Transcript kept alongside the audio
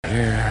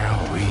Here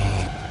we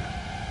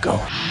go.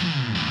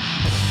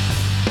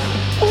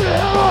 Who the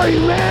hell are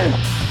you, man?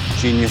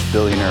 Genius,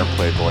 billionaire,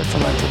 playboy,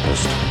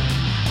 philanthropist.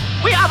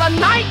 We are the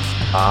knights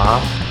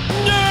of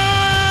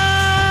Nerd!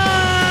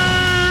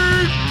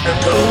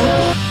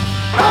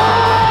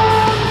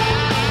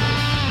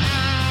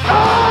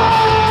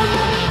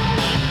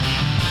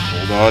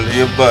 Hold on to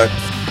your butts.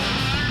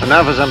 And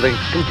now for something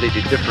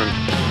completely different.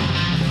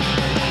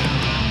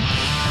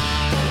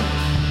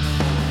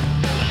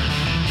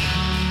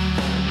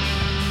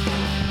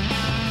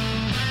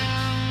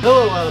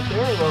 Hello out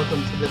there, and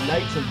welcome to the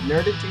Knights of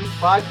Nerditude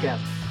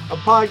podcast, a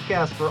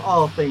podcast for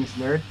all things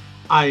nerd.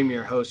 I am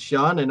your host,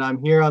 Sean, and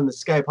I'm here on the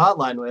Skype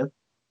hotline with...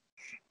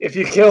 If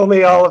you kill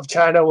me, all of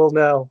China will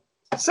know.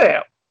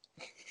 Sam.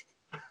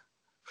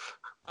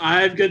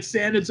 I've got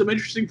sand in some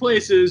interesting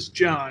places,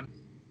 John.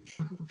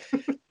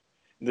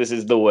 This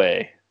is the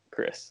way,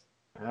 Chris.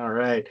 All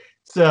right.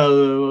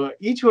 So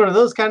each one of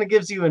those kind of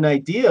gives you an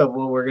idea of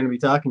what we're going to be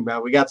talking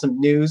about. We got some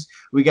news.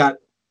 We got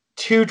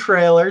 2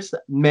 trailers.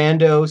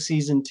 Mando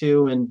Season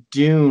 2 and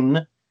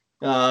Dune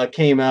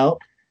came out.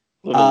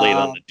 A little late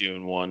on the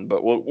Dune one,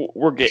 but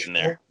we're getting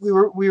there. We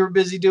were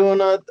busy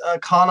doing a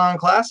Con-On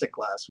Classic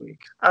last week.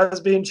 I was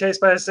being chased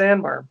by a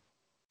sandworm.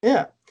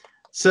 Yeah.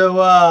 So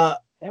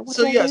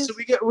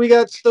we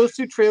got those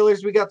 2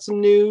 trailers. We got some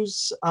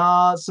news,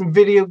 some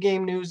video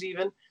game news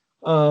even.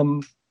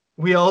 And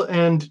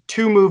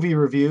 2 movie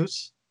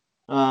reviews.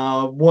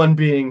 One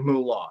being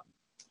Mulan.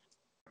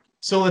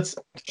 So let's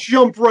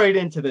jump right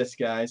into this,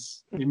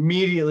 guys.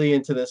 Immediately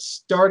into this,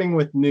 starting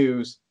with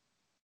news.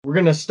 We're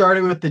going to start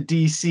it with the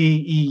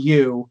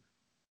DCEU.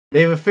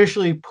 They've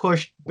officially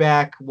pushed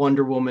back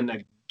Wonder Woman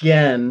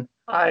again.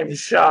 I'm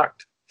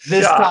shocked.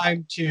 This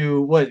time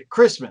to,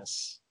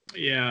 Christmas.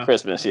 Yeah.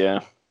 Christmas,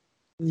 yeah.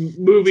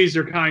 Movies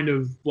are kind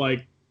of,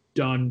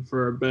 done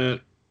for a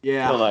bit.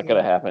 Yeah. Still not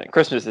going to happen.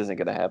 Christmas isn't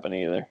going to happen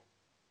either.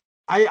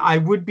 I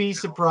would be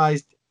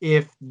surprised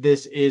if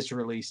this is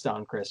released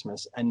on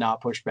Christmas and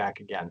not pushed back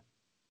again.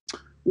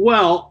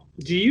 Well,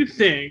 do you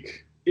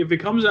think if it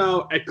comes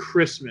out at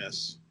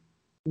Christmas,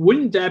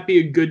 wouldn't that be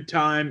a good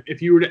time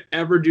if you were to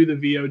ever do the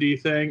VOD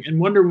thing? And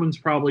Wonder Woman's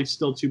probably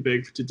still too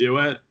big to do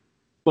it.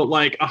 But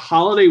a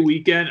holiday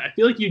weekend, I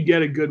feel like you'd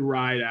get a good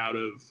ride out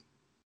of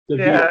the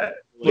VOD.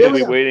 What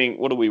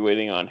are we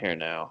waiting on here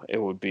now?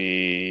 It would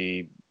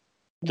be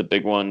the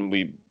big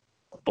one,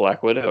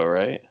 Black Widow,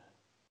 right?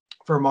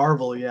 For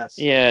Marvel, yes.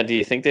 Yeah, do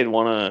you think they'd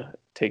want to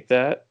take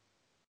that?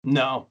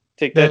 No.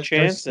 Take that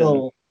chance?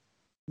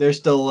 They're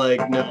still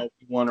no,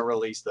 we want to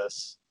release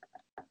this.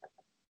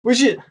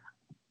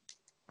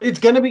 It's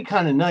going to be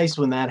kind of nice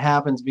when that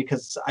happens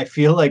because I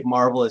feel like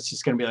Marvel is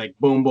just going to be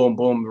boom, boom,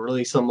 boom,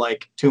 release them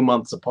 2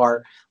 months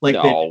apart.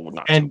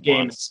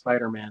 Endgame and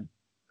Spider-Man.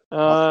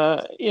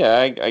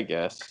 Yeah, I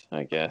guess.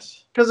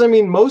 Because,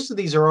 most of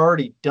these are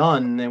already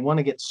done. They want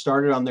to get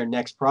started on their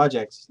next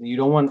projects. You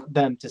don't want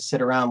them to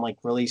sit around,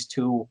 release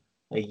 2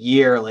 a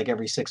year,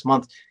 every 6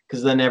 months,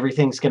 because then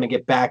everything's going to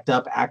get backed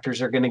up.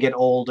 Actors are going to get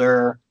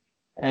older,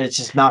 and it's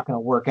just not going to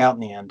work out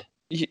in the end.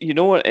 You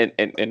know what?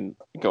 And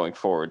going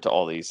forward to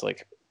all these,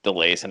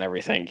 delays and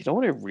everything, you know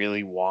what I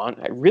really want?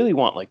 I really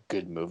want,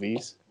 good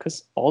movies,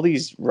 because all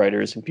these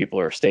writers and people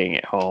are staying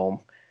at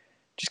home.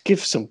 Just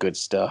give some good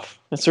stuff.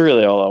 That's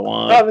really all I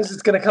want. The problem is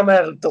it's going to come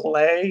at a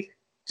delay.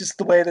 Just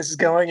the way this is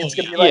going, it's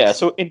going to be yeah.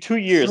 So in 2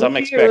 years, I'm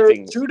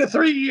expecting 2 to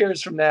 3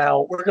 years from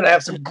now, we're going to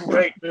have some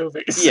great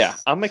movies. Yeah,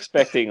 I'm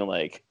expecting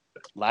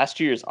last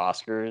year's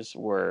Oscars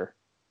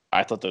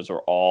I thought those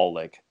were all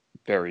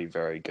very,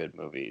 very good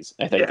movies.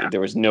 I think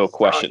there was no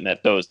question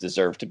that those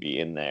deserve to be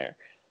in there.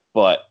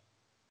 But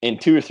in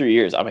 2 or 3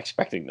 years, I'm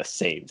expecting the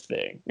same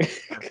thing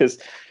because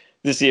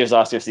this year's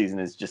Oscar season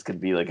is just going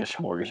to be a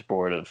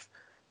smorgasbord of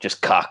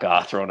just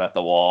caca thrown at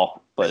the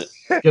wall. But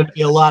it's going to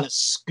be a lot of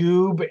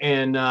Scoob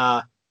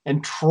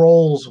and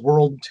Trolls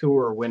World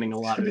Tour winning a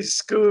lot of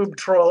these. Scoob,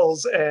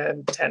 Trolls,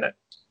 and Tenet.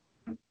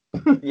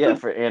 Yeah,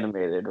 for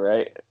animated,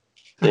 right?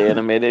 The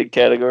animated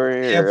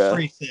category?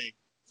 Everything.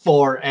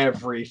 For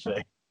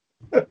everything.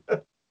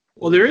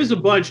 Well, there is a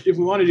bunch, if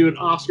we want to do an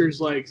Oscars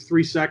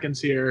 3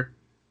 seconds here,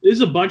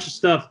 there's a bunch of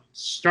stuff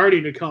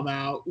starting to come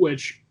out,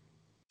 which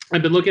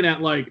I've been looking at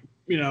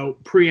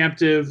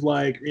preemptive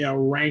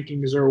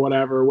rankings or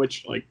whatever,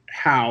 which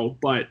how,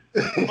 but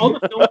all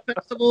the film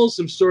festivals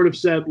have sort of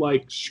said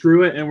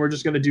screw it and we're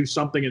just going to do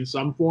something in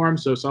some form.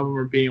 So some of them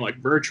are being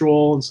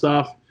virtual and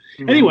stuff.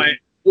 Mm-hmm. Anyway,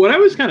 what I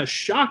was kind of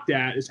shocked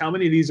at is how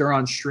many of these are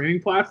on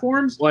streaming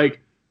platforms.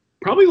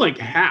 Probably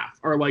half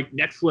are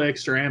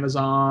Netflix or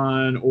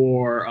Amazon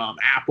or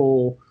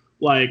Apple.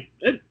 I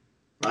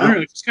don't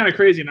know, it's just kind of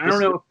crazy. And I don't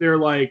know if they're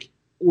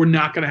we're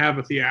not going to have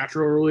a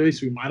theatrical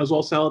release. We might as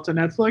well sell it to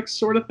Netflix,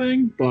 sort of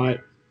thing.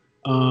 But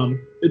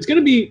it's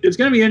gonna be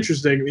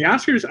interesting. The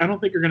Oscars, I don't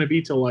think are going to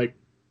be till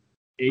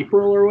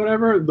April or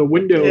whatever. The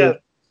window.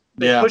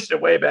 They pushed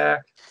it way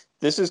back.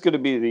 This is going to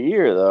be the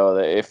year, though,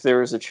 that if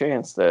there is a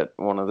chance that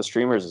one of the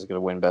streamers is going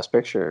to win Best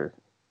Picture,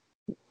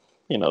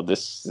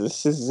 this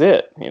is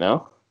it.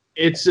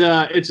 It's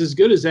as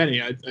good as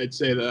any. I'd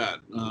say that.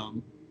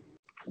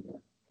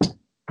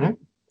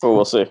 But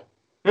we'll see.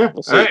 Yeah.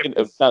 We'll see. Right.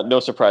 No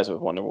surprise with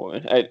Wonder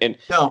Woman. And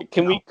No,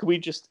 can we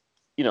just,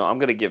 I'm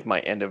going to give my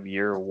end of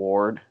year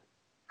award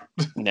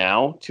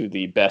now to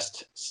the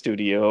best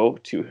studio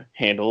to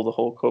handle the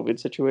whole COVID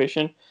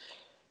situation.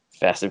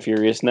 Fast and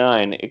Furious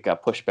 9. It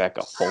got pushed back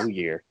a full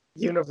year.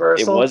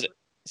 Universal. It was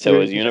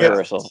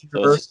Universal.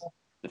 Universal.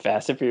 The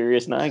Fast and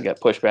Furious 9 got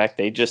pushed back.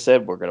 They just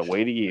said we're going to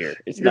wait a year.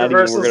 It's not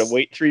even we're going to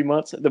wait 3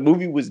 months. The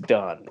movie was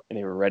done and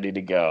they were ready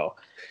to go,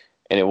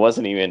 and it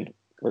wasn't even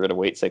we're going to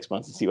wait 6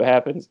 months and see what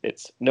happens.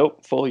 It's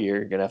nope, full year.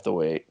 You're going to have to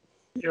wait.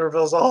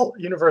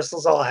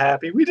 Universal's all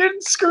happy. We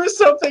didn't screw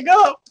something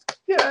up.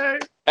 Yay!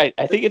 I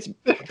think it's,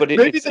 but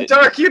maybe the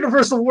Dark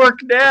Universe will work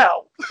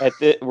now.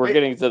 We're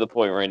getting to the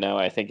point right now.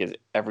 I think is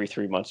every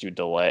 3 months you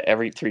delay.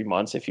 Every 3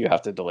 months, if you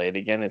have to delay it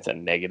again, it's a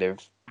negative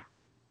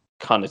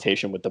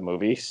connotation with the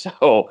movie.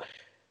 So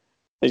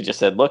they just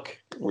said, "Look,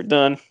 we're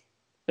done.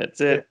 That's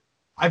it."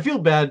 I feel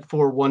bad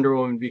for Wonder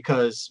Woman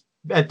because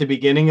at the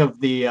beginning of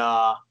the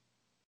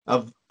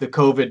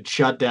COVID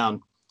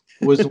shutdown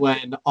was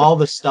when all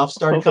the stuff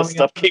started coming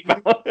stuff came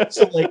out.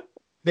 So like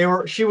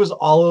she was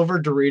all over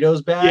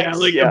Doritos bags.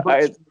 A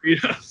bunch of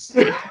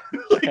Doritos.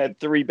 I had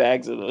 3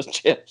 bags of those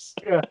chips.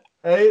 Yeah.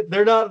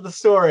 They're not at the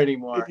store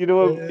anymore. You know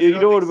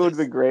what would have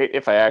been great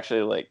if I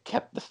actually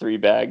kept the 3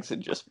 bags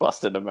and just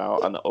busted them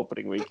out on the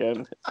opening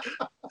weekend.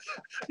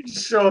 You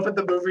just show up at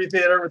the movie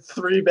theater with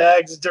 3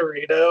 bags of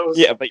Doritos.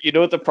 Yeah, but you know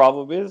what the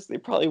problem is? They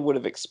probably would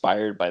have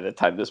expired by the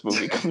time this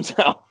movie comes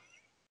out.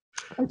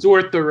 It's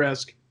worth the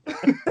risk.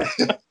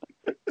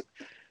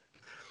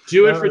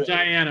 Do it for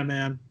Diana,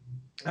 man.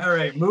 All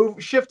right,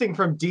 shifting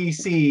from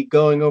DC,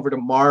 going over to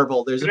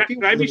Marvel.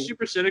 Can I be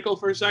super cynical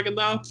for a second,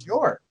 though?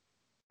 Sure.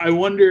 I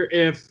wonder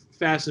if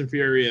Fast and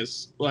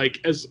Furious,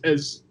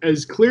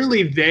 as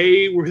clearly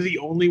they were the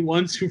only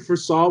ones who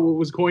foresaw what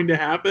was going to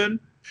happen.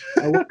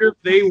 I wonder if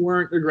they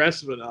weren't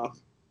aggressive enough.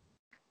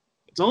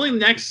 It's only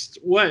next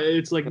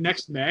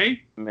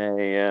May.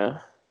 May, yeah.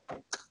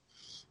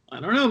 I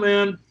don't know,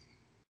 man.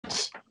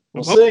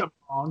 We'll see. I'm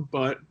wrong,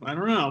 but I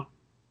don't know.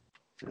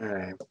 All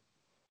right.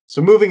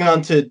 So moving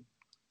on to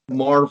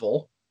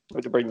Marvel.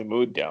 To bring the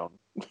mood down.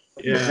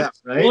 Yeah.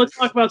 Right? Well, let's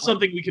talk about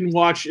something we can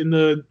watch in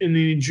the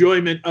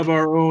enjoyment of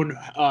our own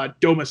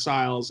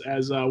domiciles,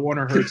 as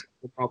Warner Hertz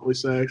will probably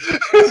say.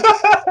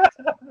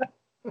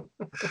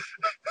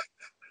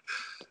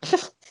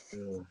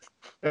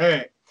 All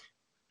right.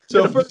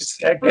 So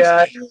first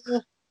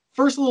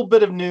little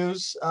bit of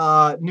news.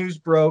 News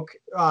broke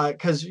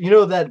because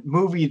that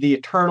movie, The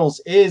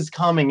Eternals, is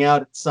coming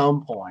out at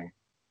some point.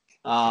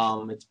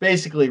 It's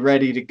basically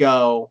ready to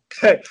go.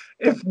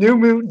 If New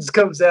Mutants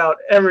comes out,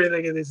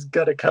 everything is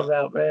gonna come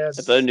out, man.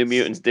 I thought New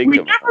Mutants did We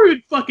come out. never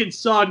fucking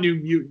saw New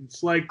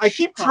Mutants. I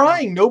keep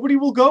trying. Nobody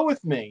will go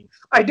with me.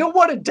 I don't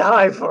want to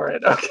die for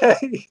it.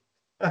 Okay.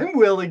 I'm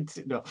willing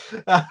to. No.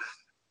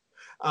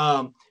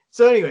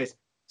 So anyways,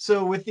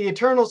 with the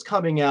Eternals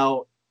coming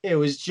out, it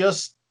was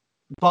just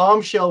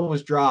bombshell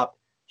was dropped.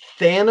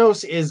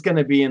 Thanos is going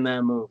to be in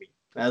that movie.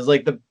 That's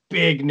the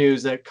big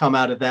news that come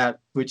out of that,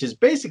 which has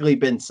basically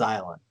been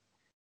silent.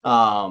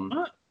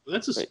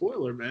 That's a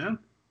spoiler, man.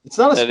 It's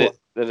not a spoiler.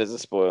 That is a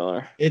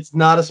spoiler. It's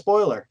not a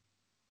spoiler.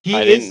 He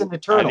is an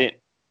Eternal.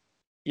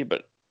 Yeah,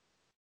 but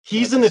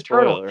he's an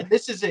Eternal, and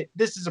this is a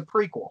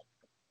prequel.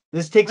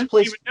 This takes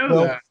place.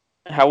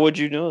 How would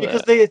you know that?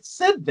 Because they had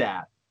said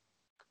that.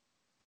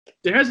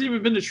 There hasn't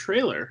even been a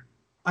trailer.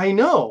 I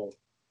know.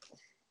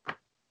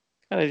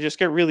 And I just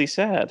get really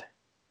sad.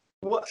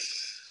 What?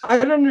 I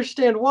don't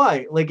understand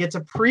why. It's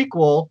a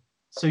prequel,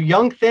 so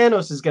young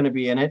Thanos is going to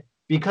be in it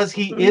because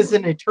he is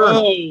an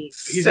Eternal. Oh,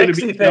 he's going to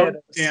be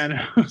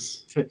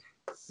Thanos.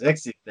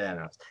 Sexy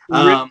Thanos.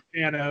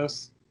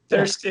 Thanos.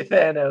 Thirsty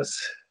Thanos.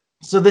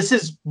 So this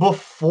is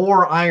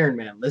before Iron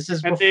Man. This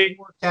is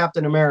before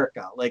Captain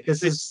America.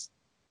 This is.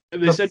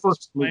 They said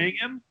who's playing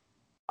him?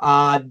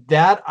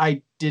 That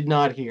I did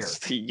not hear. It's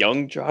the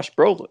young Josh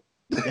Brolin.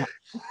 Yeah.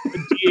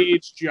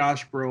 DH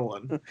Josh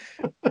Brolin.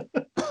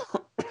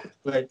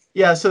 But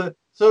yeah, so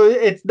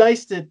it's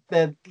nice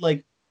that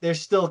they're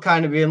still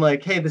kind of being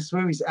hey, this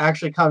movie's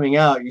actually coming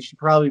out. You should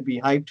probably be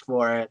hyped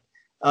for it.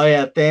 Oh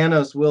yeah,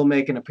 Thanos will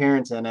make an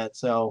appearance in it.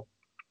 So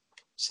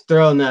just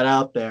throwing that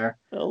out there.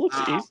 It looks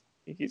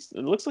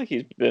like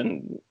he's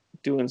been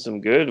doing some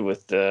good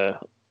with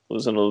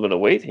losing a little bit of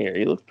weight here.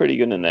 He looked pretty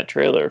good in that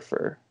trailer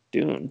for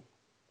Dune,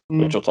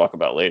 which we'll talk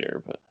about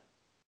later. But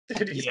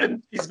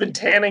dude, he's been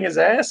tanning his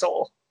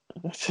asshole.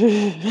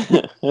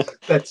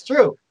 That's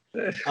true.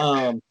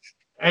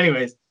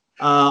 Anyways,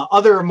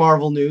 other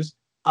Marvel news.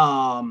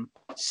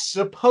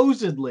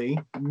 Supposedly,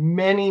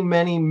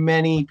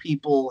 many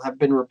people have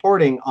been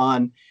reporting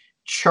on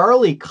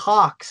Charlie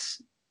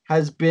Cox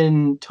has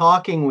been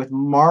talking with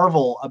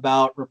Marvel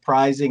about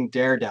reprising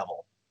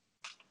Daredevil.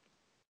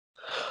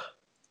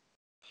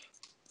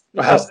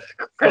 Wow,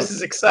 Chris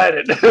is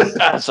excited.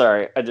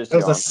 Sorry, I just. It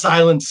was a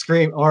silent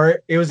scream,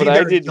 or it was. But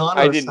either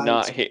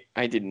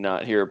I did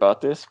not hear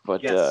about this,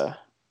 but yes.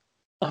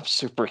 I'm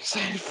super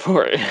excited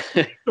for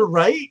it.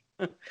 Right?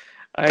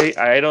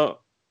 I don't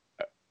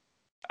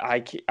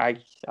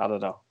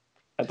know.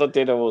 I thought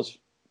Daredevil was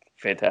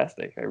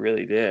fantastic. I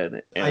really did,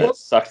 and I- it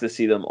sucks to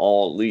see them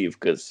all leave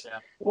because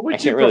What I would you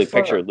can't really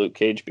prefer? picture Luke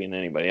Cage being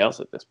anybody else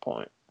at this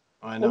point.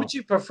 I What know. would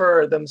you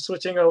prefer, them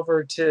switching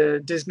over to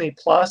Disney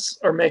Plus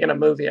or making a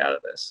movie out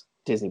of this?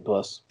 Disney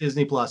Plus.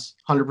 Disney Plus,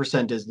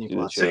 100% Disney Do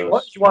the Plus. show.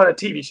 So you want a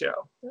TV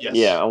show? Yes.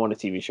 Yeah, I want a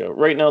TV show.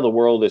 Right now, the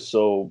world is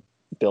so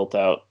built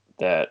out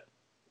that,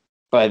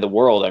 by the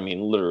world, I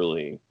mean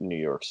literally New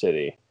York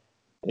City,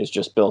 is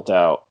just built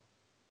out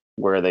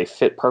where they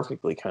fit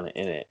perfectly kind of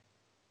in it.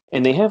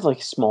 And they have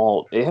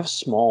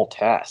small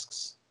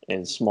tasks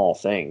and small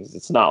things.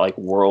 It's not like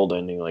world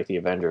ending like the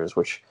Avengers,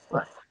 which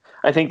Right.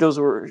 I think those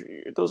are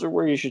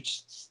where you should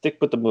stick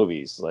with the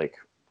movies, like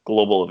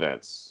global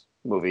events,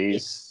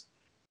 movies,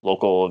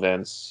 local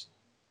events,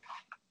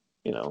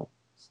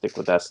 stick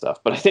with that stuff.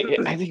 But I think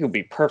it would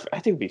be perfect. I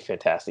think it would be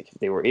fantastic if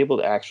they were able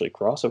to actually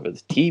cross over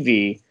the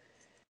TV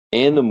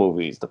and the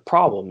movies. The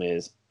problem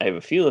is, I have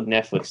a feeling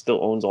Netflix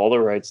still owns all the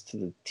rights to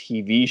the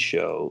TV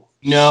show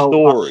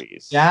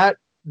stories.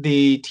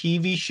 The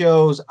TV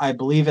shows, I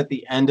believe, at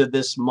the end of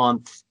this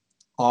month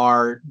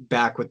are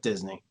back with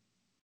Disney.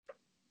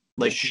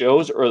 The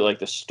shows or like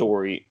the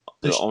story,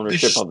 the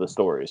ownership of the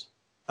stories.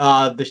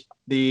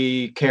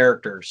 The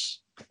characters.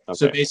 Okay.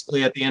 So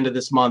basically, at the end of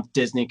this month,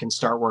 Disney can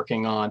start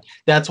working on.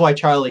 That's why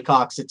Charlie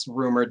Cox. It's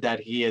rumored that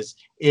he is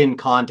in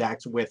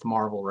contact with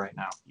Marvel right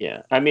now.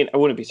 Yeah, I mean, I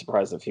wouldn't be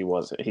surprised if he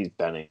wasn't. He's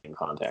been in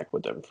contact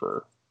with them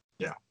for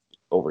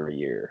over a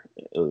year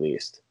at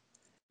least,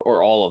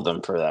 or all of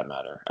them for that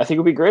matter. I think it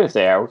would be great if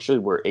they actually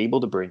were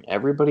able to bring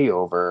everybody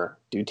over,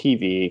 do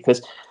TV,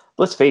 because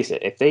let's face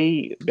it, if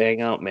they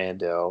bang out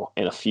Mando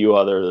and a few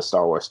other of the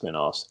Star Wars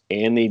spinoffs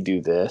and they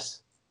do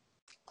this,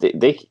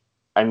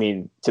 I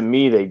mean, to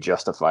me, they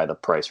justify the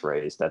price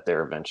raise that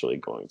they're eventually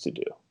going to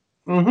do.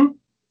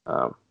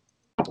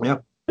 Mm-hmm. Yeah.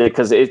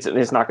 Because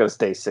it's not going to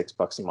stay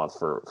 $6 a month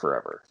for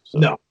forever.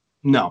 So.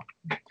 No.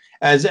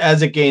 As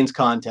it gains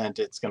content,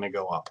 it's going to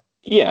go up.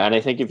 Yeah, and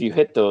I think if you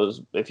hit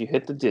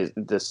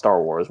the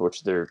Star Wars,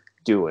 which they're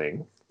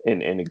doing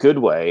in a good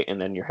way,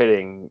 and then you're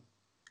hitting,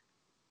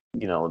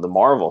 the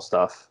Marvel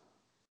stuff,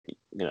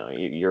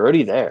 you're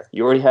already there.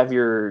 You already have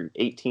your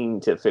 18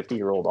 to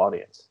 50-year-old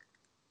audience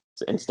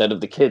instead of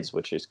the kids,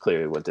 which is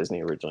clearly what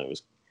Disney originally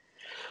was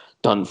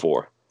done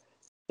for.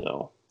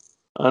 So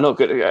I don't know.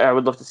 Good. I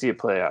would love to see it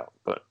play out,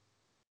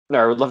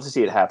 I would love to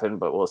see it happen.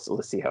 But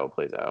let's see how it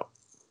plays out.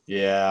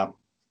 Yeah.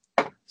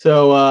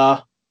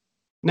 So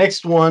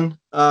next one,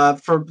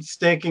 for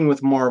sticking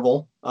with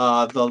Marvel,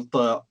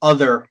 the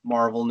other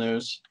Marvel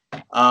news,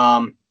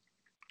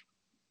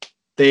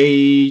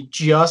 they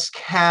just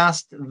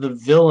cast the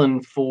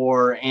villain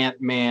for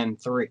Ant-Man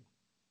 3.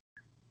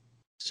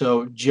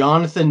 So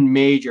Jonathan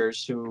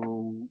Majors,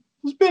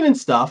 who's been in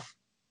stuff,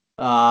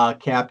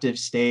 Captive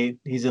State,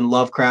 he's in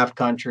Lovecraft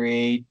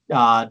Country,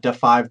 Da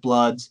 5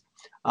 Bloods.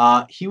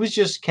 He was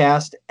just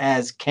cast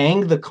as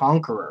Kang the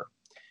Conqueror,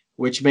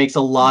 which makes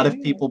a lot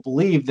of people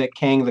believe that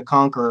Kang the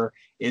Conqueror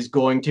is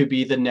going to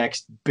be the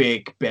next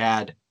big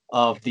bad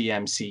of the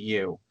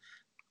MCU.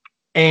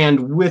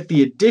 And with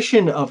the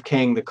addition of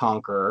Kang the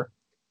Conqueror,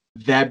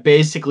 that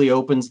basically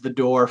opens the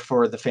door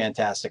for the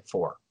Fantastic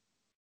Four,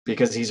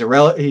 because he's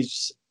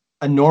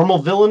a normal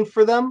villain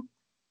for them,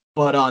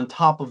 but on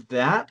top of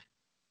that,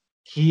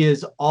 he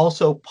is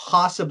also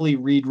possibly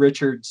Reed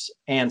Richards'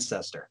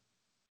 ancestor.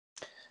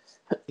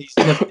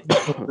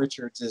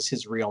 Richards is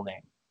his real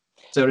name.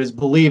 So it is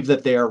believed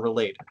that they are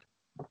related.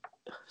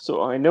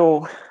 So I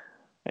know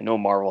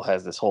Marvel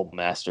has this whole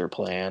master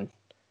plan.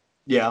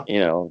 Yeah.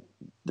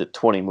 The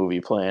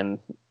 20-movie plan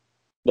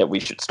that we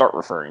should start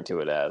referring to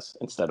it as,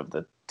 instead of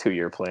the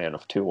 2-year plan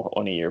of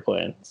 20-year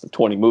plan. It's the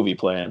 20-movie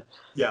plan.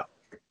 Yeah.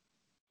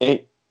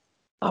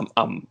 I'm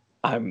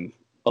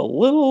a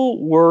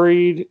little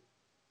worried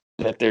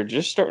that they're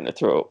just starting to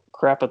throw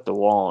crap at the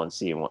wall and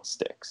seeing what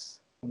sticks.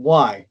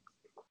 Why?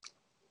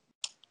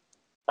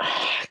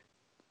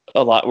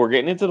 We're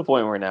getting into the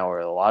point where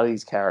a lot of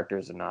these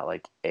characters are not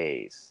like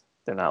A's.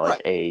 They're not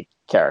like A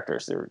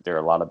characters. They're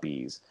a lot of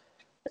B's.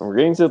 And we're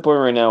getting to the point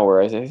right now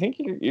where I think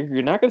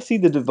you're not going to see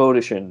the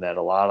devotion that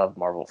a lot of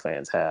Marvel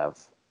fans have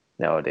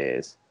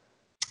nowadays.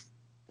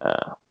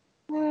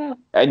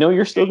 I know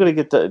you're still going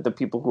to get the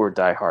people who are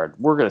diehard.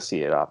 We're going to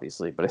see it,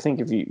 obviously. But I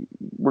think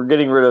we're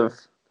getting rid of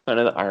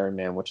another Iron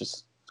Man, which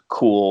is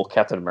cool.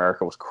 Captain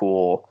America was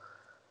cool.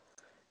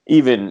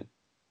 Even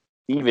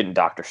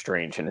Doctor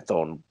Strange in its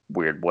own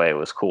weird way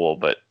was cool.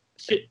 But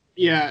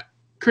yeah,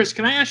 Chris,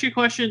 can I ask you a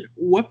question?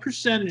 What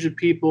percentage of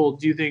people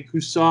do you think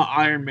who saw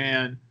Iron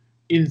Man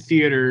in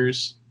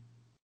theaters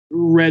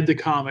read the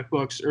comic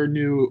books or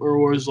knew or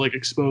was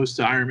exposed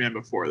to Iron Man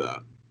before that?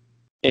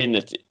 And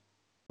it's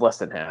less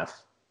than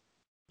half.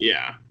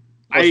 Yeah.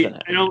 I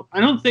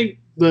don't think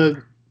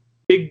the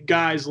big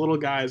guys, little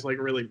guys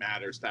really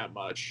matters that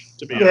much,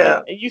 to be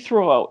honest. And you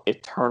throw out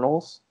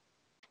Eternals.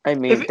 I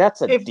mean, that's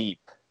deep.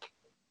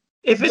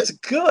 If it's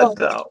good,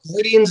 though.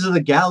 Guardians of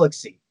the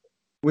Galaxy,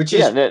 which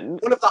is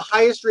one of the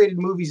highest rated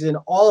movies in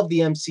all of the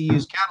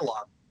MCU's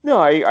catalog.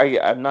 No,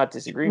 I'm not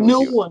disagreeing with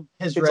you. No one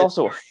has read. It's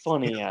also a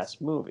funny ass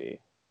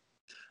movie.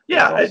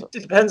 Yeah, it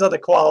depends on the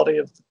quality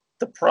of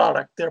the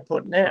product they're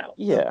putting out.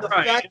 Yeah. The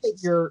fact that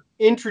you're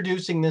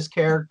introducing this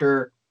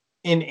character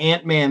in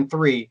Ant-Man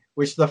 3,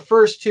 which the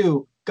first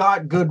two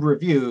got good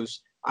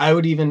reviews, I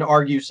would even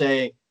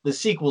say the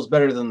sequel's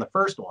better than the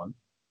first one.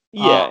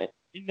 Yeah.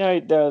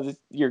 Now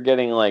you're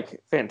getting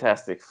like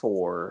Fantastic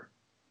Four,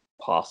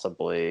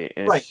 possibly.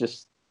 And it's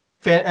just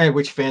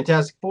which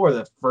Fantastic Four,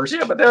 the first.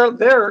 Yeah, but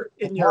they're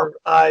in your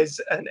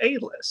eyes an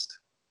A-list.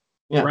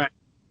 Yeah. Right.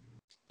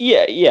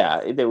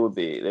 Yeah, they would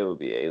be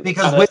A-list.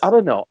 Because I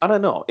don't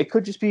know. It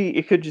could just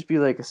be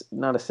like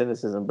not a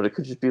cynicism, but it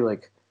could just be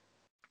like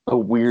a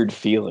weird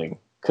feeling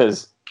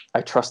because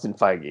I trust in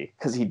Feige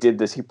because he did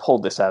this. He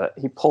pulled this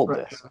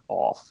this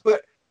off.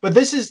 But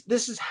this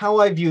is how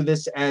I view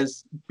this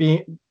as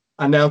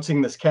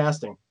announcing this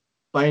casting.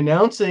 By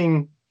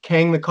announcing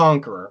Kang the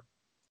Conqueror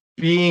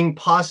being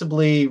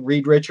possibly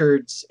Reed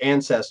Richards'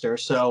 ancestor,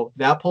 so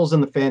that pulls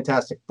in the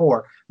Fantastic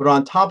Four. But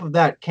on top of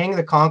that, Kang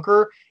the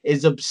Conqueror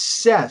is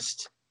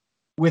obsessed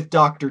with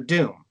Doctor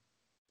Doom,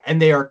 and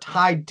they are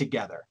tied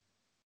together,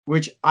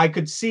 which I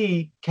could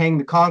see Kang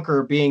the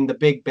Conqueror being the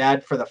big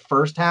bad for the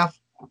first half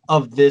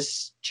of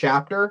this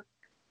chapter,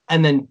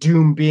 and then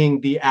Doom being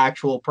the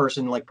actual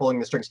person like pulling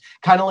the strings,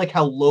 kind of like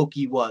how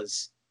Loki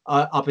was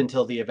up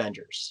until the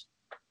Avengers.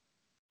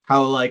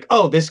 How like,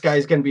 oh, this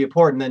guy's going to be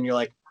important, then you're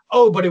like,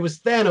 oh, but it was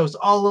Thanos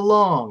all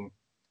along,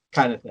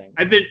 kind of thing.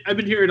 I've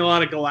been hearing a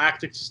lot of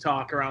Galactics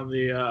talk around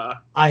the.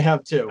 I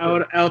have too.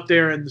 Out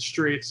there in the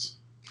streets.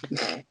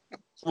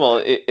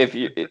 Well,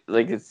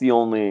 it's the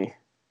only.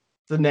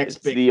 The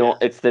next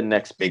it's the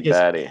next big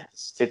baddie.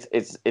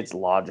 Best. It's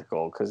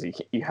logical because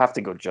you have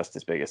to go just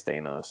as big as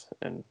Thanos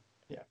and.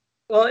 Yeah.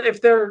 Well,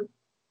 if they're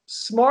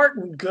smart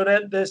and good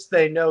at this,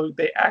 they know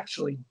they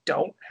actually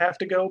don't have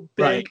to go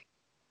big. Right.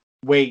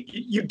 Wait,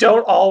 you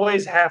don't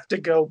always have to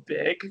go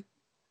big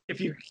if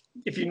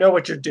you know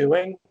what you're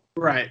doing.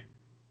 Right.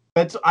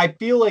 I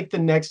feel like the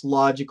next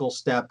logical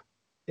step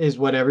is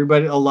what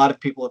a lot of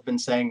people have been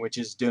saying, which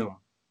is Doom.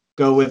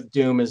 Go with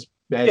Doom as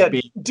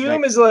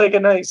Doom is like a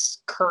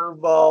nice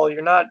curveball.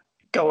 You're not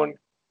going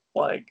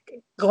like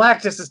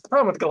Galactus is the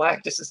problem with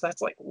Galactus is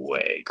that's like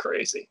way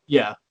crazy.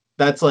 Yeah.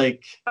 That's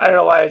like I don't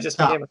know why I just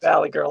became a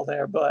Valley Girl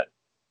there, but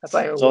that's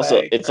like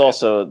it's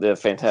also the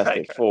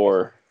Fantastic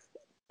Four.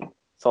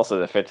 It's also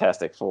the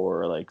Fantastic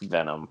Four, like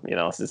Venom.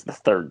 This is the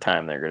third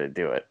time they're going to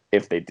do it.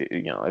 If they do,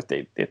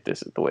 if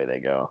this is the way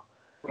they go.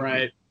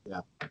 Right.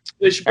 Yeah.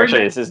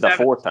 Actually, this is the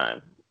fourth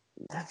time.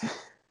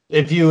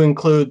 If you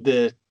include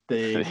the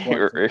the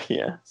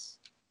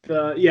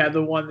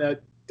one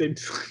that they.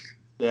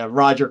 The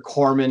Roger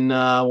Corman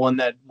one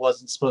that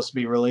wasn't supposed to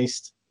be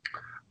released.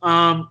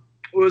 What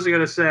was I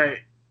going to say?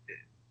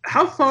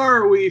 How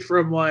far are we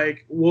from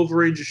like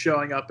Wolverine just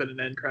showing up in an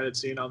end credit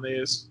scene on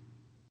these?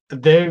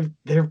 There've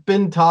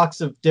been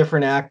talks of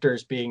different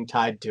actors being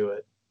tied to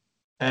it,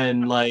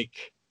 and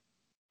like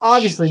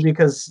obviously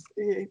because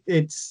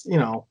it's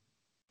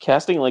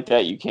casting like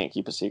that you can't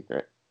keep a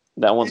secret.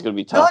 That one's gonna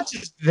be tough. Not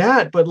just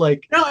that, but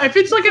like no, if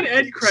it's like an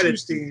end credit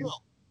scene,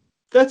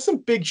 that's some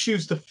big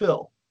shoes to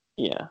fill.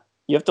 Yeah,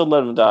 you have to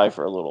let them die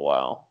for a little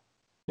while.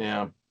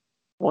 Yeah.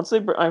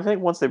 I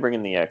think once they bring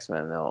in the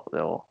X-Men,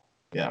 they'll.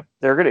 Yeah,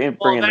 they're going to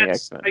bring in the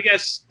X-Men. I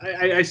guess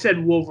I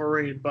said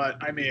Wolverine, but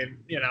I mean,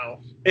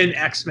 an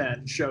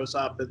X-Men shows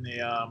up in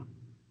the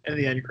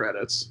end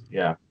credits.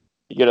 Yeah,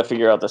 you got to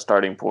figure out the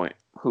starting point.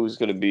 Who's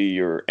going to be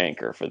your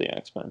anchor for the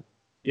X-Men?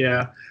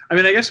 Yeah, I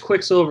mean, I guess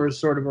Quicksilver has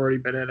sort of already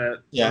been in it.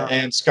 Yeah,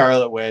 and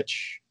Scarlet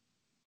Witch.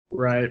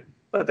 Right,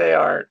 but they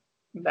aren't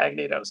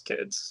Magneto's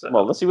kids. So.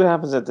 Well, let's see what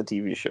happens at the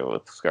TV show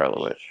with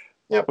Scarlet Witch.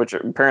 Yep. Which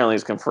apparently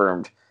is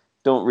confirmed.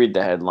 Don't read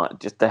the headline.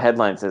 Just the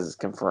headline says it's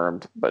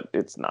confirmed, but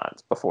it's not.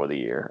 It's before the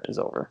year is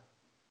over.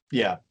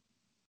 Yeah.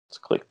 It's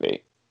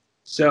clickbait.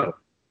 So,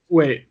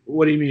 wait,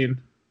 what do you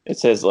mean? It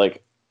says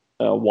like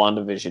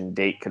WandaVision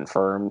date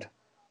confirmed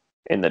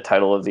in the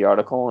title of the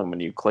article, and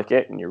when you click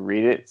it and you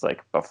read it, it's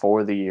like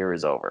before the year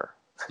is over.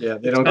 Yeah,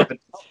 they don't give a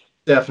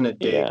definite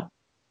date. Yeah.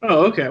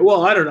 Oh, okay.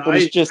 Well, I don't know. But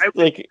it's just I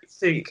like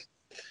think.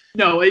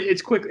 No,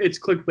 it's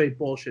clickbait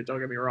bullshit. Don't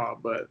get me wrong,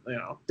 but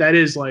that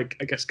is like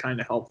I guess kind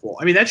of helpful.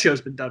 I mean, that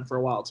show's been done for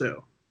a while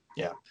too.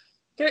 Yeah.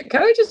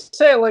 Can I just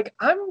say like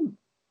I'm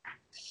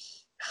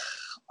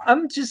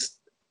just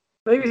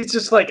maybe it's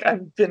just like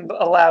I've been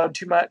allowed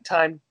too much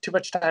time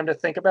to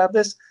think about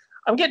this.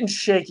 I'm getting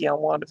shaky on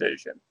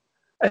WandaVision.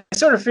 I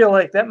sort of feel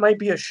like that might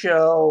be a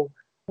show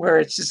where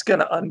it's just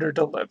gonna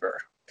underdeliver.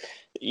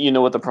 You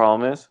know what the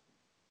problem is,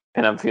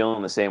 and I'm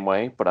feeling the same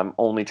way, but I'm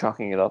only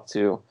chalking it up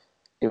to.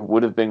 It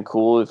would have been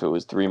cool if it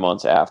was 3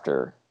 months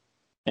after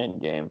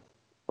Endgame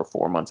or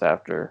 4 months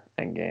after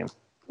Endgame.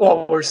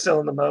 Well, we're still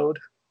in the mode.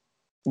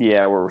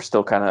 Yeah, we're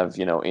still kind of,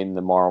 in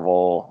the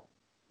Marvel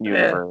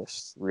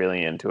universe,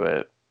 really into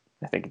it.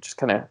 I think it just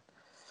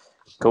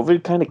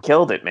COVID kind of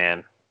killed it,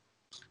 man.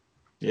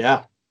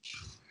 Yeah.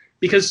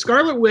 Because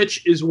Scarlet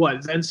Witch is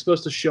what? Then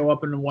supposed to show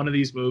up in one of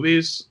these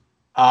movies?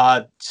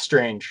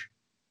 Strange.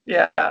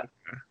 Yeah. Oh,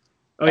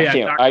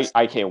 yeah.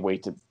 I can't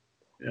wait to...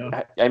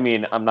 Yeah. I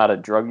mean, I'm not a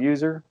drug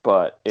user,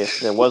 but if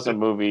there was a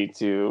movie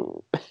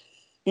to,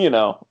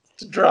 To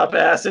drop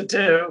acid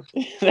too.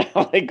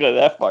 I go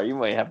that far, you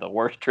might have the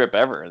worst trip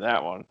ever in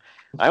that one.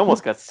 I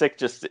almost got sick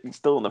just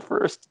still in the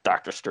first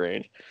Doctor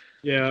Strange.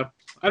 Yeah.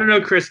 I don't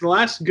know, Chris. The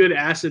last good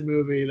acid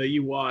movie that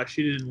you watched,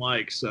 you didn't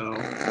like, so.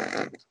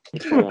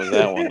 Which one was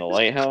that one? The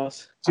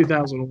Lighthouse?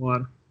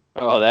 2001.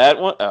 Oh, that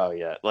one? Oh,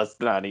 yeah. Let's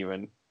not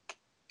even.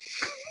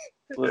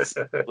 Let's.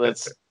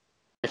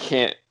 I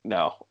can't.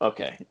 No.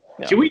 Okay.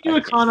 No, Can we do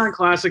a Con-On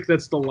classic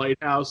that's The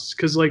Lighthouse?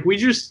 Because like we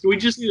just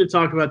need to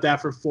talk about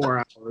that for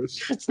 4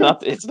 hours. It's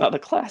not a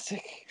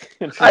classic.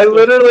 I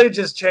literally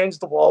just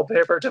changed the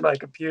wallpaper to my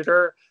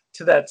computer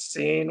to that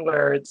scene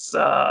where it's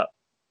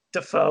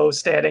Defoe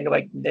standing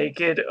like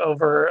naked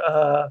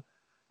over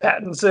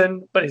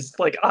Pattinson, but his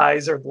like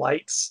eyes are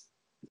lights.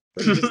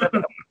 Just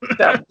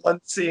that one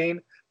scene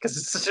because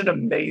it's such an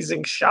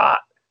amazing shot.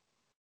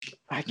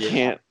 I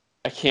can't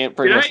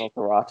bring myself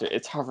to watch it.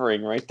 It's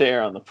hovering right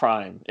there on the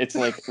Prime. It's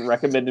like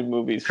recommended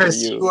movies for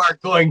Chris, you. you are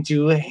going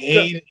to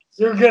hate it.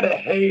 You're gonna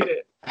hate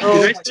it.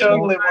 Oh, I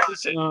totally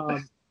watch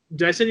it.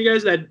 Did I send you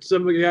guys that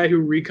some guy who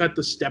recut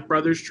the Step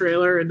Brothers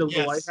trailer into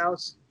The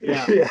Lighthouse?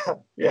 Yeah.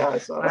 yeah, I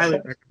saw I highly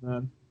that.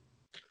 recommend.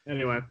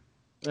 Anyway,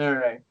 All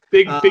right.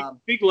 big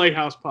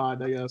Lighthouse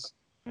pod, I guess.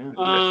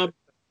 All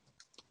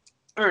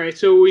right,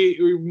 so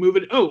we're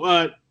moving.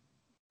 Oh,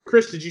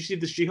 Chris, did you see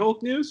the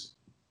She-Hulk news?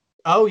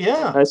 Oh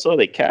yeah. I saw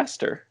they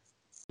cast her.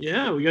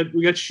 Yeah, we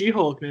got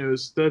She-Hulk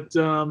news.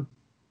 That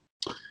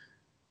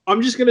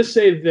I'm just gonna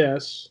say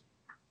this.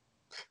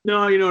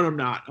 No, you know what? I'm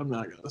not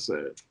gonna say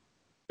it.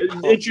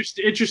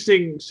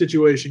 Interesting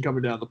situation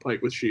coming down the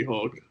pike with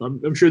She-Hulk.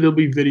 I'm sure there'll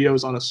be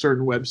videos on a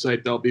certain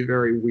website that'll be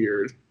very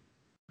weird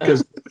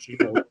because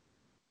She-Hulk.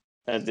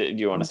 Do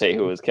you want to say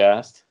who was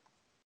cast?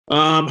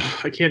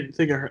 I can't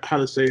think of how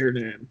to say her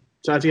name.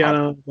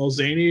 Tatiana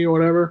Maslany or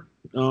whatever.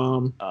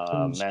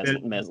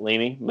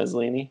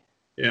 Maslany.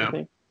 Yeah.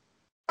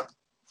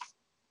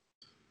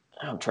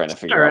 I'm trying to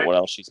figure out what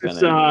else she's been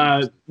in.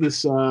 Oh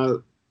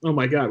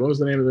my God, what was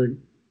the name of the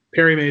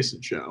Perry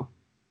Mason show?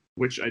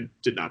 Which I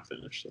did not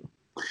finish. So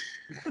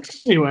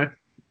anyway,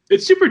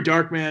 it's super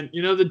dark, man.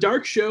 You know, the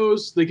dark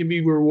shows, they can be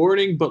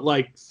rewarding, but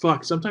like,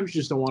 fuck, sometimes you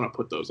just don't want to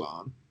put those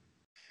on.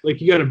 Like,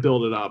 you got to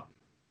build it up.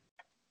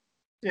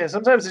 Yeah,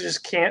 sometimes they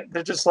just can't.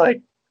 They're just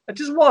like, I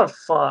just want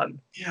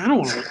fun. Yeah, I don't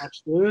want to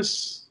watch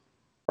this.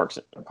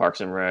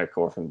 Parks and Rec,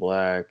 Orphan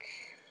Black,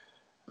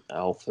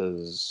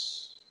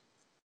 Alphas.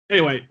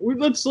 Anyway,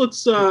 let's.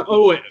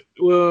 Oh wait,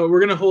 we're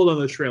gonna hold on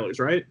the trailers,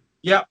 right?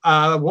 Yeah.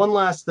 One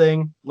last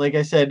thing. Like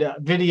I said,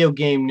 video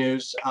game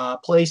news.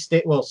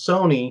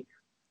 Sony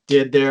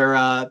did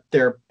their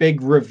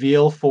big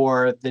reveal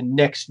for the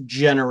next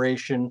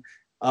generation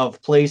of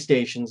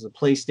PlayStations, the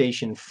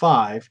PlayStation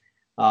 5,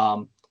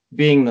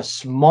 being the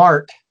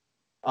smart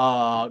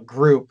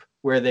group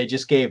where they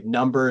just gave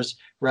numbers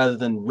rather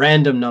than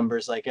random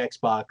numbers like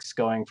Xbox,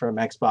 going from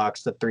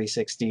Xbox to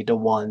 360 to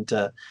 1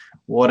 to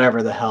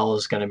whatever the hell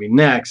is going to be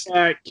next.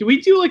 Can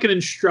we do like an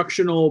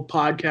instructional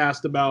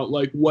podcast about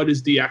like what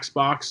is the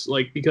Xbox?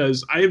 Like,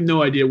 because I have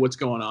no idea what's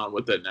going on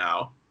with it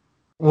now.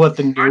 What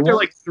the new Aren't there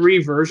one? like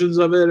 3 versions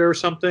of it or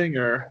something?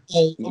 Or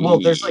Well,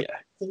 there's like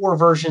 4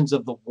 versions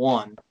of the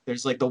one.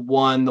 There's like the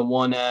 1, the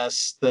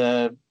 1S,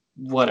 the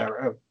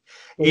whatever.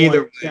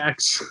 Either way.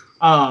 X.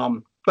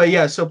 But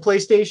yeah, so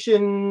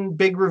PlayStation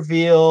big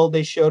reveal.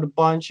 They showed a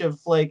bunch of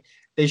like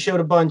a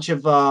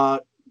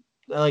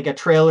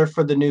trailer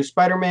for the new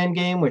Spider-Man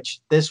game, which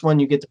this one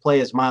you get to play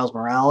as Miles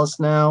Morales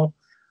now.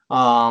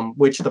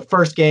 Which the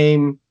first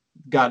game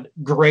got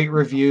great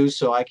reviews,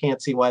 so I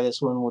can't see why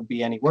this one would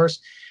be any worse.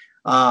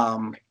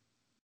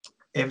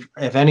 If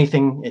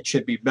anything, it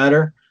should be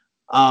better.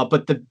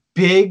 But the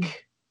big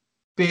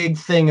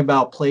thing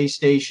about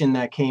PlayStation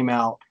that came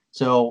out,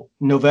 so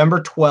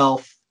November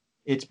 12th,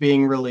 it's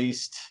being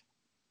released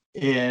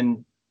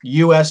in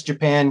US,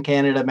 Japan,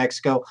 Canada,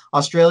 Mexico,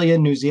 Australia,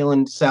 New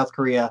Zealand, South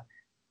Korea.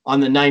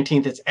 On the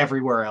 19th, it's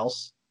everywhere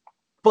else.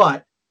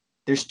 But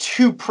there's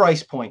 2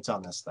 price points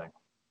on this thing.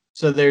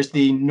 So there's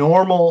the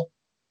normal,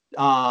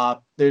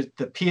 there's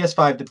the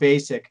PS5, the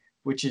basic,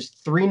 which is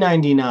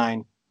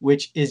 $399,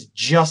 which is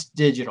just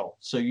digital.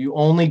 So you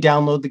only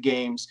download the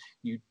games.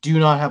 You do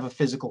not have a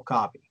physical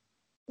copy.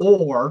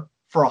 Or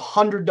for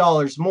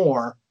 $100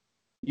 more,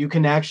 you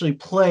can actually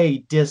play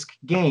disc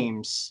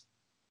games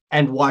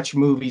and watch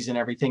movies and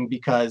everything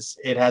because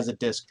it has a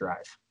disc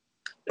drive.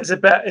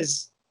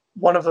 Is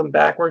one of them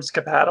backwards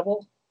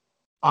compatible?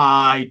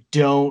 I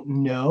don't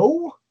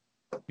know,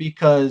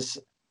 because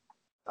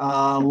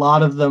a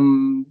lot of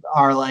them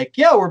are like,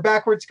 yeah, we're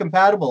backwards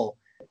compatible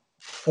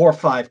for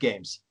 5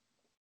 games.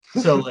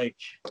 So like,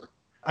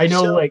 I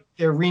know like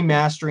they're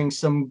remastering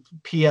some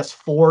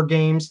PS4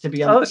 games to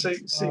be on. So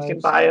you can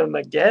buy them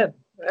again.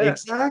 Yeah.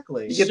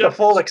 Exactly. You get the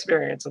full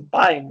experience of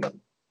buying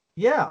them.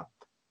 Yeah.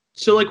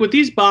 So like with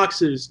these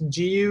boxes,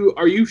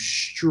 are you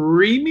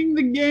streaming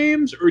the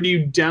games or do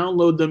you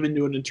download them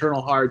into an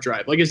internal hard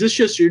drive? Like, is this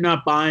just you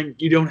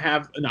don't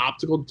have an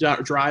optical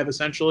drive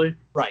essentially?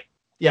 Right.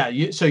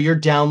 So you're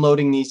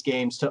downloading these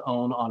games to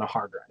own on a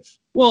hard drive.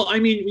 Well, I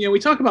mean, we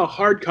talk about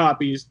hard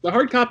copies. The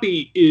hard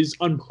copy is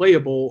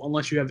unplayable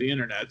unless you have the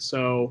internet.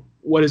 So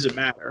what does it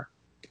matter?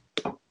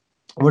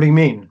 What do you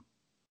mean?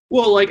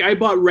 Well, like I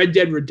bought Red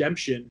Dead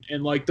Redemption,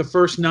 and like the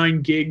first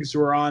 9 gigs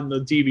were on the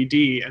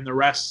DVD, and the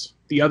rest,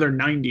 the other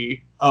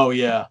 90, Oh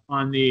yeah.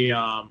 on the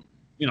I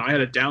had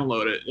to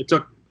download it. It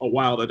took a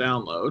while to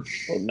download.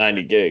 Well,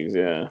 90 gigs,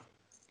 yeah.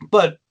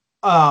 But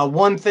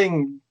one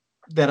thing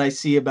that I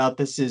see about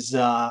this is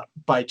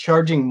by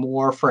charging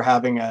more for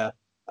having a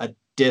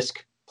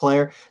disc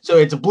player. So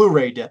it's a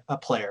Blu-ray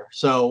player.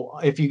 So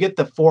if you get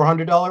the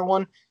 $400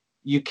 one,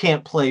 you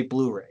can't play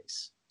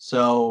Blu-rays.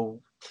 So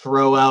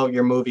throw out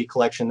your movie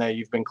collection that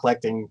you've been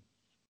collecting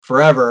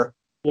forever.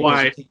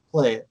 Why? You can't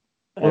play it.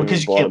 Well,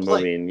 because you bought can't a play.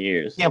 movie in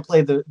years. You can't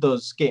play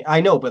those games.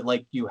 I know, but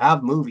like you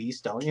have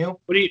movies, don't you?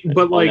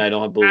 But like I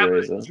don't have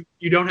Blu-rays though.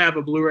 you don't have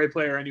a Blu-ray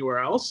player anywhere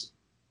else?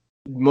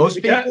 Most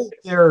Yeah.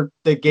 people,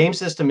 the game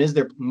system is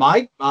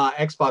my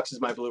Xbox is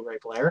my Blu-ray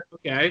player.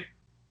 Okay.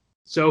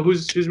 So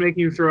who's making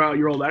you throw out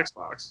your old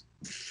Xbox?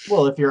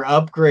 Well, if you're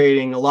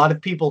upgrading, a lot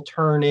of people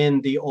turn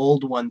in the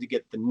old one to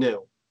get the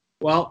new.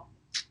 Well,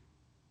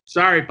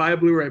 sorry, buy a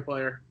Blu-ray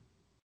player.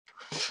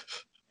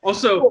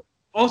 Also,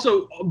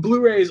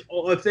 Blu-ray is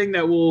a thing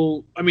that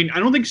will. I mean, I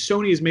don't think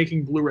Sony is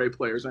making Blu-ray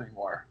players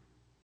anymore.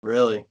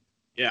 Really?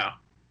 Yeah.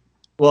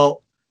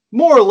 Well,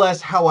 more or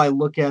less how I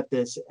look at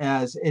this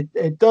as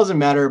it doesn't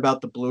matter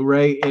about the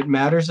Blu-ray. It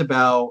matters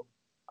about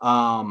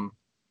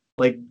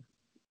like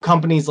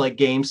companies like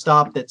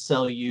GameStop that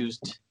sell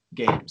used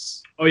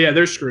games. Oh yeah,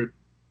 they're screwed.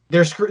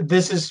 This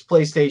is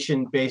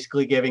PlayStation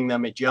basically giving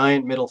them a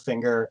giant middle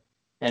finger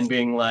and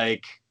being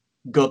like,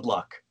 good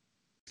luck.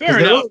 Fair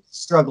They're enough.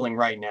 struggling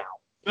right now.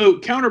 Oh,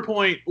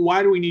 counterpoint.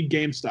 Why do we need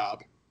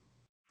GameStop?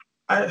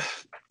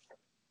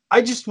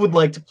 I just would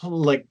like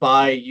to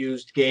buy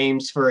used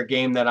games for a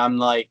game that I'm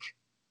like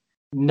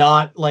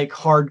not like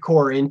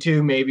hardcore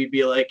into. Maybe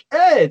be like,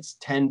 it's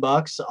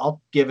 $10.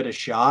 I'll give it a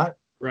shot.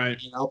 Right.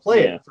 And I'll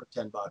play Yeah. it for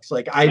 $10.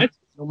 Like I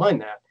don't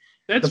mind that.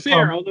 That's The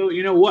fair. problem- Although,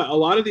 you know what? A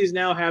lot of these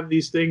now have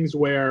these things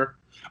where,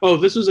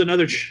 this was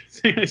another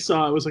thing I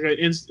saw. It was like an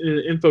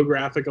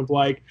infographic of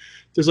like,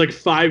 there's like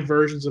 5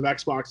 versions of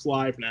Xbox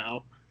Live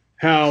now.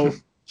 How,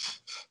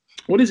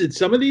 what is it?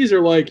 Some of these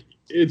are like,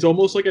 it's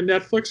almost like a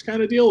Netflix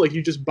kind of deal. Like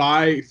you just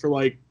buy for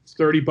like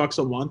 $30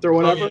 a month or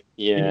whatever.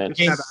 Yeah, You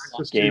just have it's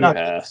access to Game Not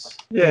Pass.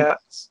 Yeah.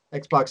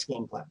 Xbox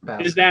Game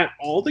Pass. Is that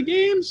all the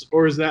games,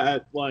 or is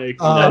that like?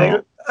 I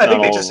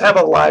think they No. just have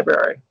a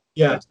library.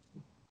 Yeah.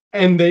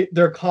 And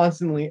they're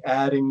constantly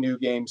adding new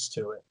games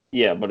to it.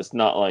 Yeah, but it's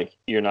not like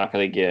you're not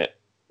going to get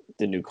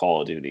the new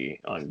Call of Duty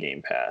on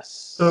Game Pass.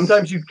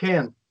 Sometimes you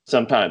can.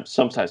 Sometimes,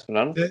 but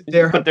I don't.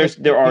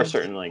 There are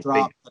certain like big,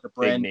 drop that are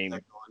brand name-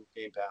 that go on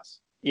Game Pass.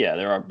 yeah,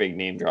 there are big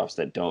name drops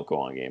that don't go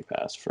on Game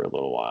Pass for a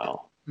little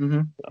while.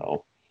 Mm-hmm.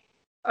 So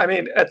I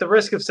mean, at the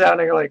risk of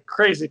sounding like a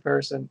crazy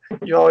person,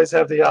 you always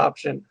have the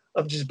option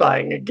of just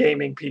buying a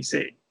gaming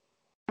PC.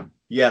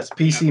 Yes,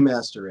 PC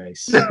Master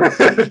Race.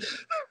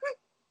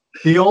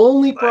 The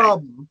only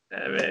problem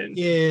I mean,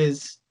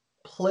 is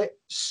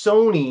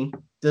Sony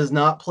does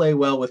not play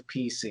well with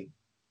PC.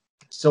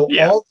 So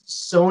Yeah. all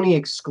Sony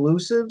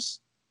exclusives,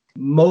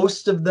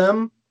 most of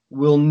them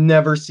will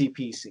never see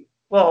PC.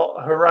 well,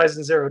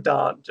 Horizon Zero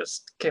Dawn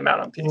just came out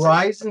on PC.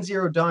 Horizon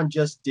Zero Dawn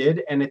just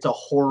did, and it's a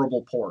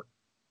horrible port.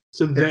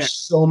 So there. There's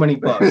so many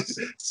bugs.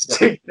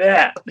 Take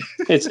that.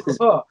 it's.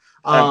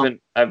 Um,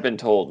 I've been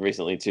told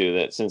recently too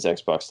that since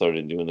Xbox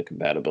started doing the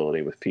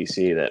compatibility with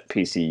PC, that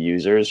PC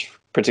users,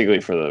 particularly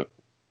for the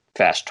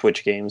fast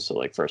Twitch games, so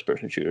like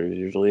first-person shooters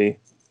usually,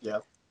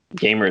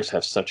 gamers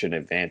have such an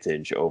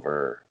advantage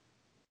over,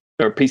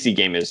 or PC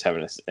gamers have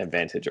an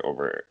advantage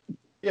over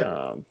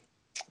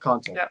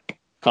console. Yeah.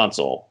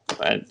 console.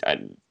 I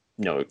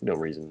no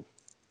reason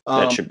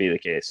that should be the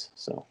case.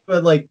 So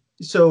But like,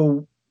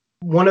 so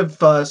one of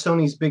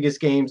Sony's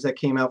biggest games that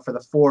came out for the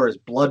 4 is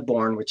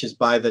Bloodborne, which is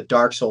by the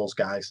Dark Souls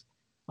guys.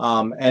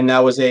 And that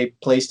was a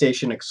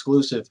PlayStation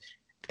exclusive.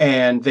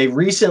 And they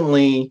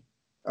recently,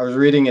 I was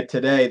reading it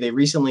today, they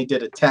recently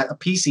did a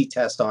PC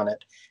test on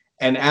it.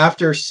 And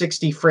after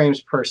 60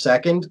 frames per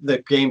second, the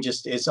game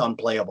just is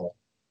unplayable.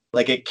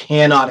 Like it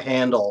cannot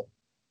handle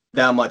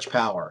that much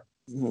power.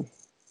 Mhm.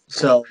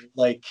 So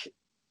like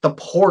the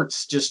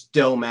ports just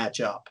don't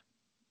match up.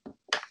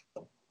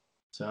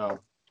 So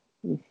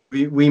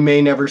we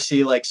may never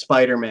see like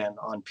Spider-Man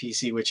on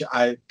PC, which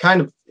I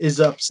kind of is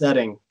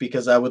upsetting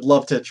because I would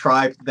love to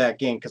try that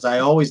game because I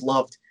always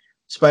loved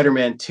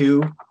Spider-Man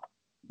 2,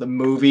 the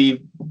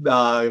movie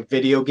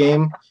video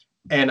game,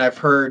 and I've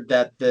heard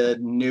that the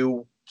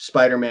new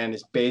Spider-Man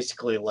is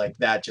basically like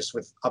that, just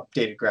with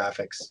updated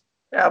graphics.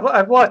 Yeah,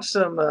 I've watched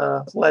some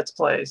Let's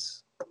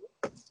Plays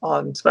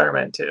on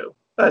Spider-Man 2.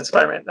 Not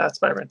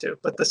Spider-Man 2,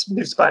 but this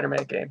new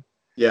Spider-Man game.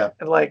 Yeah.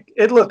 And like,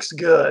 it looks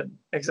good,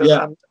 except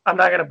Yeah. I'm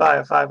not going to buy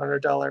a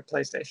 $500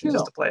 PlayStation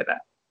just to play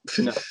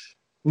that.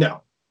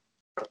 No.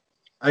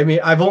 I mean,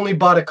 I've only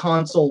bought a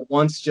console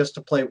once just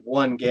to play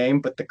one game,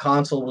 but the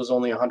console was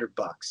only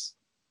 $100.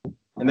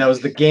 and that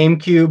was the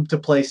GameCube to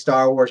play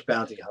Star Wars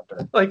Bounty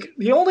Hunter. Like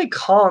the only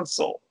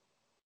console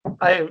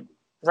out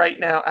right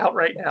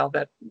now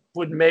that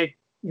would make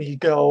me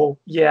go,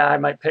 yeah, I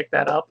might pick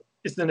that up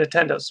is the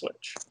Nintendo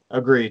Switch.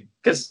 Agreed.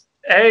 Because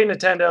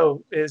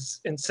Nintendo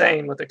is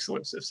insane with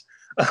exclusives.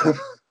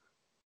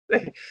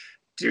 They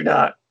do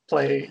not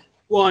play.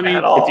 Well, I mean,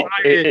 at all.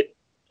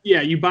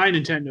 Yeah, you buy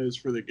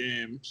Nintendos for the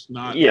games,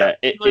 not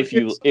if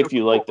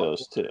you like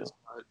those too.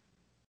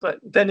 But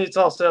then it's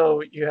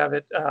also you have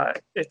it.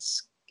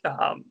 It's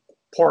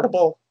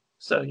portable,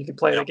 so you can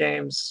play the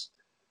games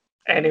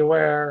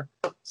anywhere.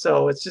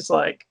 So it's just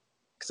like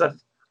because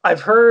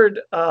I've heard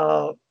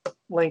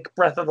Link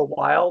Breath of the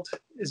Wild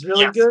is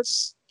really good.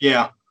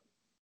 Yeah.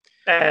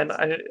 And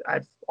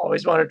I've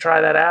always wanted to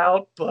try that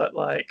out, but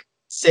like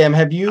Sam,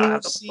 have you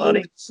seen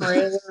the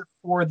trailer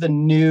for the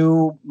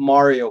new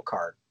Mario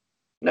Kart?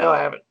 No, I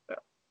haven't. No.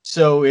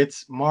 So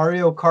it's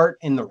Mario Kart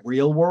in the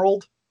real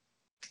world.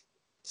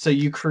 So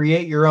you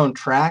create your own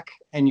track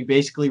and you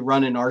basically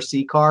run an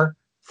RC car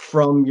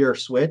from your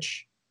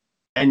Switch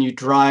and you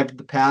drive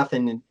the path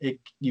and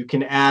you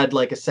can add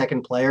like a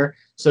second player.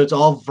 So it's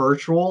all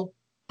virtual,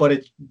 but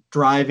it's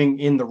driving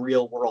in the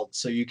real world.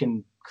 So you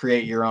can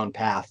create your own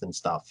path and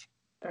stuff.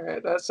 All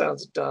right, that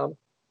sounds dumb.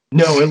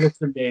 No, it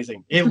looks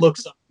amazing. It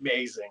looks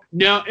amazing.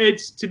 No,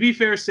 to be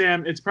fair,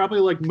 Sam, it's probably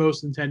like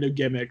most Nintendo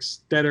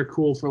gimmicks that are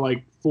cool for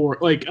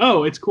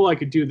oh, it's cool I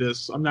could do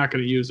this. I'm not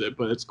going to use it,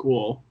 but it's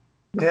cool.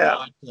 Yeah.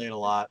 I play it a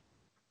lot.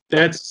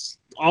 That's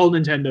all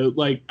Nintendo.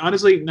 Like,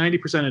 honestly, 90%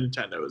 of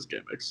Nintendo is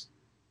gimmicks.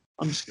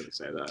 I'm just going to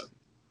say that.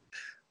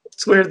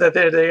 It's weird that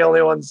they're the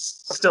only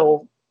ones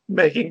still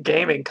making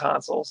gaming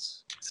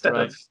consoles instead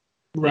of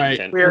weird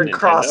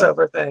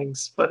crossover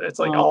things, but it's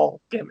like all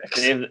gimmicks.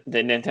 The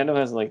Nintendo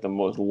has like the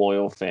most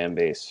loyal fan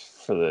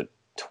base for the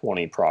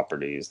 20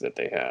 properties that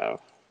they have.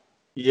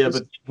 Yeah,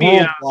 but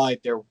worldwide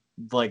they're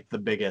like the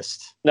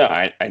biggest. No,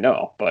 I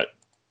know, but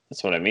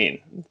that's what I mean.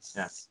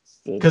 Yes,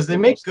 because they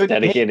make good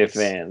dedicated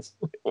games.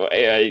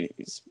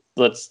 fans.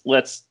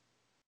 Let's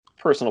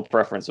personal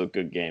preference with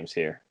good games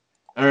here.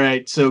 All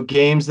right, so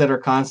games that are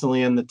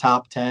constantly in the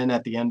top 10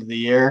 at the end of the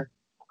year,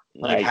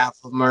 like half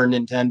of them are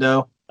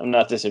Nintendo. I'm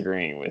not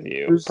disagreeing with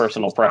you.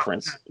 Personal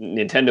preference.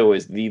 Nintendo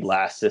is the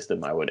last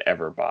system I would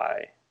ever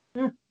buy.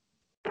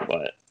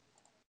 But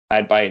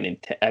I'd buy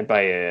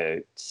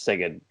a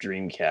Sega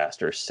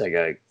Dreamcast or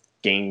Sega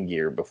Game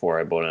Gear before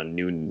I bought a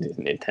new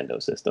Nintendo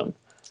system.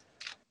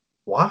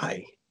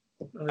 Why?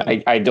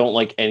 I don't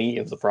like any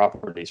of the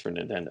properties for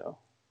Nintendo.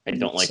 I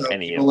don't like any of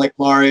them. You don't like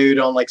Mario, you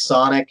don't like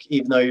Sonic,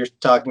 even though you're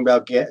talking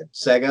about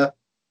Sega?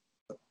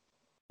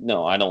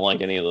 No, I don't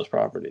like any of those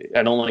properties.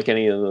 I don't like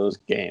any of those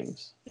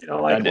games. You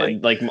don't like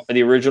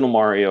the original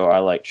Mario. I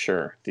like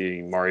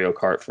the Mario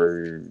Kart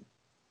for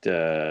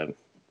the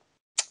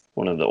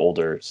one of the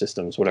older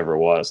systems, whatever it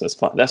was. That's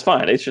fine. That's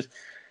fine. It's just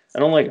I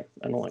don't like it.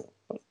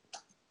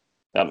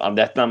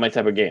 That's not my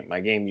type of game. My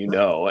game,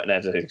 and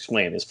as I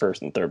explained, is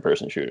first and third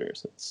person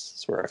shooters.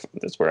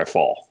 That's where I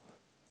fall.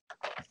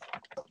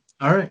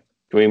 All right.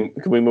 Can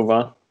we move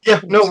on? Yeah,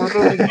 no,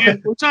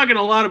 we're talking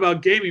a lot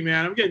about gaming,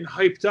 man. I'm getting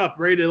hyped up,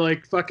 ready to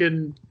like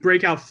fucking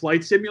break out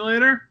Flight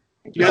Simulator.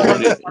 You guys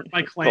want to start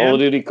my clan? Call of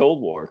Duty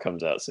Cold War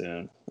comes out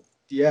soon.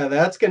 Yeah,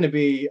 that's going to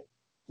be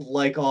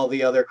like all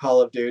the other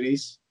Call of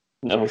Duties.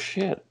 No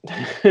shit.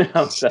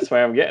 That's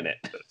why I'm getting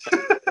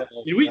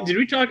it. Did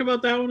we talk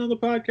about that one on the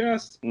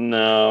podcast?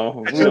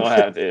 No, we don't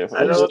have to.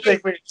 I don't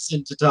think we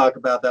need to talk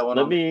about that one.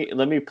 Let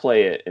me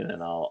play it and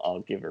then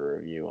I'll give a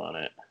review on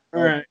it.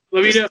 All right.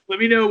 Let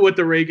me know what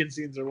the Reagan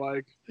scenes are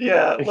like.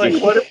 Yeah, like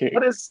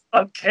what is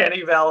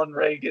Uncanny Val and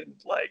Reagan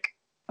like?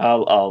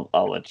 I'll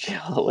let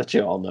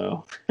you all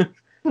know.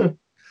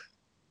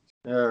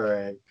 All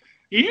right.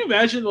 Can you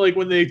imagine like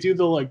when they do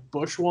the like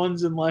Bush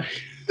ones and like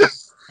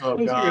oh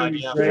god,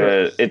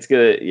 yeah. It's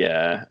good,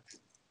 yeah.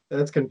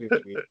 That's gonna be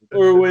weird.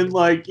 Or when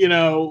like,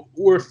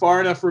 we're far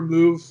enough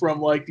removed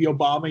from like the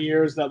Obama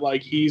years that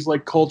like he's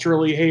like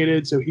culturally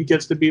hated, so he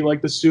gets to be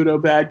like the pseudo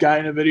bad guy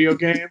in a video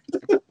game.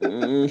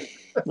 I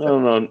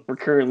don't know.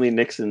 Currently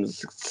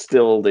Nixon's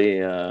still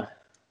the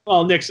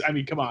Well, Nixon, I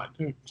mean, come on.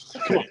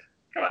 Come on.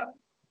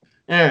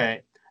 All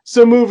right.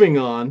 So moving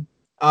on.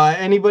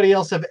 Anybody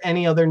else have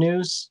any other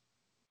news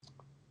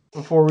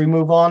before we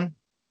move on?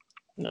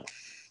 No.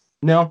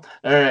 No?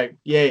 All right.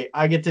 Yay.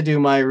 I get to do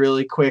my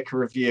really quick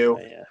review.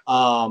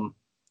 Yeah.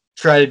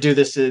 Try to do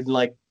this in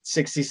like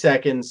 60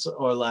 seconds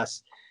or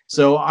less.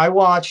 So I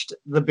watched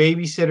The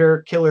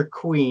Babysitter Killer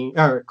Queen,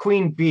 or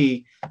Queen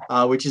Bee,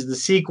 which is the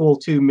sequel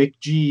to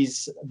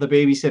McGee's The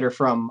Babysitter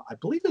from, I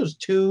believe it was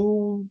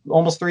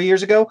almost 3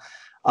 years ago.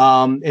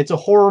 It's a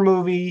horror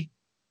movie.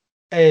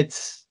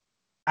 It's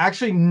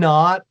actually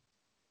not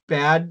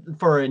bad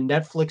for a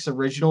Netflix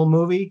original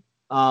movie.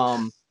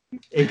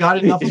 It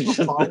got enough of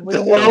a following.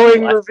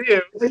 Glowing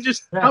review.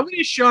 How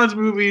many Sean's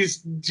movies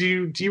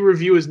do you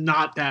review as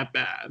not that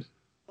bad?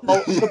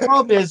 Well, the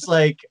problem is,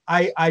 like,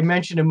 I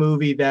mentioned a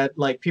movie that,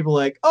 like, people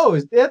are like, oh,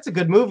 that's a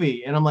good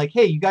movie. And I'm like,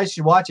 hey, you guys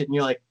should watch it. And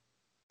you're like,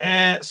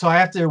 So I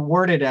have to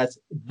word it as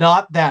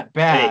not that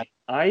bad. Hey,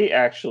 I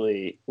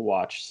actually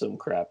watched some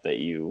crap that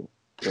you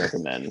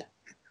recommend.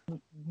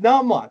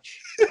 Not much.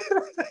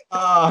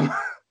 I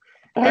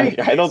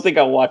don't think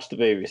I watched The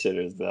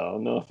Babysitters though.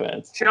 No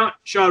offense.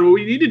 Sean, what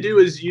we need to do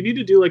is you need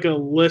to do like a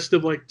list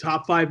of like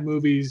top 5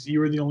 movies you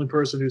were the only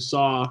person who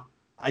saw.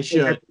 I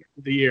should.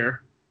 The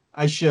year.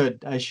 I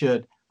should.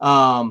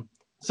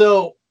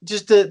 So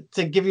just to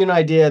give you an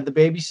idea, The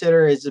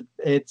Babysitter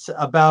it's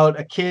about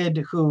a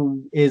kid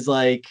who is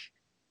like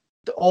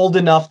old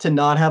enough to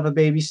not have a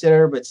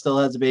babysitter, but still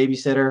has a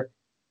babysitter.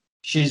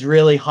 She's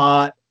really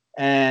hot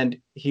and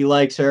he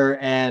likes her,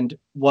 and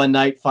one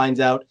night finds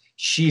out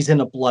she's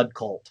in a blood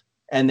cult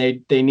and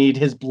they need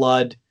his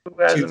blood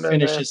to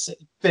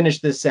finish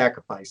this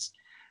sacrifice.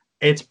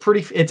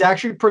 It's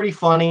actually pretty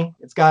funny.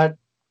 It's got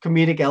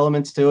comedic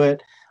elements to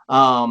it.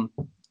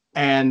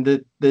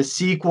 And the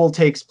sequel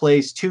takes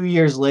place 2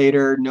 years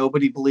later.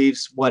 Nobody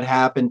believes what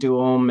happened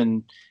to him,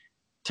 and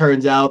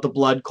turns out the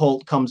blood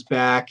cult comes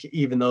back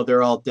even though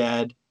they're all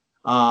dead.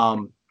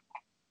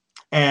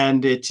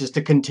 And it's just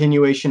a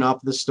continuation of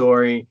the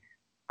story.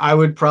 I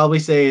would probably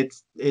say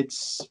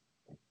it's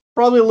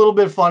probably a little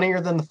bit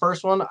funnier than the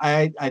first one.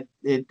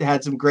 It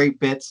had some great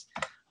bits.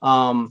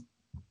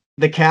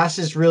 The cast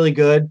is really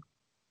good.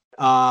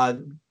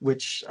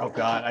 Which, oh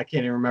god, I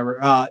can't even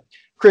remember.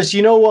 Chris,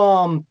 you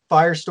know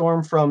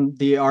Firestorm from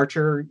the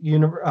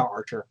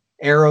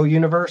Arrow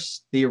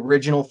universe, the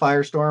original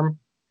Firestorm?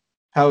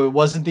 How it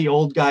wasn't the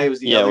old guy, it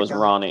was the other guy. It was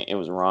Ronnie. It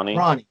was Ronnie.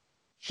 Ronnie.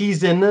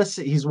 He's in this.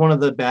 He's one of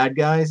the bad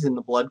guys in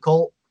the blood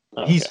cult.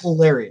 Okay. He's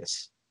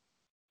hilarious.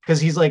 Because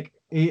he's like,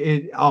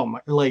 his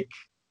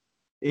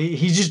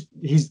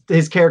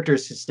character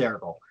is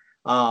hysterical.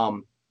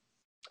 But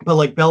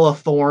like Bella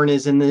Thorne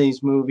is in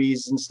these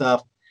movies and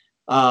stuff.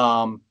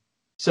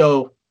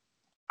 So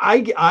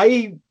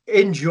I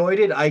enjoyed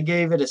it. I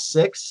gave it a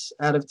 6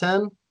 out of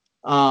 10.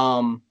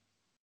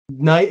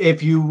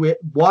 If you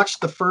watch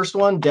the first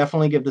one,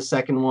 definitely give the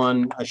second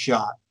one a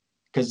shot,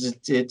 because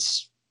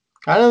it's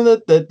kind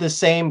of the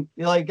same.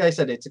 Like I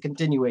said, it's a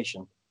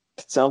continuation.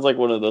 It sounds like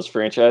one of those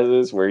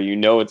franchises where you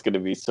know it's going to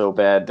be so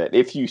bad that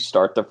if you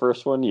start the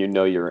first one, you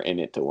know you're in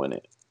it to win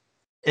it.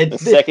 The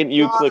second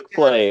you click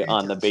play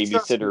on The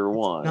Babysitter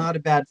 1, not a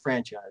bad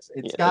franchise.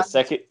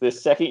 The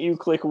second you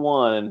click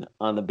 1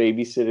 on the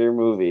Babysitter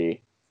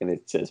movie and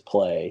it says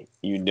play,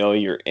 you know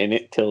you're in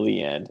it till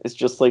the end. It's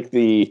just like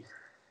the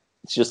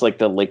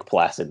Lake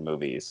Placid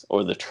movies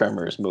or the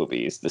Tremors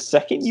movies. The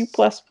second you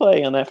press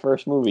play on that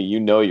first movie, you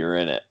know you're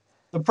in it.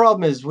 The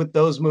problem is with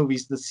those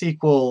movies, the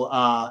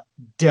sequel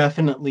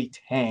definitely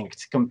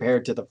tanked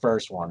compared to the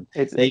first one.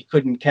 They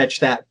couldn't catch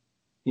that,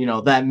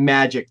 that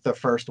magic the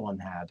first one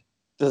had.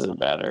 Doesn't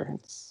matter.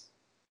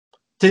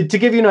 To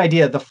give you an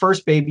idea, the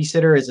first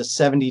Babysitter is a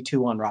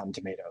 72 on Rotten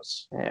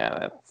Tomatoes.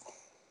 Yeah,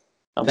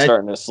 I'm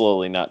starting to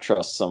slowly not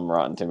trust some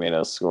Rotten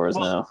Tomatoes scores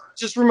now.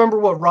 Just remember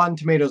what Rotten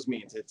Tomatoes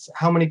means. It's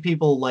how many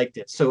people liked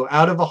it. So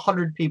out of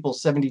 100 people,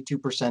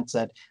 72%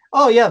 said,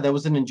 "Oh yeah, that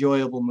was an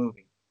enjoyable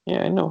movie."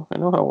 Yeah, I know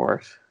how it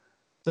works.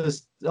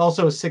 There's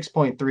also a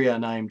 6.3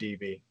 on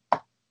IMDb.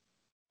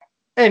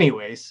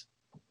 Anyways,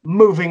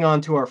 moving on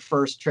to our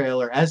first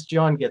trailer as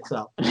John gets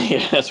up.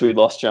 Yes, we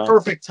lost John.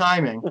 Perfect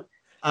timing.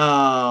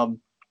 There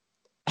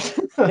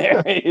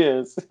he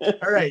is.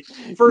 All right,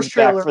 first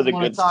trailer I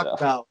want to talk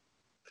about.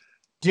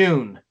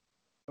 Dune.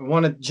 I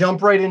want to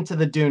jump right into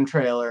the Dune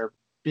trailer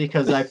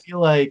because I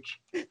feel like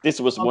this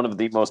was one of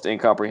the most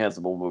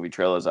incomprehensible movie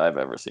trailers I've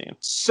ever seen.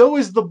 So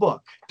is the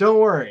book. Don't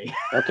worry.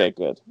 Okay,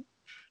 good.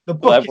 The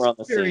book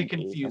is very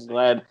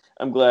confusing.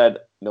 I'm glad,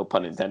 no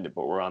pun intended,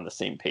 but we're on the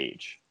same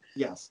page.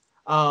 Yes.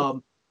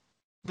 The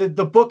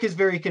book is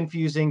very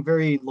confusing,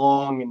 very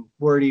long and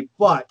wordy,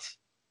 but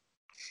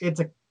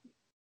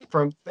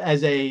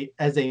as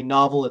a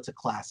novel, it's a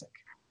classic.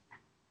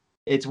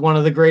 It's one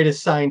of the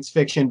greatest science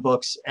fiction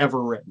books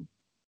ever written.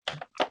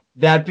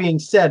 That being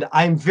said,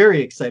 I'm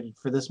very excited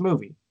for this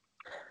movie.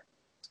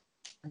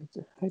 I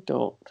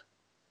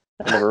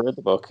never read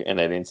the book, and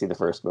I didn't see the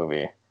first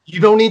movie. You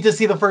don't need to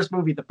see the first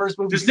movie. The first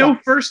movie. There's no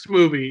first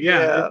movie.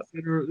 Yeah.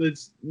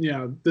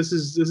 This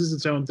is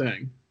its own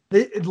thing.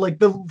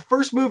 The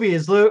first movie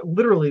is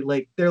literally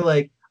like they're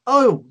like,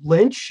 "Oh,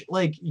 Lynch,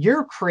 like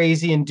you're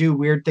crazy and do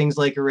weird things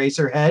like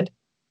Eraserhead.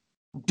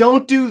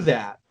 Don't do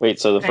that." Wait,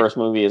 so the first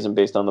movie isn't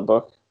based on the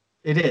book?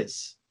 It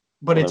is,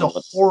 but it's a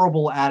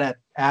horrible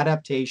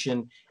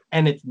adaptation,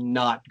 and it's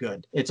not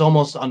good. It's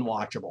almost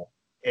unwatchable.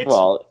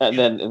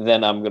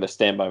 Then I'm going to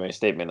stand by my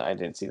statement. I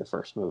didn't see the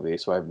first movie,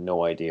 so I have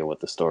no idea what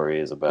the story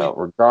is about,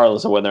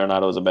 regardless of whether or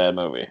not it was a bad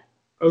movie.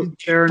 Oh,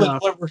 fair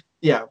enough.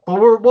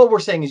 What we're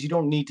saying is you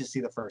don't need to see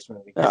the first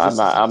movie. No,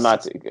 I'm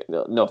not.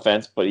 No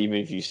offense, but even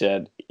if you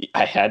said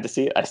I had to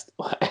see it,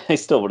 I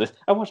still would have.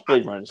 I watched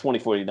Blade Runner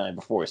 2049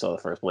 before I saw the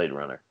first Blade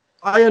Runner.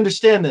 I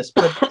understand this,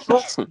 but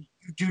trust me,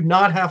 you do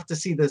not have to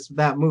see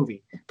that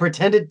movie.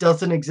 Pretend it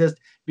doesn't exist,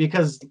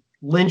 because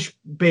Lynch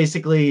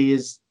basically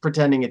is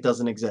pretending it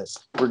doesn't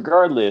exist.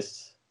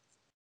 Regardless,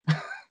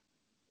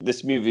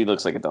 this movie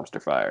looks like a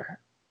dumpster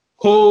fire.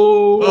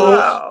 Oh,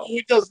 wow.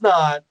 It does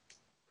not.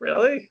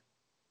 Really?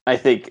 I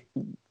think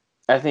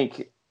I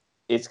think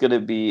it's going to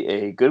be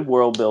a good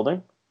world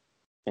building,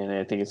 and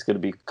I think it's going to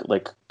be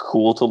like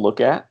cool to look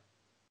at.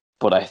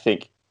 But I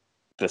think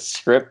the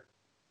script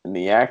and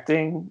the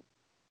acting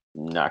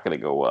not going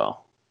to go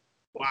well.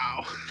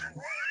 Wow.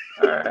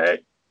 All right.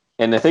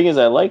 And the thing is,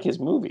 I like his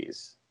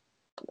movies.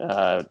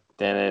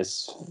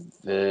 Dennis,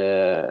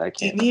 I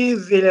can't.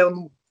 Denis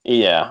Villeneuve.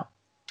 Yeah,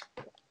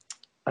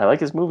 I like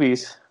his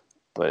movies,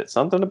 but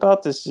something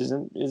about this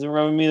isn't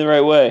rubbing me the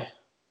right way.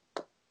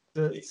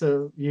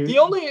 So The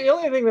only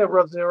thing that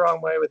rubs me the wrong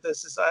way with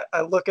this is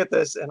I look at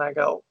this and I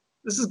go,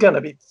 this is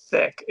gonna be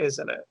thick,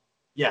 isn't it?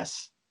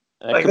 yes.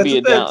 That could be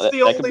a that's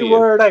the only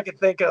word I can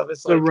think of.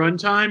 Is The like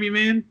runtime, you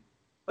mean?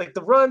 like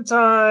the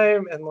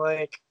runtime and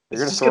like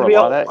They're it's gonna just throw gonna be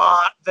a a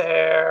lot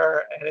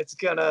there, and it's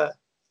gonna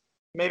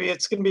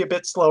be a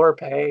bit slower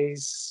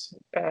pace.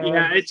 And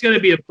Yeah, it's gonna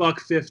be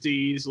 $150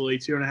 easily,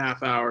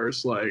 2.5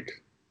 hours. Like,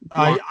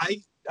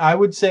 I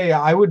would say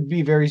I would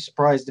be very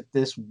surprised if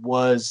this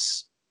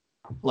was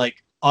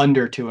like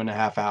under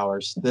 2.5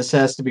 hours. This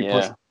has to be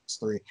pushed to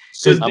 3.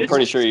 So I'm this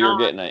pretty is sure you're not-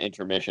 getting an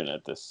intermission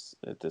at this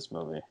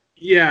movie.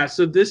 Yeah,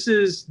 so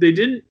they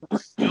didn't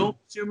film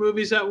 2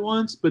 movies at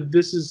once, but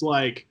this is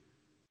like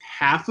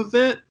half of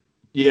it.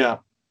 Yeah.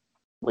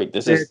 Wait,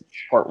 this is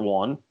part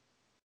 1?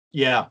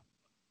 Yeah.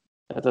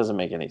 That doesn't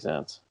make any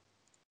sense.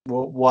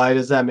 Well, why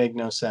does that make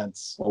no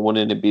sense? Well,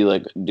 wouldn't it be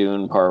like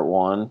Dune part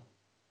 1?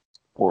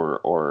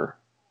 Or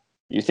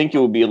you think it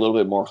would be a little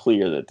bit more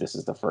clear that this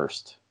is the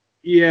first?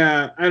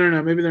 Yeah, I don't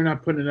know. Maybe they're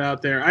not putting it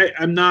out there.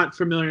 I'm not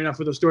familiar enough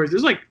with the stories.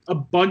 There's like a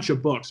bunch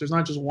of books. There's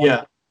not just one, Yeah.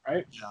 book,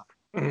 right?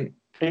 Yeah.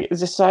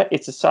 It's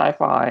a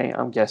sci-fi.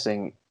 I'm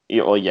guessing.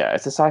 Well, yeah,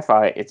 it's a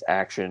sci-fi. It's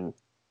action.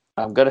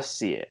 I'm gonna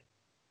see it.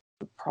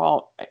 The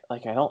problem,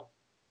 like, I don't.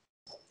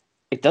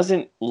 It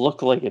doesn't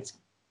look like it's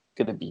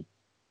gonna be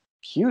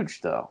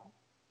huge, though.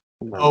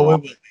 Oh,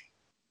 it will.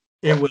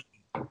 It will.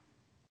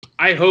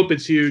 I hope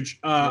it's huge.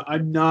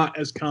 I'm not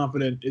as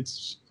confident.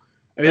 It's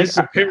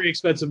a very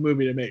expensive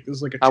movie to make. This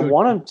is like I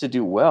want him to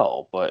do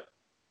well, but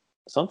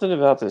something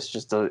about this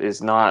just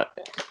is not.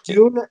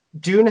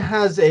 Dune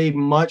has a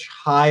much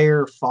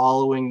higher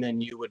following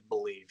than you would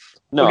believe.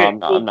 No, Okay,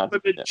 I'm not.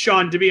 But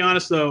Sean, to be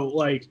honest though,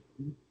 like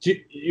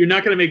you're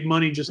not going to make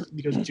money just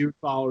because Dune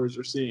followers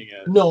are seeing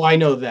it. No, I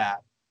know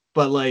that,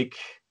 but like,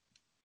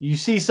 you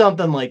see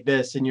something like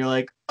this, and you're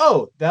like,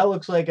 "Oh, that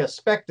looks like a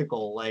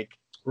spectacle." Like,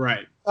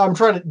 Right. I'm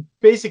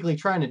basically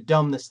trying to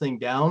dumb this thing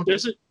down.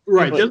 Doesn't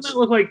that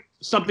look like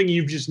something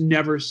you've just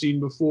never seen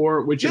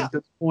before, which at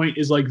this point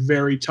is like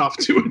very tough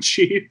to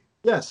achieve?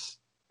 Yes.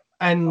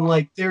 And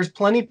like there's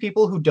plenty of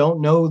people who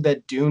don't know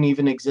that Dune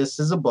even exists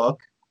as a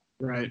book.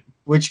 Right.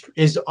 Which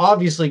is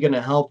obviously going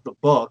to help the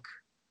book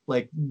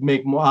like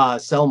make more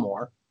sell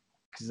more,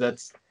 because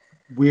that's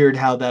weird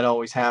how that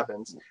always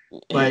happens.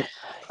 But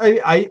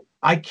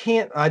I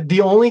can't.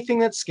 The only thing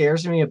that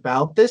scares me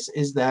about this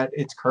is that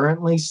it's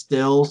currently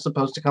still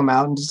supposed to come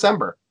out in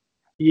December.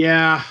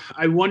 Yeah,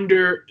 I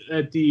wonder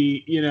at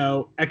the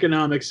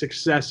economic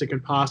success it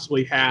could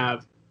possibly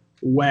have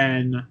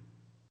when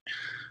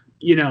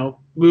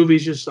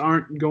movies just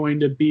aren't going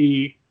to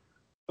be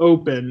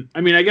open.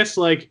 I mean, I guess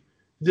like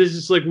there's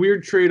this like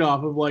weird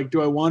trade-off of like,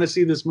 do I want to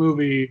see this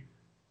movie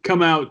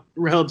come out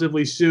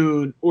relatively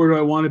soon, or do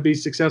I want to be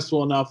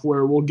successful enough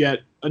where we'll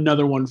get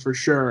another one for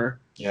sure?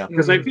 Yeah.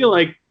 Because I feel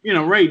like,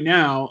 right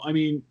now, I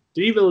mean,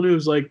 Denis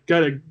Villeneuve's like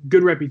got a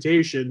good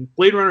reputation.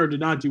 Blade Runner did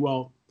not do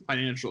well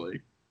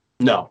financially.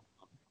 No.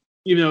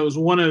 Even though it was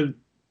one of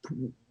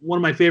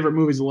my favorite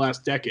movies of the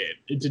last decade,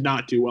 it did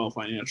not do well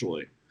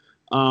financially.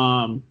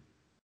 And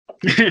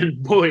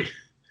boy,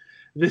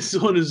 this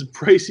one is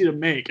pricey to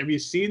make. Have you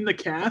seen the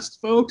cast,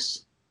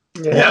 folks?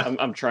 Yeah.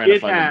 I'm trying to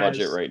find the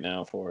budget right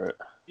now for it.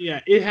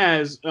 Yeah, it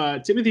has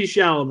Timothée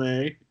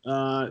Chalamet,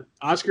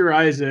 Oscar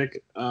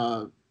Isaac,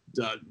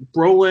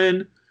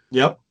 Brolin.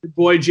 Yep. Your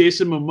boy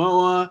Jason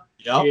Momoa.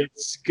 Yep.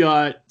 It's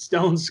got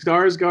Stellan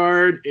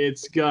Skarsgård.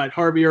 It's got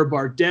Javier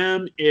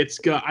Bardem.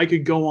 I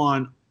could go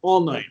on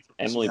all night.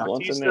 Emily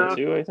Blunt's in there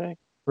too, I think.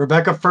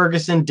 Rebecca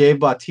Ferguson, Dave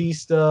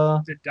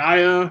Bautista,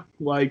 Zendaya.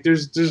 Like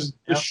there's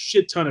a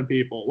shit ton of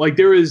people. Like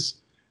there is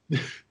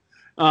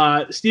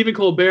Stephen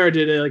Colbert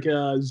did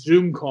a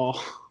Zoom call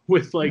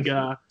with like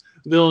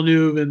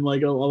Villeneuve and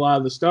like a lot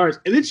of the stars,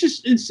 and it's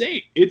just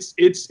insane.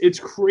 It's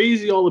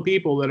crazy all the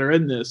people that are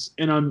in this,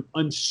 and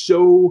I'm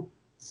so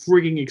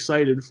freaking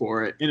excited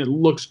for it, and it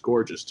looks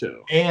gorgeous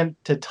too. and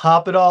to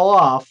top it all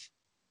off,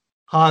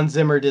 Hans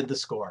Zimmer did the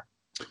score.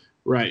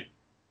 Right.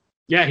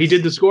 Yeah, he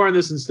did the score on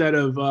this instead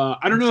of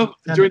I don't know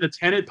if during the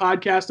Tenet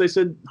podcast I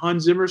said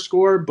Hans Zimmer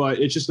score, but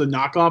it's just a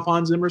knockoff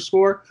Hans Zimmer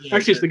score. Yeah,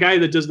 Actually, it's the guy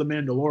that does The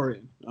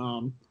Mandalorian.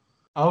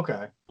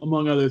 Okay.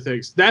 Among other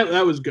things.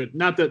 That was good.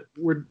 Not that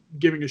we're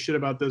giving a shit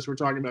about this. We're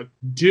talking about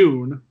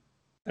Dune.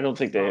 I don't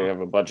think they have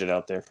a budget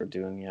out there for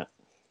Dune yet.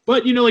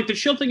 But, like the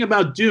chill thing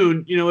about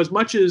Dune, as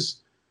much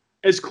as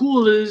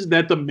cool it is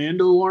that the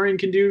Mandalorian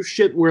can do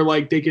shit where,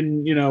 like, they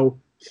can,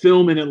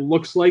 film and it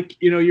looks like,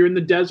 you're in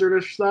the desert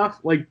or stuff.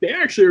 Like, they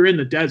actually are in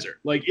the desert.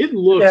 Like, it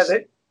looks... Yeah,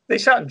 they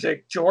shot in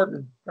Jake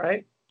Jordan,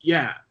 right?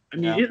 Yeah. I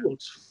mean, it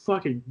looks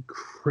fucking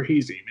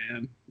crazy,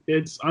 man.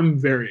 I'm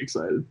very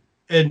excited.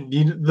 And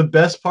the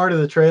best part of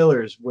the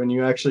trailer is when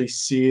you actually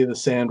see the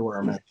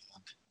sandworm at the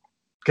end.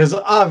 Because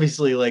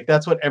obviously, like,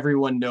 that's what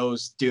everyone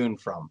knows Dune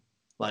from.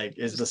 Like,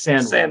 is the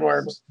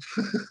sandworm. Sandworms.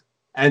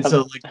 And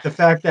so, like, the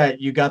fact that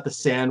you got the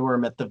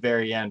sandworm at the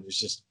very end was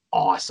just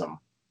awesome.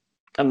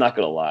 I'm not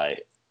gonna lie,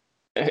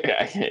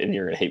 and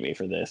you're gonna hate me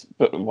for this,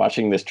 but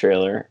watching this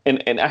trailer,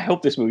 and I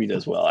hope this movie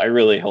does well. I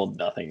really hold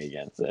nothing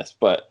against this,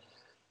 but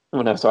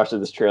when I was watching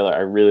this trailer, I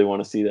really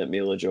want to see that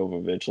Mila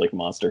Jovovich like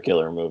monster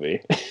killer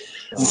movie.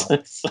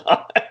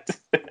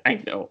 I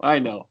know.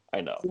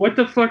 What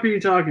the fuck are you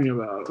talking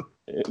about?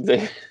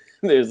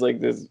 There's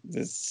like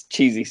this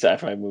cheesy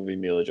sci-fi movie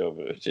Mila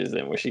Jovovich is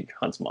in where she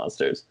hunts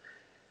monsters.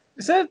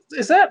 Is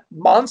that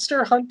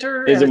Monster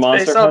Hunter? Is it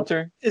Monster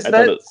Hunter? Is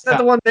that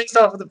the one based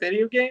off of the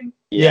video game?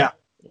 Yeah.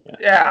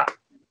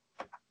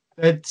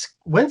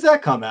 When's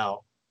that come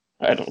out?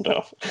 I don't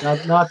know.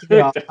 Not to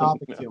get off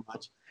topic too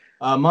much.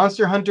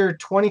 Monster Hunter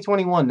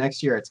 2021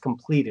 next year. It's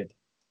completed.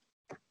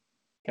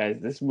 Guys,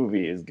 this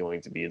movie is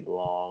going to be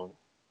long.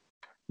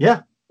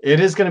 Yeah, it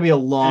is going to be a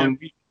long.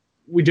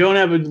 We don't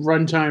have a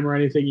runtime or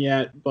anything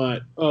yet,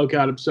 but oh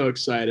god, I'm so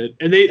excited!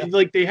 And they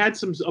had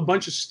a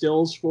bunch of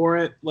stills for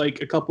it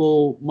like a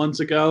couple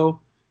months ago,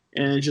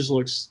 and it just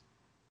looks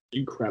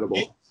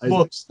incredible. It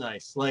looks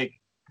nice. Like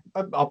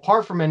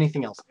apart from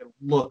anything else, it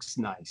looks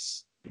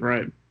nice.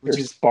 Right.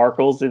 There's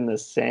sparkles in the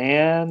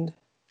sand.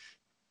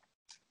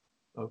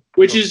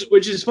 Which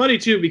is funny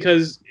too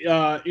because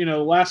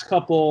last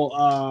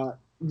couple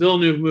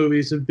Villeneuve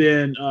movies have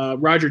been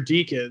Roger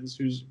Deakins,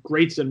 who's a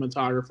great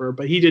cinematographer,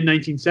 but he did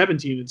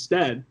 1917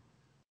 instead.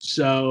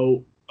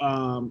 So,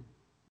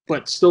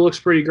 but still looks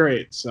pretty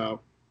great.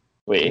 So,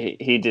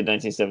 wait, he did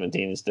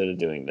 1917 instead of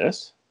doing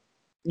this?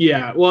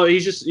 Yeah, well, he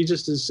just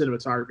does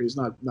cinematography. He's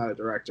not a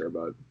director,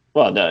 but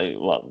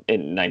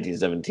in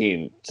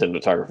 1917,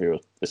 cinematography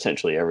was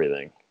essentially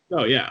everything.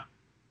 Oh yeah,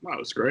 wow, it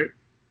was great.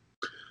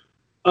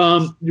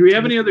 Do we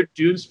have any other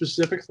Dune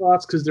specific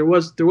thoughts? Because there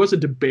was a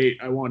debate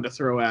I wanted to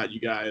throw at you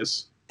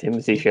guys.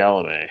 Timothy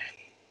Chalamet.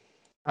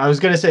 I was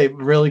gonna say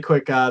really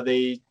quick.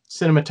 The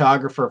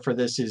cinematographer for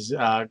this is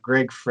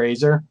Greg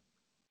Fraser.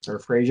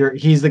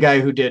 He's the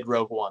guy who did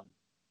Rogue One.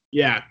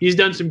 Yeah, he's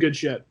done some good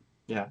shit.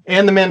 Yeah,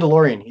 and The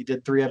Mandalorian. He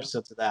did 3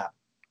 episodes of that.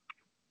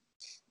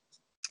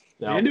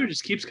 So. Mando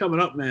just keeps coming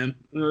up, man.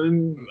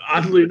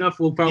 Oddly enough,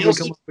 we'll probably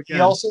come up again.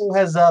 He also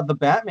has the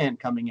Batman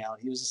coming out.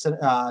 He was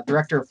a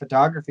director of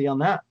photography on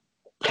that.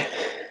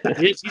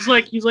 He's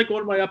like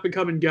one of my up and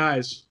coming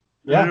guys.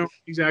 Yeah. I don't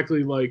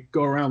exactly like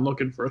go around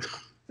looking for them.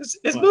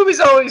 His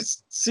movies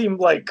always seem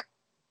like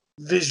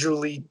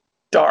visually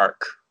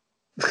dark.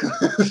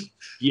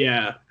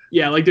 Yeah.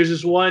 Like there's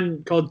this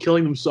one called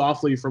Killing Them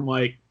Softly from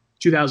like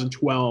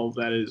 2012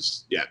 that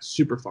is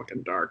super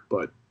fucking dark,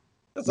 but.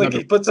 It's like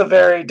he puts a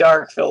very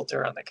dark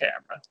filter on the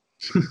camera.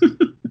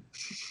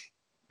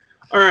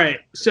 All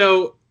right,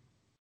 so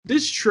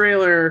this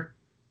trailer,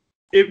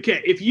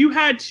 if you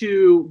had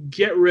to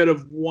get rid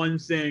of one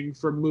thing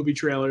from movie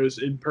trailers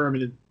in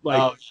permanent,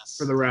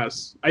 for the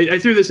rest, I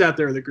threw this out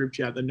there in the group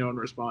chat that no one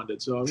responded,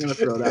 so I'm going to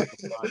throw it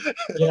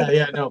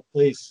out. No,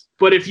 please.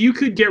 But if you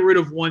could get rid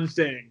of one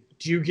thing,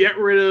 do you get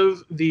rid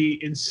of the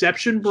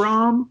Inception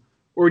Brom?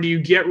 Or do you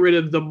get rid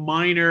of the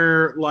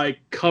minor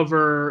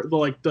cover,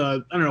 I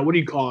don't know, what do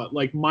you call it?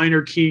 Like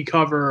minor key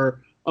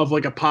cover of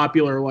like a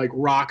popular like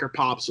rock or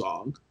pop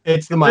song.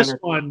 It's the minor. This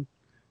one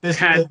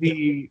had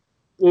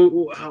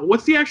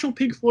what's the actual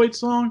Pink Floyd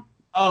song?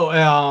 Oh,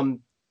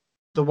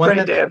 the one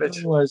Brain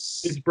Damage.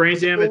 It's Brain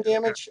Damage.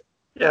 Brain Damage?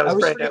 Yeah, it was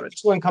Brain Damage.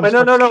 Which one comes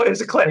no, it was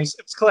Eclipse.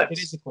 It was Eclipse.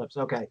 It is Eclipse.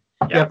 Okay.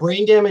 Yeah,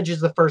 Brain Damage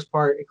is the first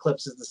part.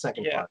 Eclipse is the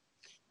second part.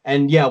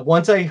 And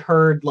once I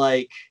heard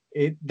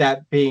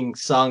that being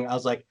sung, I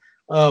was like,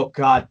 oh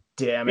god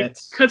damn it.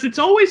 Because it's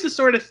always the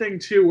sort of thing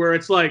too where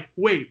it's like,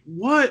 wait,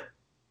 what?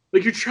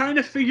 Like you're trying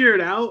to figure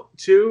it out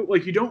too.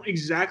 Like you don't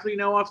exactly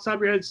know off the top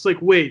of your head. It's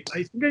like, wait,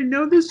 I think I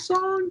know this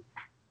song.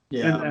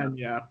 Yeah. And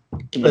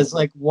it's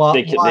like, why?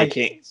 They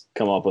can't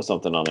come up with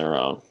something on their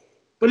own.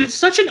 But it's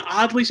such an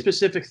oddly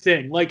specific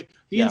thing. Like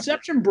the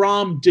Inception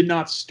Brom did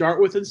not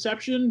start with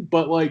Inception,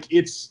 but like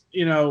it's,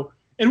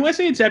 and when I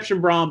say Inception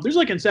Brom, there's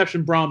like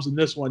Inception Broms in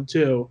this one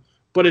too.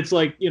 But it's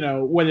like,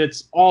 when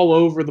it's all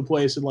over the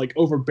place and like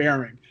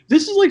overbearing.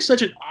 This is like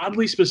such an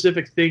oddly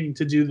specific thing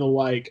to do the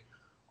like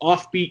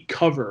offbeat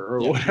cover or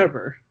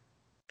whatever.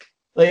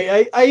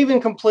 Like I even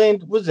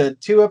complained, was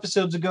it 2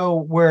 episodes ago,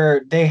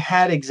 where they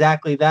had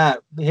exactly that.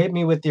 They hit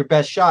me with your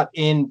best shot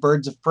in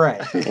Birds of Prey.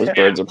 It was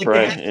Birds of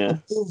Prey, yeah.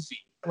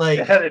 They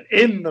had it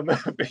in the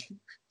movie.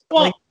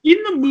 Well,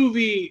 in the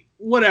movie,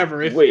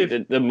 whatever.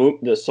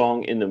 The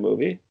song in the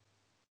movie?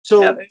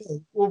 So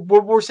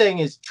what we're saying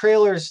is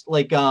trailers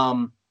like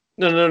No.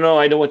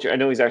 I know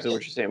exactly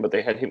what you're saying, but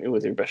they had Hit Me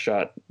With Your Best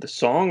Shot. The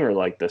song or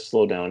like the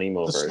slow down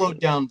emo version? The slowed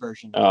down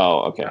version.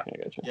 Oh, okay, I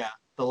got you. Yeah,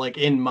 the like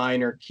in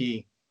minor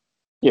key.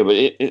 Yeah, but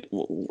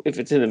if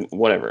it's in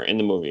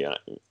the movie,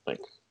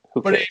 like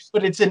who cares?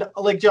 But it's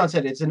like John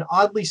said, it's an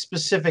oddly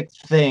specific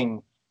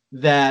thing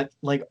that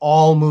like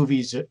all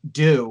movies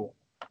do.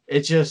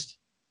 It's just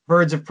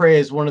Birds of Prey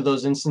is one of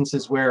those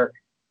instances where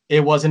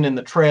it wasn't in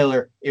the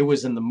trailer, it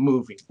was in the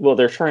movie. Well,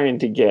 they're trying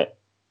to get.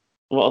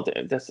 Well,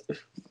 that's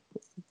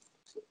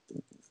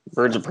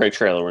Birds of Prey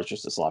trailer was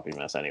just a sloppy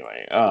mess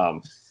anyway.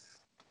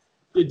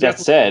 That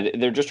said,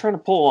 they're just trying to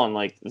pull on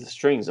like the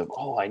strings of,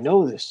 oh, I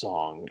know this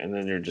song, and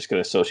then they're just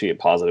going to associate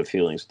positive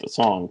feelings with the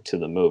song to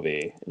the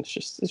movie. It's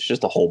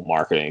just a whole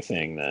marketing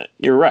thing that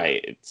you're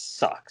right. It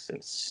sucks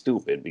and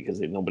stupid because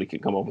nobody can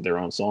come up with their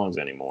own songs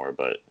anymore.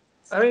 But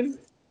I mean,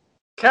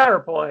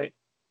 counterpoint.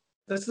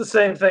 That's the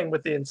same thing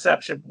with the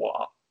Inception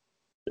wall.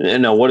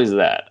 No, what is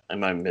that?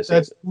 Am I missing?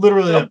 That's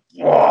literally like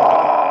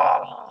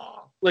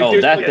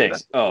that thing.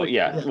 Oh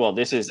yeah. Well,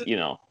 this is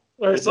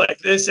where it's like,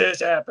 this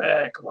is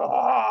epic.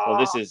 Well,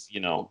 this is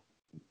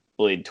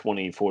Blade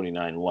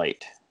 2049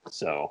 Light,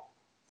 so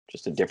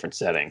just a different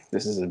setting.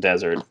 This is a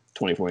desert.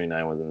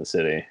 2049 was in the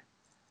city.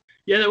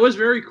 Yeah, that was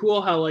very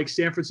cool how like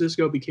San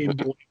Francisco became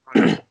Blade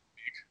Runner.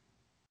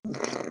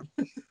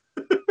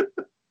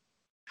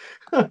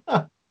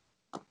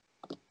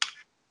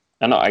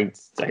 I know. I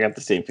got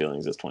the same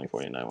feelings as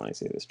 2049 when I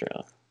see this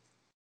trailer.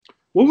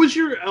 What was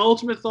your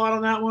ultimate thought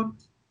on that one?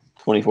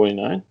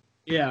 2049?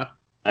 Yeah.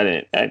 I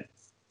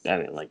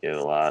didn't like it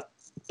a lot,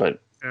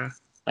 but yeah.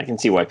 I can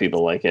see why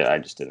people like it. I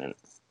just didn't.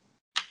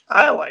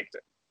 I liked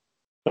it,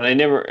 but I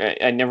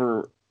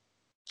never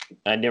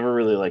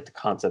really liked the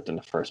concept in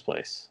the first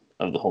place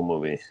of the whole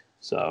movie.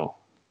 So,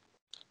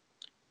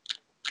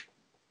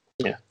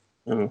 yeah.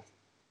 Mm-hmm.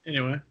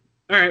 Anyway,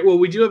 all right. Well,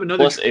 we do have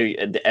another. Plus, the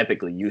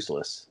epically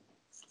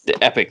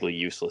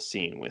useless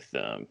scene with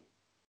the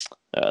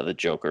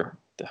Joker.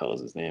 What the hell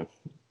is his name?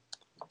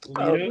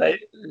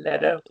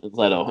 Leto.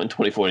 Leto in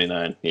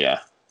 2049. Yeah.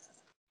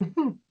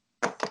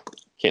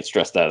 Can't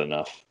stress that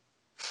enough.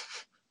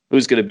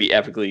 Who's going to be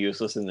epically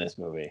useless in this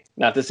movie?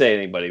 Not to say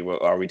anybody.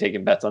 Are we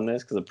taking bets on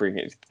this? Because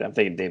I'm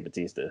thinking Dave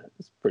Bautista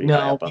is pretty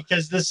high up.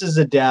 Because this is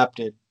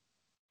adapted.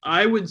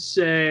 I would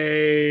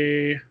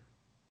say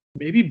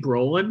maybe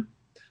Brolin.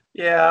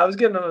 Yeah, I was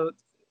gonna.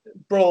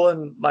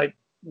 Brolin might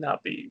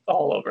not be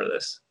all over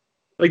this.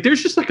 Like,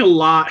 there's just like a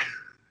lot.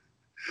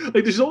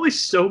 Like, there's only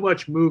so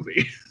much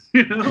movie.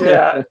 You know?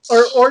 Yeah,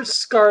 or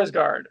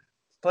Skarsgård.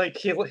 Like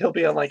he'll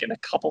be on like in a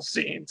couple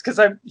scenes because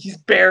he's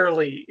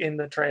barely in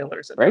the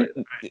trailers. Right?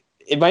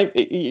 It might.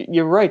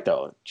 You're right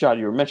though, John.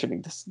 You were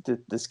mentioning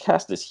this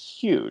cast is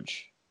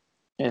huge,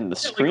 and the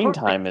screen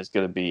time is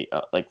going to be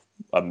like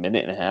a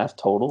minute and a half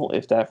total,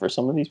 if that, for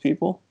some of these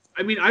people.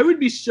 I mean, I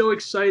would be so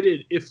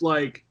excited if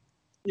like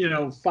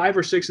 5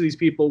 or 6 of these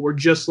people were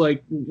just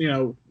like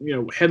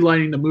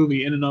headlining the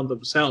movie in and of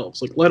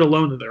themselves. Like, let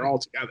alone that they're all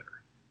together.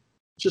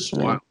 Just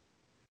wild.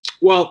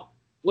 Well,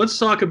 let's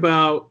talk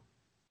about.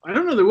 I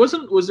don't know.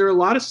 Was there a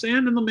lot of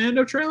sand in the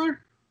Mando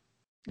trailer?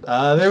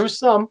 There was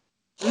some.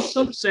 There's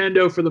some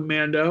sando for the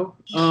Mando.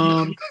 You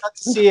got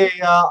to see a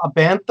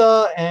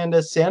bantha and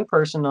a sand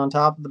person on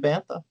top of the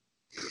bantha.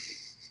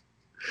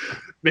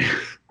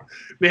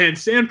 Man,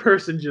 sand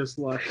person just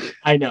like.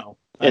 I know.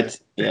 They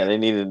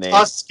need a name.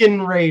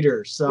 Tusken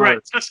Raider. Sorry. Right,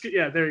 Tusken.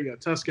 Yeah, there you go.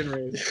 Tusken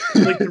Raider.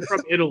 Like they're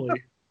from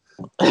Italy.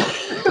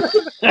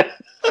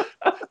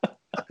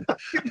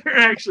 They're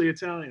actually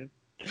Italian.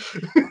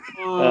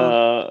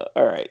 All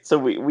right, so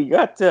we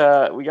got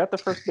the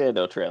first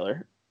Mando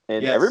trailer,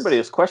 and everybody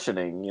was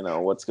questioning,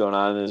 what's going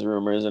on. There's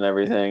rumors and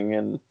everything,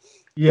 and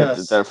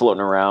they're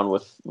floating around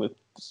with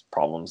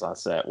problems on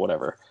set,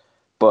 whatever.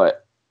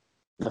 But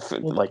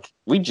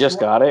we just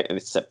got it, and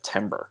it's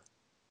September,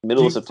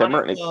 middle of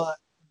September.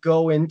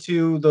 Go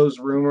into those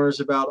rumors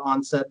about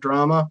on-set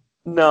drama?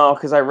 No,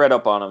 because I read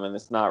up on them, and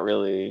it's not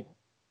really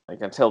like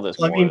until this.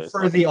 I mean,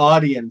 for the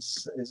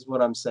audience is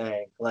what I'm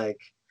saying, like.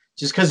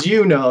 Just because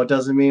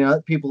doesn't mean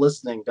people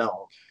listening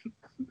don't.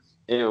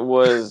 It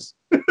was.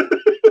 It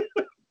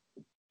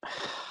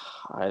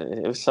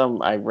was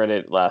I read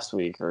it last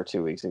week or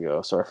 2 weeks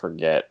ago, so I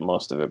forget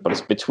most of it. But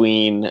it's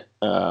between.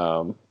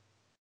 Oh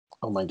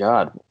my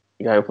God,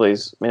 the guy who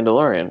plays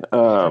Mandalorian.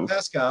 Pedro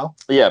Pascal.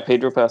 Yeah,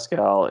 Pedro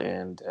Pascal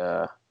and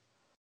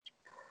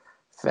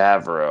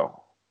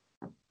Favreau.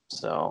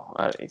 So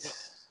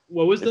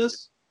what was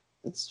this?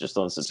 It's just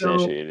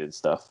unsubstantiated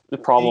stuff. The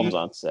problems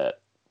on set.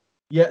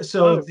 Yeah,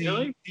 so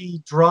the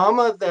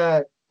drama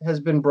that has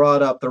been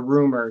brought up, the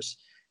rumors,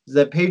 is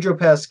that Pedro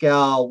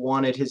Pascal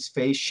wanted his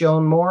face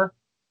shown more,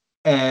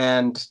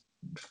 and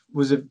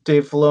was it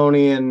Dave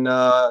Filoni and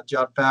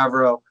Jon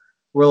Favreau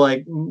were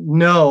like,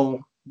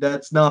 no,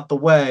 that's not the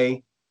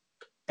way,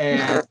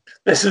 and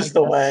this is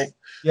the way.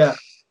 Yeah,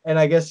 and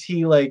I guess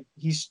he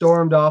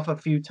stormed off a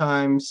few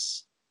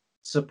times,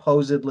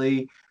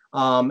 supposedly,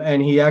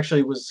 and he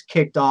actually was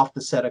kicked off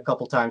the set a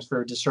couple times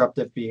for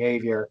disruptive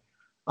behavior.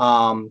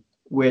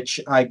 Which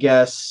I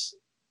guess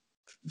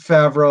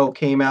Favreau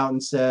came out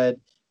and said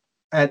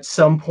at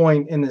some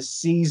point in the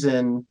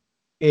season,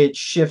 it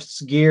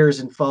shifts gears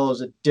and follows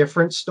a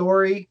different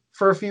story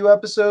for a few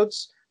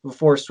episodes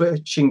before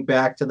switching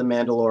back to The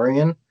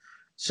Mandalorian.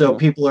 So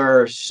people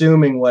are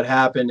assuming what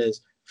happened is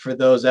for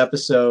those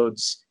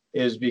episodes,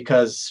 is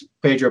because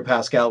Pedro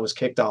Pascal was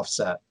kicked off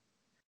set.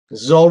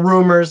 This is all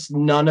rumors.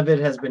 None of it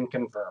has been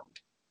confirmed.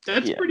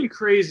 That's pretty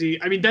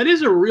crazy. I mean, that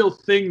is a real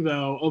thing,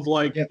 though, of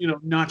like,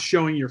 not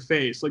showing your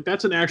face. Like,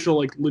 that's an actual,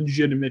 like,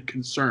 legitimate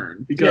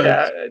concern.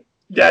 Because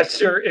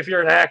if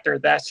you're an actor,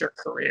 that's your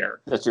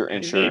career. That's your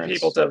insurance. You need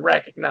people to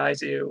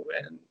recognize you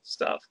and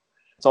stuff.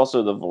 It's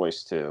also the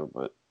voice, too,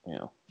 but,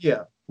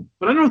 Yeah.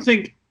 But I don't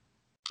think...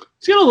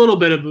 It's got a little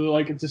bit of,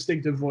 like, a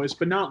distinctive voice,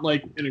 but not,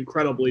 like, an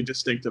incredibly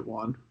distinctive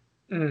one.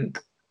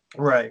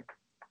 Right.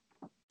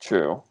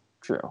 True.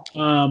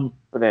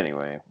 But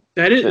anyway.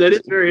 That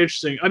is very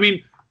interesting. I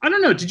mean... I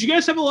don't know. Did you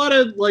guys have a lot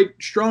of like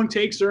strong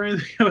takes or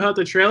anything about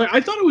the trailer? I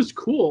thought it was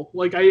cool.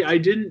 Like I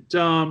didn't.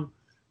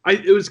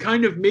 It was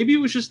kind of, maybe it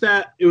was just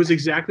that it was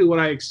exactly what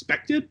I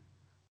expected.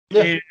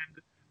 Yeah. And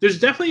there's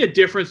definitely a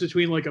difference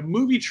between like a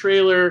movie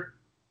trailer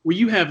where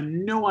you have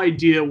no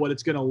idea what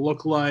it's gonna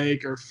look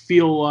like or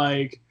feel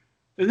like,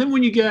 and then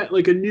when you get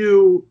like a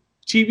new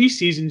TV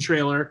season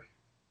trailer,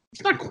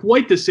 it's not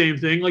quite the same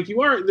thing. Like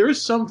there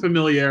is some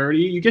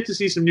familiarity. You get to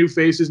see some new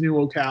faces, new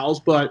locales,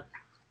 but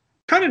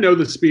kind of know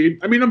the speed.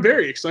 I mean, I'm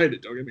very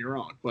excited. Don't get me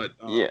wrong, but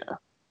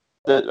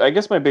I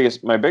guess my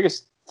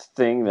biggest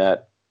thing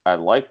that I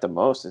like the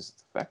most is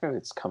the fact that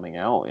it's coming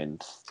out in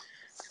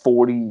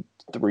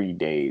 43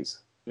 days.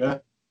 Yeah.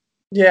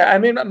 Yeah, I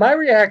mean, my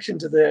reaction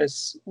to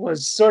this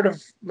was sort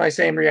of my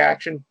same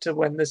reaction to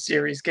when the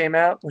series came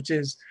out, which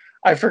is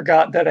I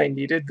forgot that I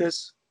needed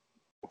this.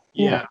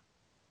 Yeah.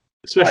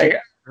 Especially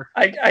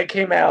I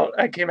came out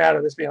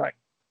of this being like,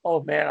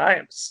 oh man,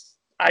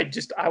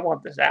 I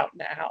want this out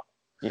now.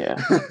 Yeah,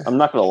 I'm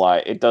not gonna lie.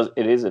 It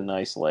is a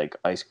nice like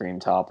ice cream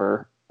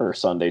topper or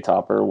sundae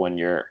topper when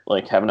you're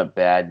like having a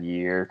bad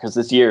year, because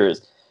this year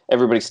is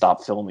everybody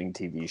stopped filming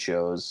TV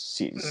shows.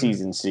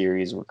 Season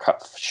series were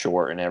cut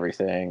short and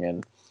everything,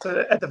 and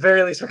so at the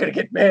very least we're gonna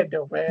get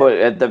Mando, man. But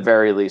at the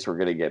very least we're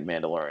gonna get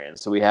Mandalorian.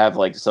 So we have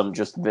like some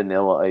just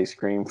vanilla ice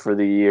cream for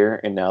the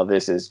year, and now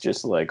this is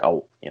just like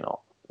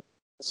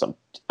some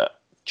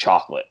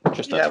chocolate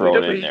just to throw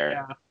it in there.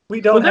 Yeah.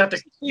 We don't have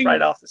to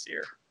write off this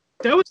year.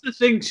 That was the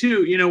thing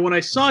too, when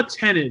I saw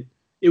Tenet,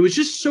 it was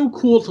just so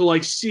cool to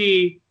like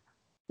see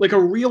like a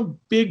real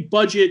big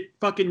budget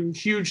fucking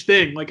huge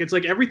thing. Like it's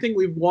like everything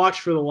we've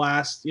watched for the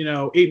last,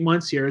 8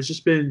 months here has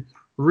just been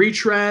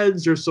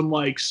retreads or some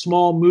like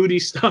small moody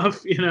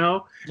stuff,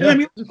 Yeah. And I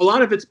mean, a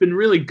lot of it's been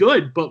really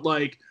good, but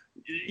like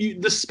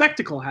the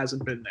spectacle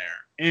hasn't been there.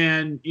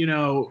 And,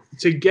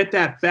 to get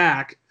that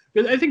back,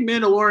 I think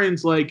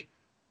Mandalorian's like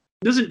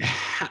doesn't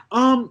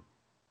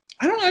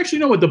I don't actually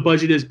know what the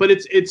budget is, but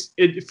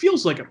it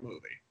feels like a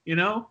movie,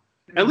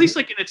 At least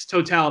like in its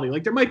totality.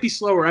 Like there might be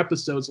slower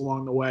episodes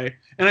along the way,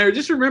 and I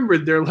just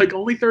remembered they're like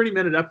only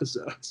 30-minute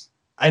episodes.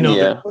 I know.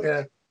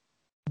 Yeah.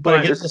 But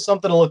I guess it's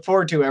something to look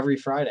forward to every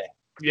Friday.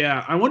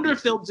 Yeah, I wonder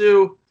if they'll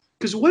do,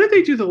 because what did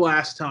they do the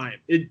last time?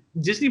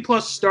 Disney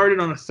Plus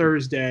started on a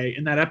Thursday,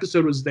 and that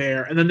episode was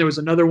there, and then there was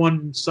another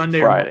one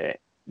Sunday. Friday.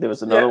 There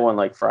was another one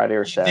like Friday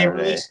or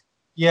Saturday.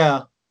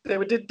 They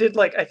did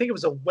like, I think it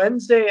was a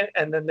Wednesday,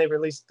 and then they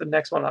released the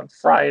next one on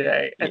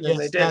Friday, and then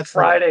they did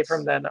Friday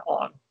from then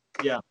on.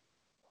 Yeah,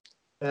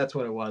 that's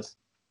what it was.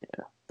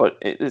 Yeah, but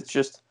it's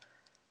just,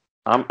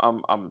 I'm,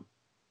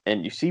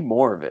 and you see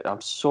more of it. I'm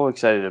so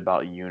excited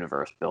about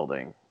universe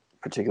building,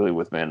 particularly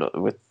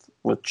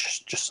with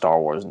just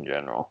Star Wars in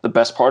general. The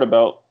best part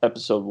about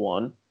Episode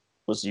 1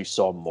 was you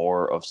saw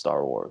more of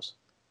Star Wars.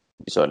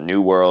 You saw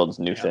new worlds,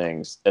 new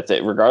things. That's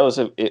it. Regardless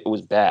of it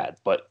was bad,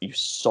 but you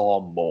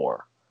saw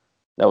more.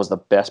 That was the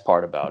best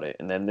part about it.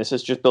 And then this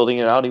is just building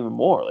it out even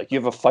more. Like you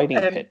have a fighting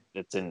pit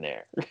that's in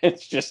there.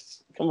 It's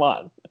just, come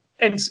on.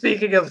 And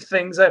speaking of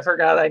things I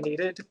forgot I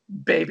needed,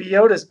 Baby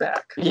Yoda's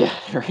back. Yeah,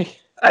 right.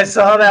 I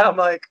saw that. I'm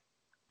like,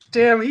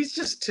 damn, he's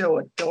just too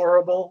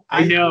adorable.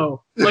 I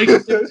know. Like,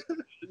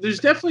 there's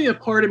definitely a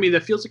part of me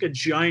that feels like a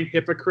giant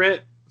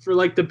hypocrite for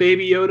like the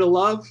Baby Yoda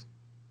love.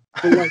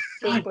 But like,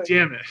 God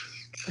damn it.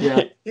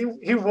 Yeah,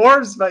 he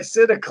warms my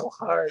cynical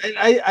heart.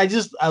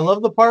 I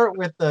love the part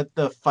with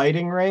the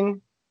fighting ring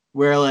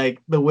where like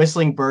the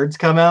whistling birds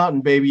come out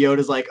and Baby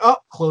Yoda's like, oh,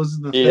 closes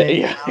the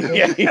thing.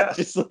 Yeah. He's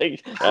just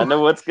like, I know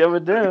what's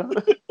coming down.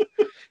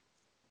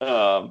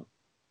 And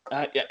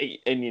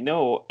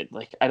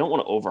like I don't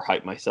want to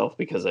overhype myself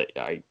because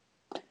I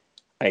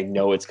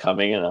know it's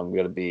coming and I'm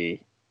gonna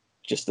be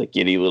just a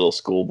giddy little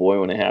schoolboy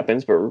when it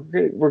happens. But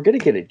we're gonna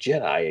get a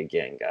Jedi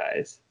again,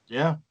 guys.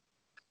 Yeah.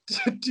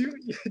 Do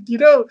you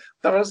know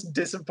the most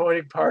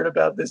disappointing part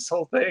about this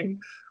whole thing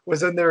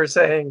was when they were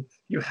saying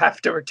you have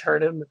to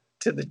return him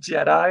to the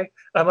Jedi?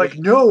 I'm like,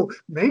 no,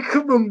 make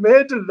him a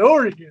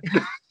Mandalorian.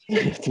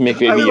 To make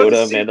Baby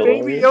Yoda a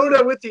Mandalorian. Baby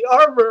Yoda with the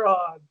armor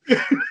on,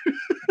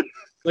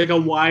 like a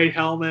wide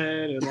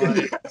helmet and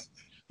like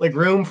like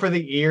room for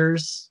the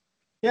ears.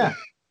 Yeah.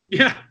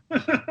 Yeah.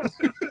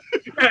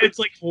 It's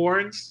like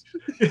horns.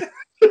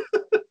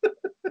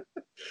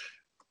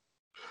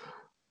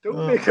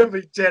 Don't make him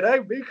a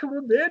Jedi, make him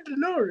a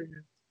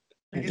Mandalorian.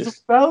 He's a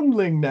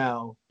foundling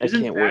now. I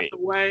can't wait. The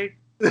way?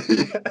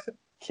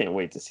 Can't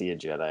wait to see a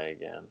Jedi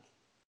again.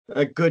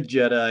 A good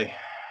Jedi.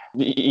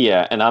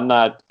 Yeah, and I'm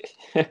not.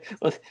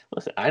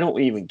 Listen, I don't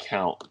even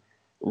count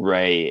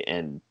Rey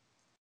and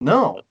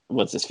No.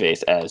 what's his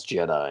face as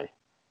Jedi.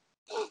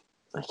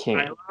 I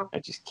can't. Kylo? I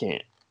just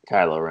can't.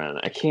 Kylo Ren.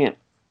 I can't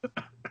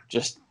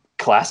just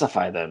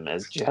classify them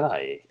as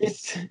Jedi.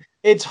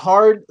 It's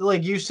hard,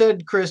 like you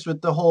said, Chris,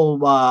 with the whole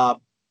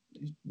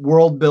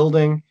world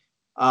building.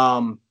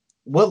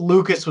 What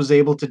Lucas was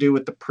able to do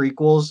with the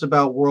prequels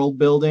about world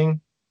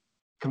building,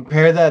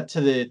 compare that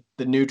to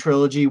the new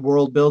trilogy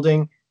world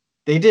building.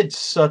 They did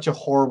such a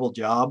horrible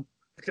job.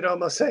 You could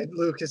almost say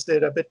Lucas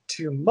did a bit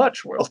too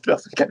much world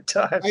building at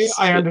times.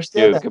 I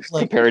understand Dude, that.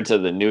 Like, compared to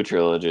the new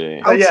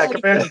trilogy. Oh yeah, outside of,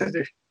 compared like,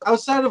 to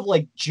outside of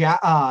like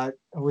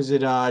was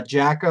it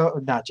Jacko?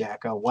 Not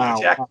Jacko.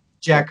 Wow.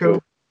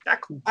 Jakku.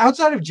 Jakku.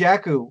 Outside of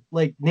Jakku,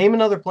 like name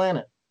another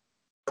planet.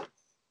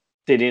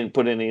 They didn't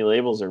put any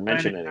labels or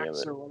mention any of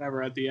X it. or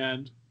whatever at the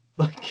end.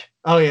 Like,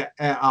 oh yeah.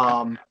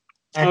 Oh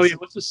yeah,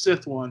 what's the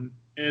Sith one?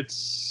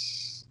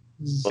 It's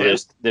Well,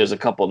 there's a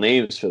couple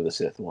names for the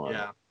Sith one.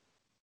 Yeah.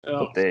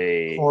 Oh. But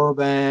they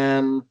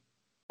Korriban.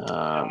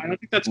 I don't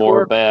think that's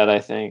more Korriban. bad, I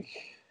think.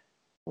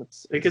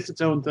 It gets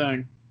its own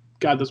thing.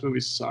 God, those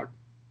movies suck.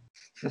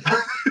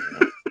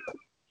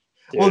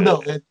 Well,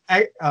 no,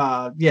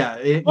 yeah.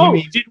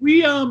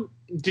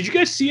 Did you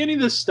guys see any of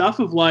the stuff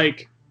of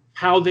like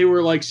how they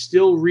were like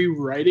still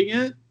rewriting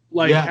it?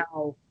 Like Yeah.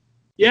 how?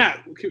 Yeah.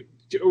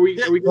 Are we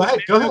Go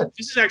ahead.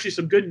 This is actually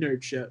some good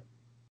nerd shit.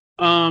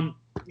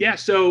 Yeah.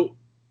 So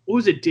what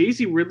was it?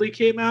 Daisy Ridley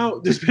came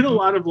out. There's been a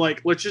lot of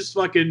like, let's just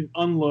fucking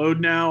unload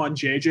now on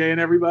JJ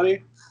and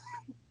everybody.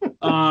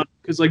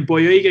 Because like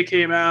Boyega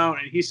came out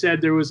and he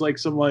said there was like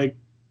some like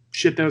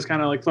shit that was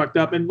kind of like fucked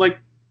up and like.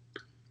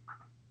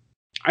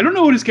 I don't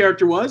know what his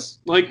character was.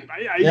 Like,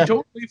 I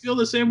totally feel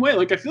the same way.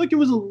 Like, I feel like it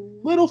was a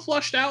little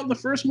flushed out in the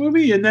first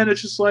movie, and then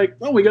it's just like,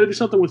 oh, we got to do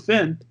something with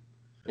Finn.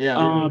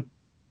 Yeah.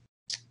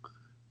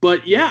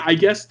 But yeah, I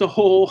guess the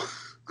whole.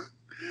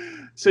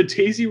 So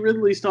Daisy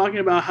Ridley's talking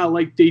about how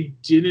like they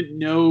didn't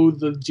know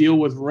the deal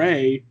with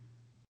Rey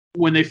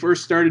when they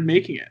first started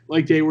making it.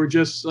 Like they were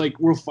just like,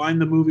 we'll find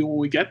the movie when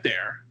we get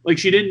there. Like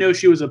she didn't know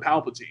she was a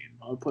Palpatine.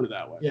 I'll put it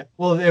that way. Yeah.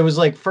 Well, it was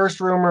like first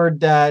rumored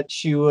that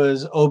she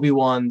was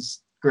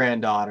Obi-Wan's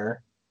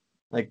granddaughter.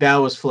 Like that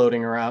was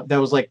floating around.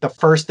 That was like the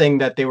first thing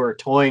that they were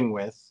toying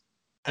with.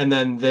 And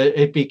then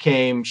it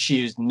became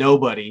she's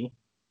nobody.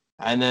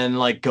 And then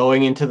like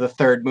going into the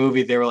third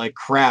movie, they were like,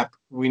 crap,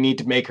 we need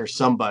to make her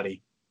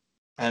somebody.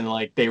 And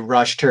like they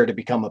rushed her to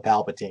become a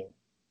Palpatine.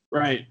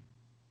 Right.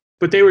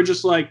 But they were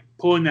just like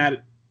pulling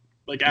that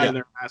like out of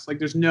their ass. Like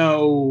there's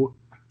no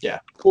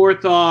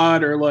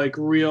forethought or like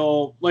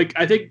real like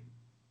I think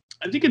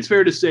it's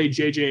fair to say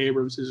J.J.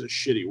 Abrams is a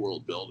shitty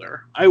world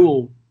builder. I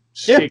will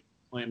stake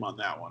claim on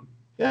that one.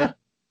 Yeah,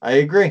 I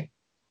agree.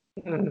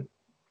 So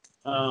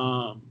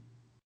I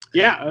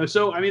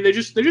mean they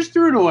just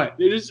threw it away.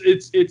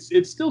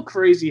 It's still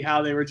crazy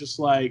how they were just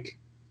like,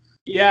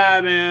 yeah,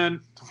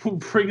 man, we'll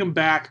bring him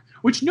back.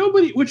 Which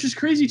is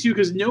crazy too,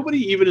 because nobody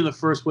even in the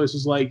first place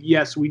was like,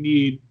 yes, we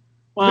need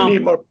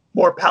more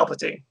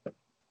Palpatine.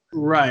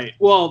 Right.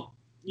 Well,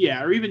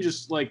 yeah, or even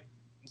just like,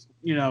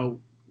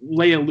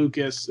 Leia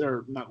Lucas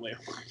or not Leia,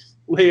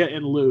 Leia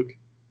and Luke,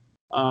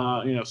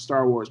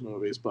 Star Wars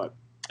movies. But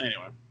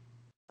anyway,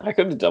 I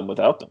could have done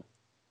without them.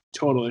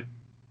 Totally.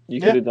 You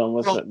could have done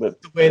with it,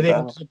 but the way they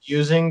ended up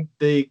using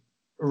the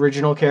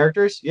original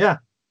characters,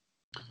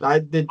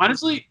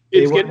 honestly,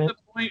 it's getting to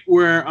the point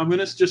where I'm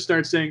gonna just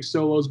start saying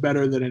Solo's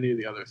better than any of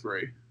the other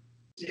three.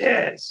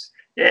 Yes,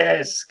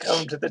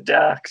 come to the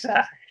dark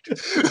side.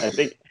 I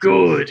think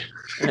good.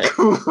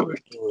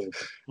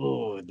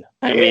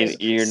 I mean,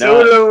 you're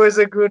Solo is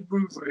a good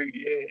movie.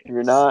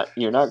 Yes.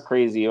 You're not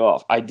crazy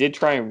off. I did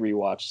try and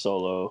rewatch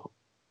Solo.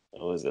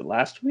 What was it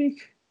last week?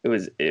 It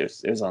was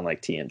on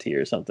like TNT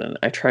or something.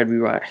 I tried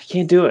rewatch. I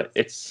can't do it.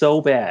 It's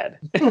so bad.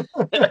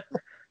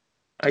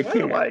 I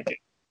can't like it.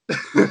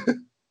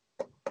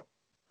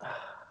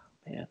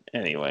 Man.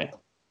 Anyway,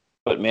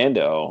 but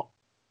Mando,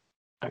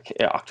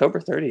 October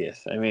 30th.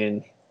 I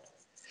mean,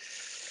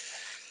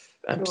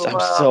 I'm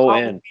so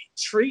in.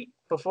 Treat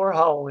before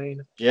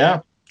Halloween.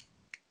 Yeah.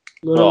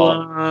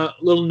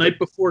 Little night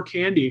before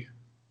candy.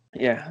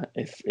 Yeah,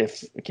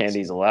 if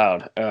candy's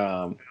allowed.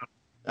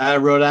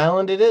 Rhode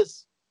Island, it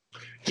is.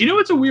 Do you know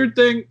what's a weird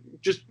thing?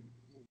 Just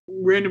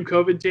random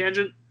COVID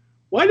tangent.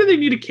 Why do they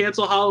need to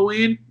cancel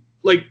Halloween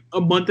like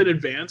a month in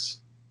advance?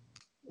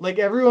 Like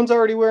everyone's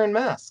already wearing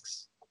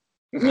masks.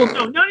 Well,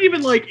 no, not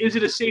even like, is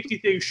it a safety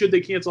thing? Should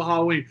they cancel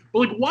Halloween? But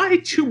like, why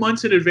 2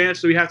 months in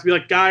advance do we have to be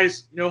like,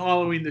 guys, no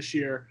Halloween this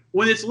year?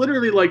 When it's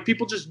literally like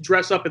people just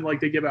dress up and like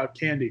they give out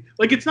candy.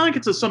 Like it's not like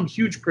it's some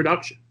huge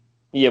production.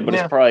 Yeah, but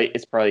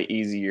it's probably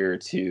easier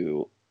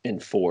to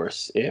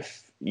enforce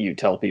if you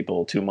tell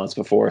people 2 months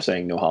before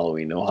saying no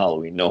Halloween, no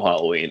Halloween, no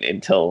Halloween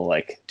until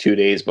like 2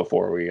 days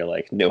before where you're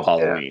like no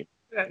Halloween.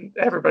 Yeah. And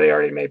everybody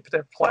already made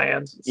their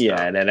plans.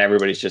 And then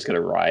everybody's just gonna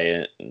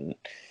riot and.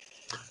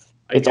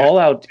 It's all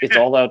out. It's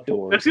all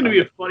outdoors. That's gonna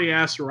be a funny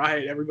ass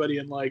riot. Everybody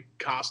in like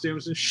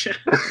costumes and shit.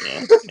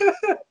 Yeah.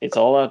 It's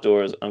all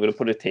outdoors. I'm gonna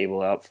put a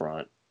table out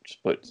front.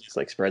 just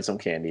like spread some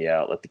candy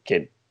out, let the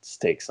kids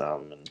take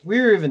some. And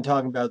We were even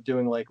talking about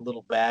doing like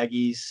little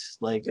baggies,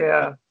 like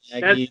Yeah.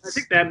 I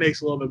think that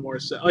makes a little bit more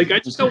sense. Like, I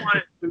just don't want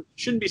it. It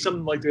shouldn't be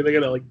something like they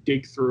gotta like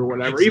dig through or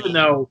whatever. Even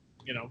though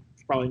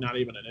it's probably not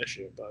even an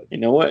issue. But you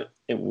know what?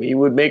 And we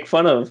would make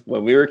fun of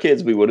when we were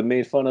kids. We would have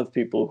made fun of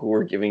people who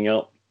were giving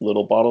out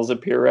little bottles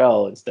of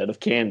Purell instead of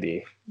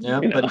candy. Yeah,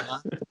 but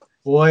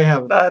boy,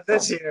 have Not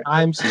this year.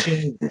 times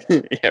changed.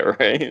 Yeah,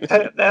 right.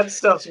 That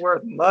stuff's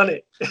worth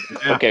money.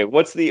 Yeah.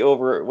 What's the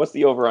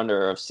over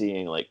under of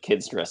seeing like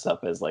kids dress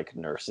up as like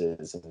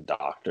nurses and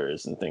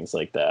doctors and things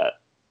like that?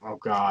 Oh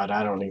God,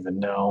 I don't even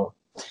know.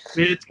 I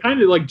mean, it's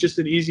kind of like just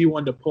an easy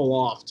one to pull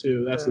off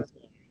too. That's the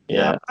thing.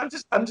 Yeah.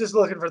 I'm just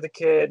looking for the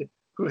kid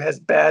who has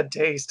bad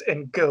taste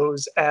and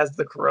goes as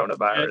the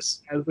coronavirus.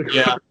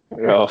 Yeah.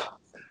 Oh,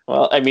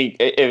 well, I mean,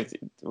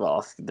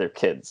 they're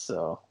kids,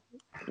 so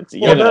it's a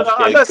Well, young enough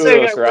I'm kid. not saying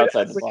Kudos I for would,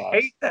 outside the would box.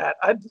 hate that.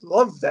 I'd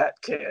love that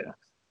kid.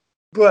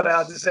 But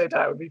at the same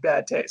time, it would be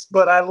bad taste.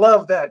 But I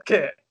love that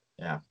kid.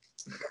 Yeah.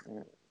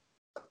 All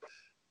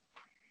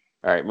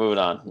right, moving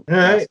on. All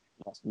right.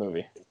 Last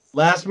movie.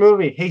 Last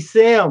movie. Hey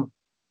Sam,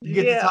 you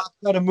get to Yeah. talk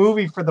about a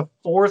movie for the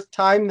 4th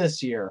time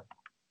this year.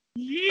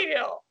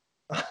 Yeah.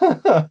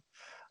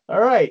 All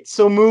right.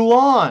 So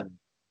Mulan.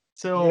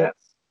 So Yes.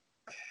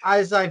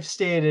 as I've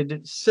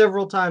stated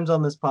several times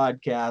on this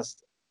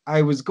podcast,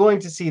 I was going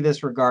to see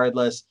this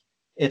regardless.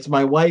 It's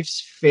my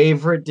wife's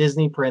favorite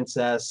Disney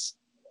princess.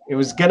 It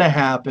was going to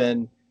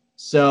happen.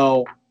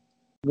 So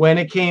when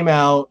it came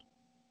out,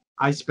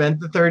 I spent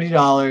the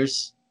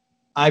 $30.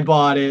 I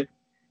bought it.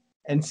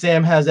 And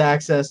Sam has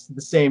access to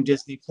the same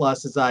Disney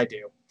Plus as I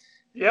do.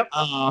 Yep.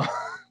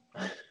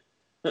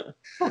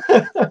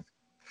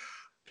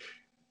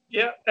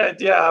 Yeah.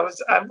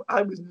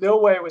 I was no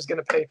way I was going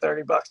to pay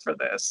 $30 for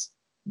this,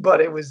 but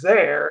it was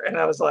there, and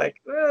I was like,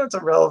 it's a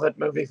relevant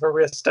movie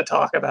for us to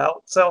talk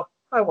about. So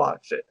I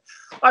watched it.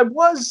 I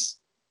was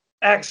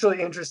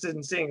actually interested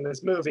in seeing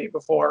this movie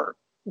before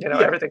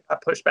everything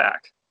got pushed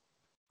back.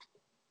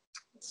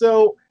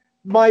 So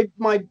my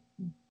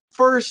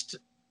first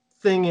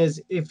thing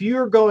is, if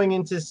you're going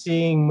into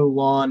seeing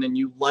Mulan and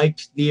you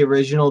liked the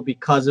original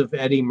because of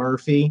Eddie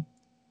Murphy,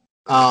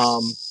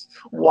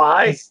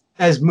 Why?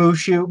 as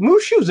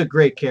Mushu's a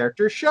great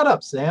character. Shut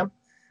up, Sam.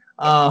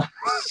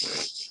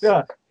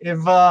 Yeah,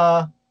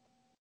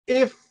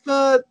 if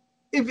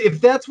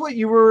that's what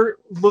you were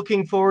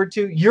looking forward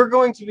to, you're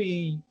going to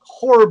be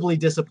horribly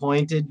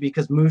disappointed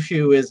because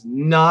Mushu is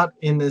not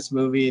in this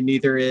movie, and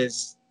neither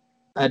is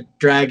a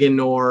dragon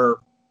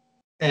or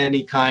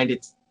any kind.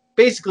 It's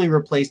basically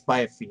replaced by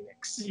a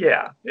phoenix.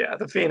 Yeah.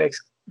 The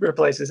Phoenix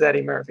replaces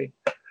Eddie Murphy.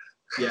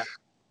 Yeah.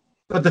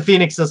 But the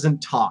phoenix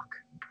doesn't talk.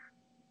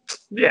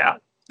 Yeah.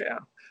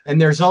 And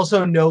there's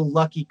also no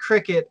Lucky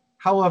Cricket.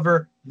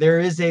 However, there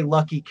is a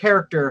lucky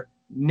character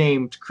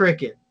named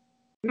Cricket.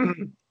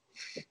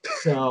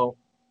 So.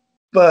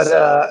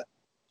 But,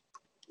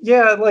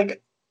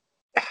 like,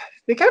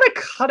 they kind of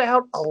cut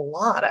out a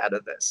lot out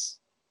of this.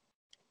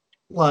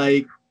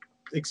 Like,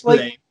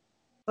 explain.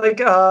 Like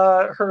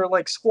her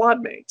like squad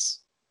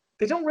mates.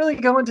 They don't really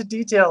go into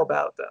detail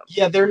about them.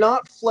 Yeah, they're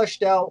not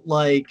fleshed out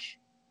like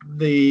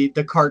the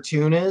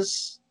cartoon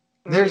is.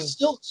 They're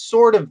still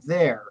sort of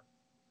there,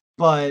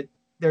 but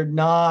they're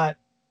not.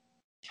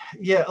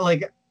 Yeah,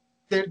 like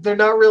they're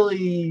not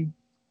really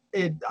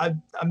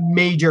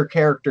major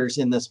characters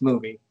in this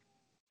movie.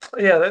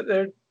 Yeah,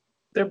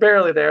 they're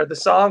barely there. The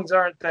songs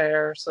aren't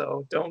there,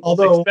 so don't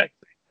expect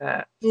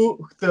that.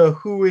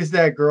 Who Is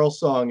That Girl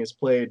song has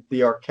played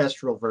the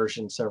orchestral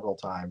version several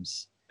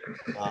times.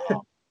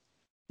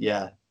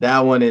 Yeah, that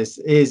one is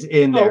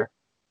in there.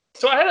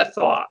 So I had a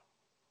thought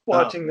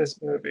watching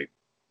this movie.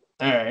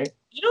 All right.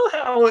 You know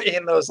how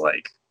in those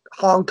like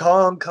Hong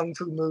Kong kung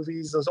fu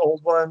movies, those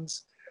old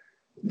ones,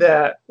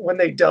 that when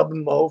they dub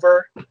them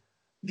over,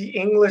 the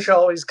English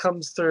always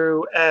comes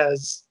through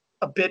as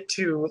a bit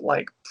too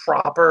like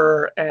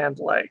proper and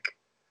like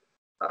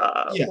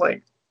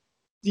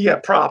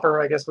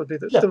proper, I guess would be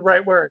the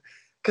right word.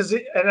 Because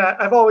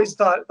I've always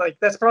thought like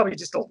that's probably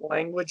just a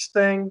language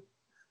thing,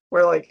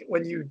 where like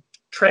when you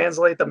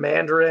translate the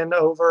Mandarin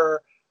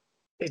over,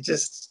 it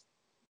just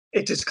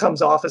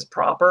comes off as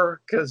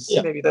proper because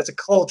maybe that's a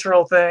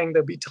cultural thing.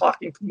 They'll be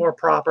talking more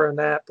proper in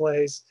that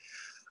place.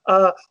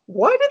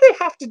 Why do they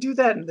have to do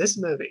that in this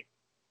movie?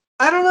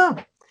 I don't know.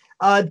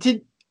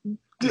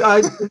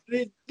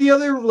 The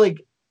other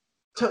like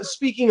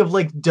speaking of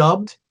like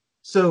dubbed,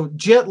 so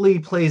Jet Li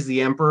plays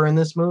the Emperor in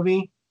this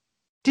movie.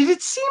 Did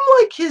it seem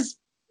like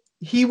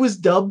he was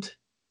dubbed?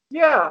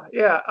 Yeah.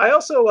 I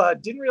also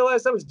didn't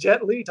realize that was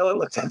Jet Li till I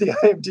looked at the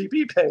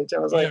IMDb page. I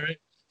was like, right.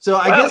 So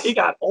I guess he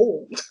got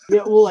old.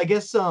 Yeah, well, I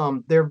guess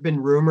there have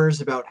been rumors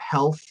about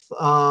health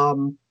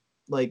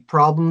like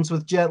problems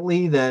with Jet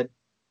Li that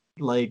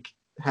like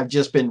have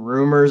just been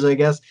rumors, I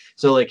guess.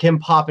 So like him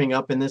popping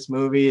up in this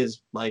movie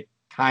is like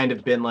kind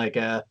of been like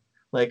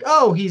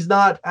he's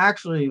not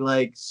actually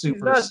like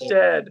super He's not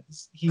dead.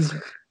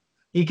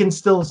 He can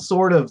still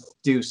sort of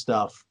do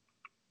stuff.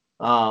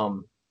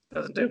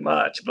 Doesn't do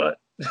much, but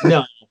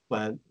No,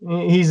 but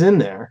he's in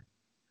there.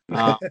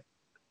 No,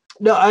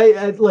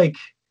 I like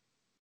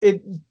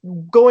it.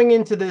 Going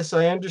into this,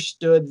 I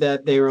understood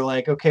that they were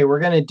like, okay, we're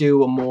gonna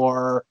do a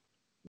more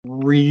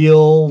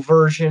real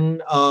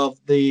version of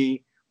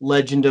the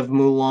Legend of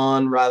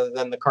Mulan rather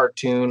than the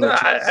cartoon. Which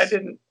I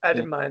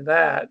didn't mind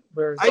that.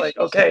 Where it's like,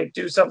 okay,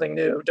 do something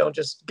new. Don't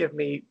just give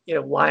me,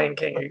 Lion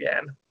King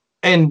again.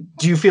 And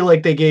do you feel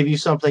like they gave you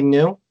something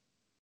new?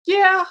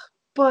 Yeah,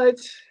 but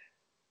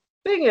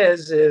thing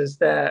is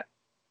that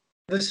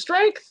the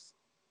strength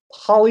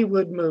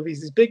Hollywood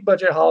movies, these big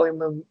budget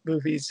Hollywood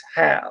movies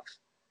have,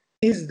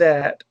 is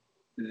that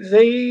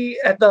they,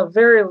 at the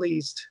very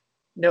least,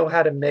 know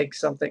how to make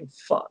something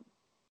fun.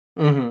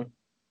 Mm-hmm.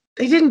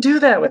 They didn't do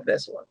that with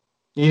this one.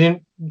 You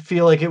didn't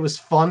feel like it was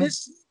fun?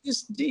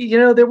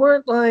 There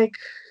weren't like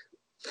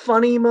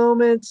funny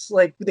moments.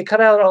 Like they cut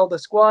out all the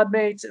squad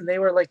mates, and they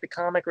were like the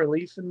comic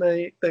relief in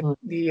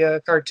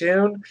the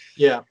cartoon.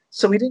 Yeah.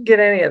 So we didn't get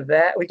any of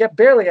that. We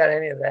barely got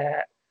any of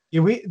that.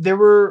 Yeah, there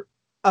were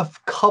a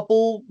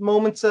couple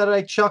moments that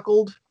I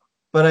chuckled,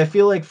 but I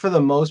feel like for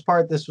the most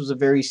part, this was a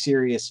very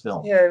serious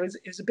film. Yeah, it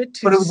was a bit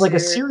too. But it was like a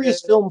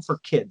serious film for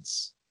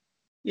kids.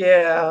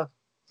 Yeah.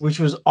 Which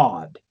was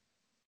odd.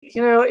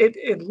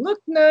 It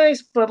looked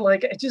nice, but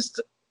like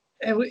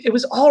it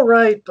was all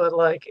right, but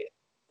like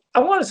I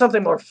wanted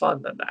something more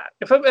fun than that.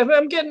 If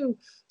I'm getting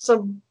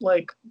some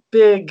like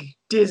big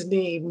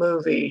Disney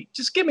movie,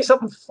 just give me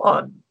something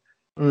fun.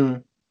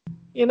 Mm.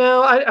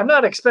 I'm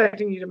not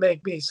expecting you to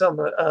make me some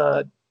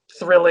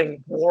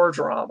thrilling war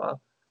drama.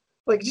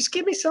 Like, just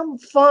give me something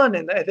fun,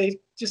 and they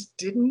just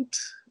didn't.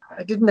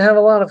 I didn't have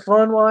a lot of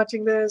fun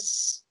watching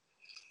this.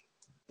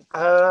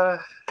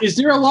 Is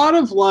there a lot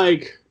of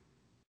like,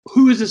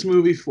 who is this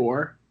movie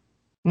for?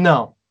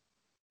 No.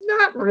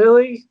 Not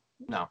really.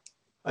 No.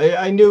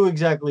 I knew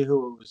exactly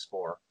who it was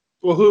for.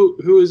 Well,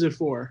 who is it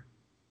for?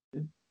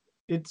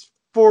 It's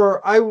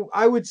for,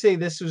 I would say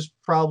this was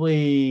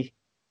probably,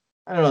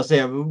 I don't know,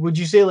 Sam, would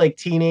you say like a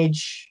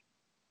teenage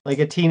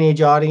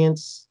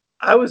audience?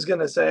 I was going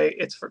to say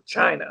it's for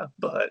China,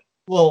 but.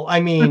 Well,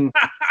 I mean,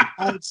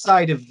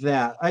 outside of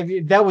that,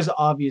 that was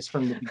obvious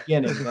from the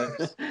beginning. But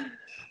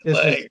this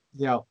was,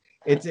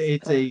 it's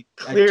a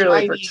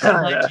clearly Chinese for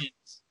China. Legend.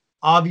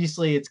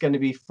 Obviously, it's going to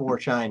be for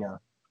China.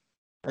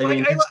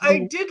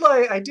 I did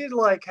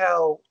like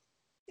how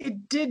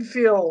it did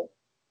feel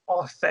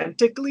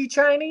authentically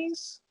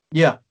Chinese.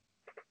 Yeah.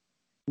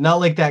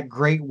 Not like that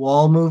Great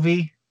Wall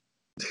movie.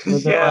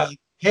 Yeah. Like,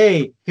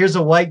 hey, here's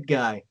a white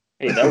guy.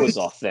 Hey, that was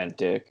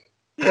authentic.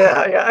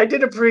 Yeah. I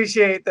did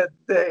appreciate that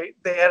they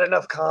had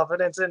enough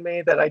confidence in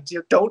me that I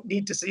don't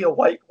need to see a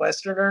white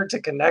Westerner to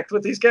connect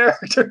with these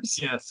characters.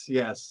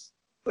 Yes.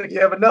 Like,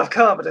 you have enough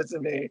confidence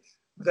in me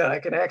that I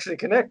can actually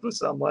connect with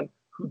someone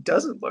who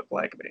doesn't look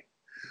like me.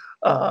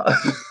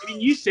 I mean,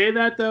 you say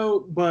that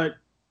though, but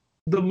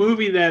the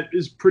movie that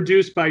is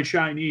produced by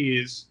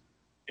Chinese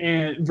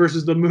and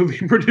versus the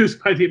movie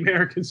produced by the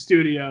American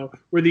studio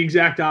were the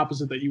exact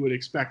opposite that you would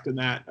expect in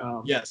that.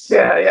 Yes.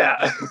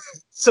 Yeah.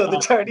 So the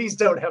Chinese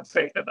don't have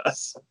faith in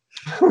us.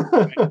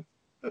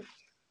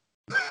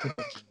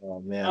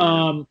 Oh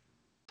man.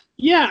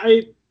 Yeah,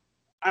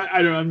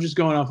 I don't know. I'm just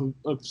going off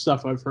of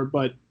stuff I've heard,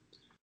 but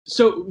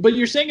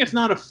you're saying it's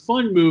not a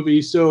fun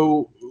movie,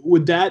 so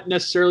would that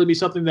necessarily be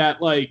something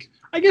that, like,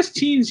 I guess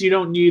teens, you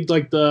don't need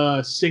like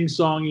the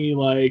sing-songy,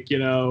 like,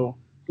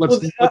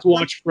 let's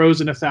watch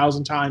Frozen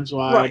 1,000 times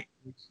live. Right.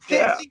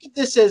 Yeah. Think of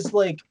this as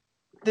like,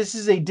 this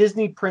is a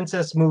Disney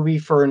princess movie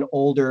for an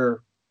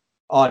older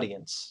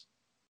audience.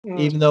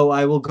 Even though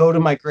I will go to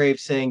my grave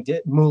saying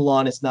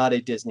Mulan is not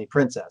a Disney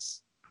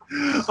princess.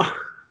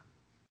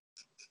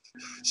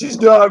 She's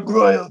not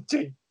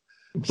royalty.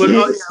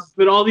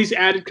 But all these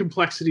added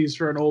complexities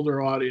for an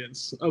older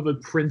audience of a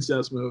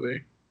princess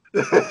movie.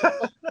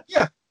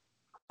 Yeah.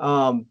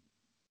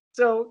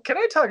 So can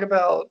I talk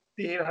about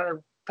the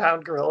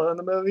 800-pound gorilla in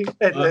the movie?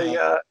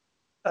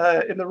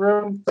 In the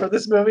room for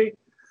this movie?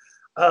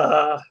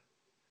 I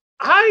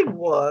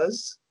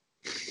was,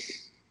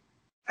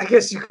 I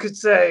guess you could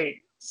say,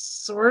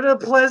 sort of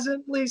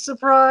pleasantly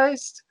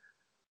surprised.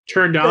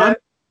 Turned on?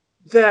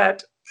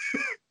 That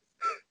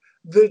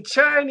the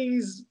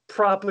Chinese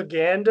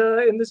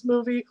propaganda in this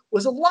movie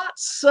was a lot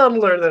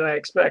subtler than I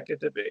expected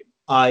to be.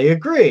 I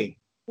agree.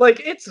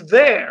 Like, it's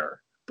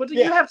there, but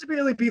you have to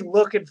really be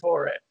looking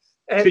for it.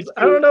 And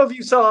I don't know if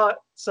you saw it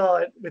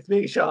with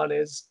me, Sean,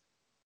 is,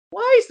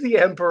 why is the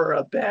Emperor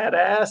a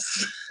badass?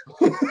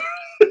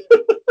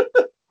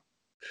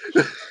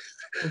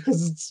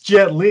 Because it's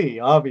Jet Li,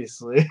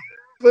 obviously.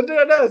 But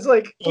no, it's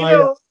like,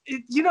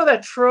 you know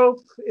that trope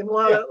in a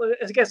lot of,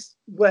 I guess,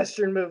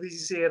 Western movies, you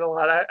see it a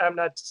lot. I'm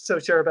not so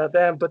sure about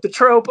them, but the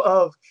trope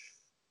of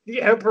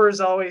the Emperor is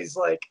always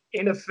like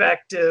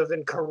ineffective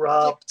and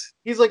corrupt.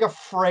 He's like a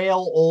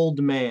frail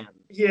old man.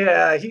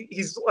 Yeah,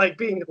 he's like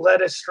being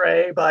led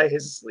astray by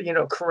his,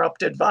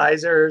 corrupt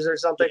advisors or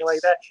something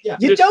like that. Yeah.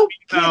 You don't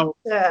get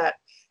that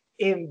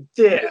in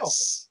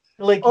this.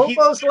 No. Like,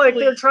 almost like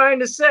they're trying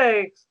to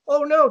say,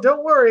 oh no,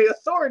 don't worry,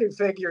 authority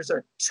figures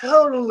are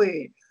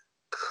totally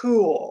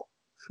cool.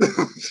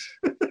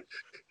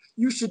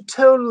 You should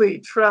totally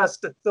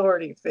trust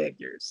authority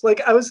figures.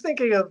 Like, I was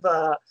thinking of,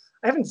 I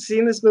haven't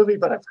seen this movie,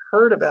 but I've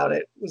heard about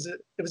it.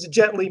 It was a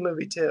Jet Li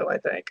movie too, I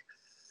think,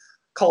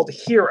 called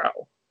Hero.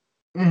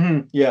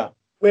 Mm-hmm. Yeah.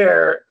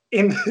 Where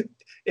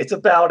it's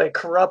about a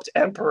corrupt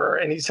emperor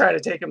and he's trying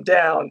to take him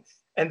down.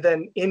 And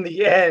then in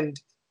the end,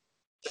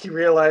 he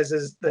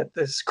realizes that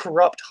this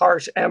corrupt,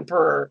 harsh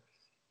emperor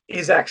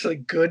is actually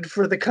good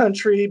for the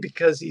country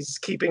because he's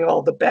keeping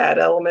all the bad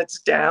elements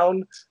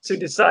down. So he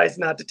decides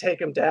not to take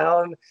him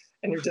down.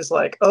 And you're just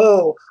like,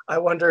 oh, I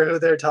wonder who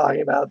they're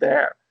talking about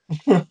there.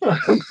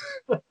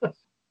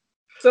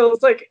 So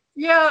it's like,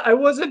 yeah, I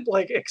wasn't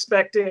like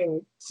expecting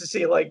to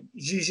see like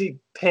Xi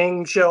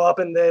Jinping show up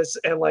in this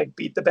and like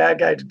beat the bad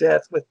guy to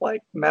death with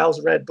like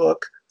Mao's Red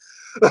Book.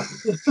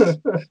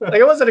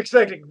 Like I wasn't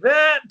expecting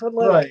that, but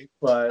like right,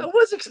 but I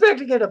was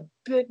expecting it a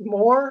bit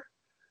more.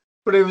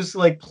 But it was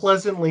like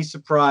pleasantly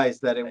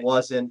surprised that it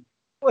wasn't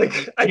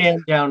like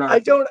down our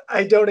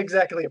I don't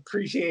exactly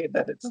appreciate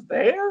that it's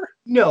there.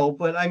 No,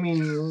 but I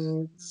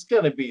mean it's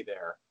gonna be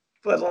there.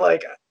 But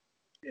like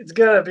it's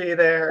gonna be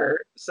there,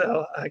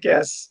 so I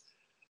guess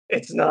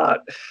it's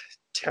not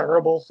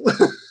terrible.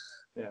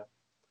 Yeah.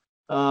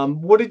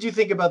 What did you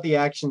think about the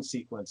action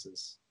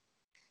sequences?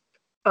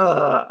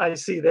 I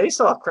see they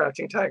saw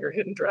Crouching Tiger,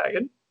 Hidden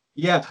Dragon.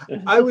 Yeah,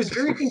 I was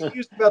very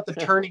confused about the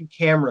turning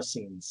camera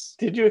scenes.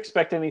 Did you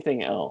expect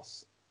anything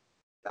else?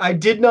 I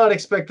did not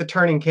expect the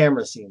turning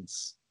camera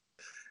scenes.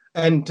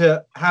 And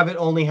to have it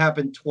only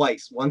happen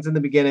twice. Once in the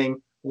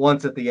beginning,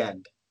 once at the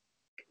end.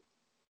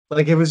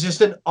 Like, it was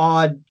just an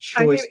odd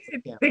choice. I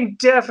mean, they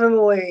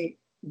definitely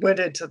went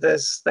into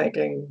this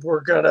thinking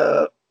we're going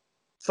to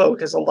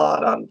focus a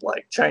lot on,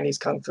 like, Chinese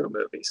kung fu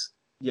movies.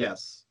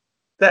 Yes.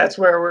 That's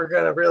where we're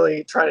going to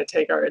really try to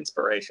take our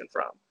inspiration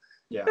from.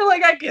 Yeah. And,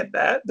 like, I get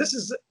that. This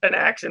is an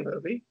action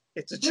movie.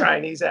 It's a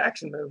Chinese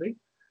action movie.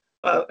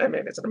 I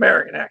mean, it's an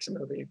American action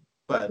movie,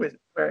 but with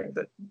wearing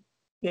the,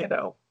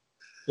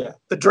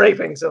 the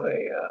drapings of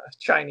a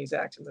Chinese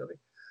action movie.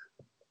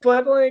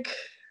 But, like,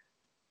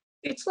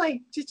 it's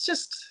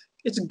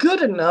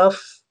good enough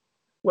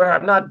where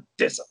I'm not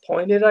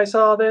disappointed I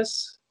saw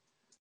this,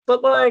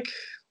 but, like,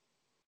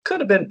 could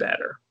have been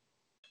better.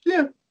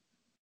 Yeah.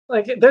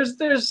 Like, I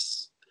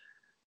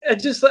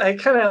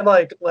kind of,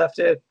 like, left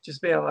it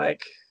just being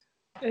like,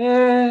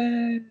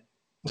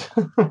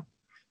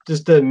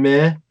 Just a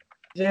meh.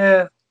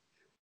 Yeah.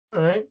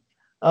 All right.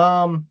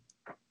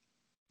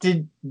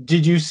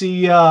 Did you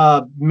see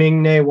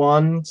Ming-Na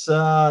Wan's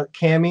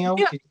cameo?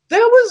 Yeah, that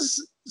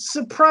was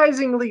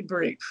surprisingly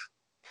brief.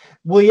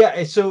 Well,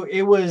 yeah. So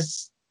it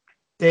was.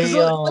 They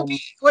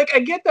like I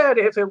get that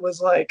if it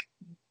was like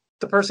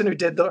the person who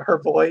did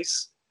her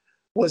voice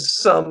was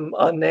some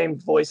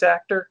unnamed voice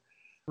actor,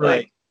 right?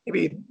 Like,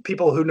 maybe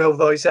people who know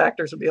voice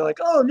actors would be like,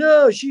 "Oh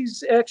no,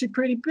 she's actually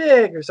pretty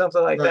big" or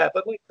something like that.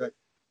 But like,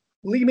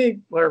 Li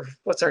or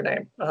what's her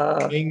name?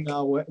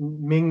 Ming-Na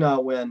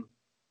Wen.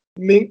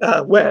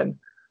 Wen.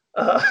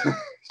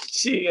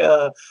 She.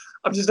 I'm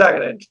just not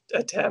gonna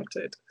attempt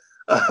it.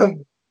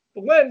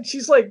 When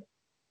she's like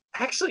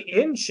actually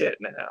in shit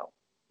now,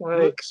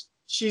 like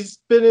she's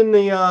been in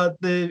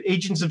the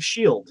Agents of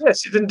S.H.I.E.L.D. Yeah,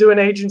 she's been doing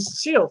Agents of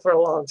S.H.I.E.L.D. for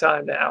a long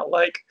time now.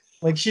 Like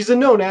she's a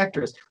known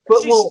actress,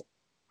 but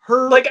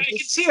I can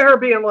see her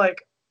being like,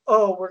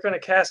 "Oh, we're gonna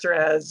cast her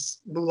as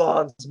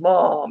Mulan's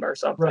mom or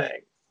something."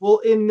 Right. Well,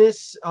 in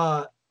this,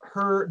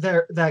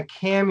 that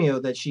cameo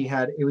that she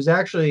had, it was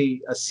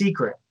actually a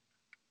secret.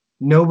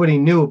 Nobody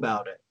knew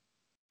about it,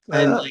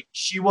 and like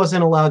she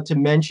wasn't allowed to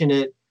mention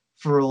it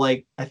for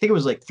like I think it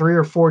was like 3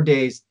 or 4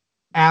 days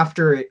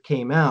after it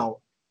came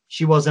out.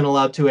 She wasn't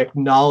allowed to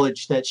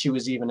acknowledge that she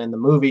was even in the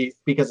movie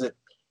because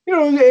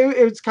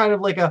it's kind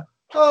of like a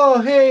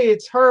oh hey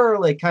it's her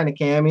like kind of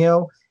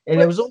cameo, and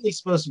it was only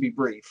supposed to be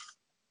brief.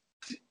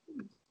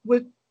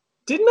 Didn't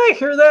I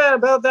hear that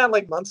about that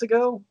like months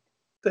ago?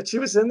 That she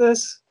was in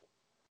this?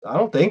 I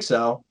don't think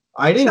so.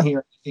 I didn't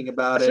hear anything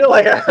about it. I feel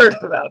like I heard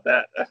about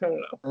that. I don't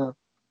know.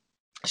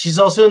 She's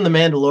also in The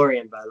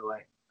Mandalorian, by the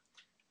way.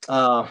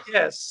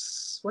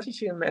 Yes. What is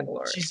she in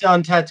Mandalorian? She's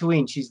on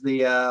Tatooine. She's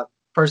the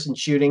person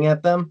shooting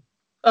at them.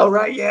 Oh,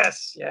 right.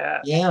 Yes. Yeah.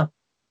 Yeah.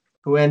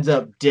 Who ends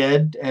up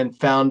dead and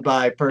found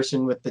by a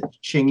person with the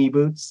chingy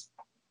boots.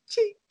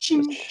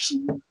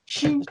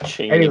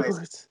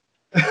 Anyways.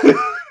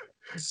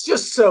 It's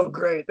just so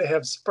great. They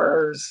have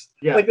spurs.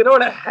 Yeah. Like, they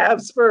don't have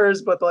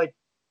spurs, but, like,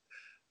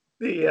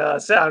 the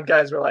sound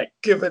guys were like,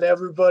 giving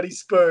everybody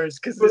spurs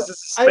because this is a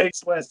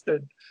space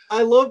western.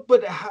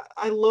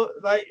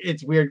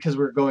 It's weird because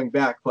we're going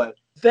back, but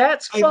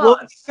that's fun. I love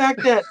the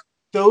fact that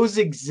those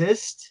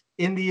exist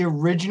in the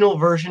original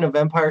version of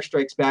Empire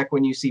Strikes Back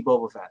when you see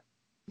Boba Fett.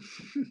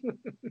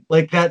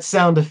 Like, that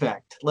sound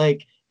effect.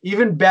 Like,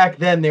 even back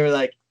then, they were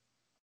like,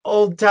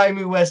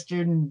 old-timey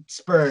western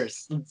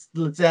spurs.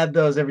 Let's add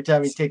those every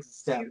time he takes a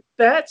step.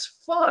 That's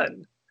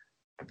fun.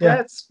 Yeah.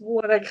 That's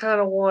what I kind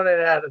of wanted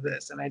out of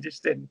this, and I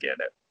just didn't get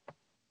it.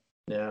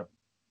 Yeah.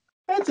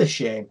 That's a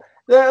shame.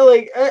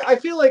 I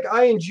feel like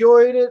I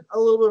enjoyed it a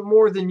little bit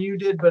more than you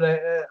did, but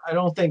I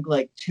don't think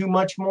like too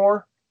much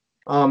more.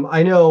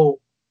 I know.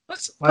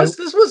 Plus,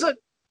 this was an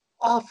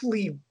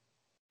awfully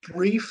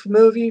brief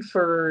movie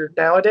for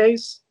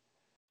nowadays.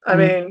 I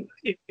mean,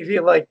 if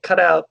you like cut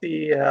out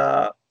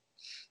the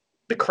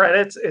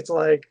credits, it's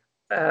like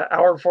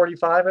hour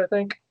 45, I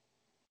think.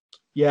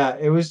 Yeah,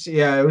 it was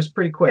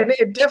pretty quick. And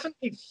it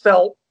definitely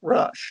felt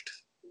rushed.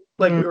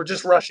 Like we were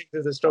just rushing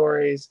through the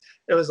stories.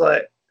 It was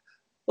like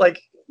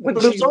when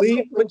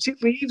she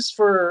leaves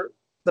for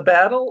the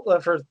battle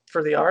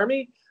for the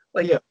army,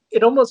 like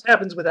it almost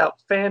happens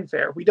without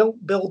fanfare. We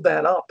don't build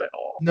that up at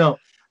all. No.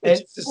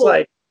 It's just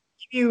like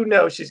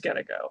she's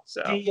gonna go.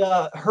 So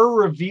her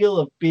reveal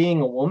of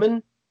being a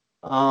woman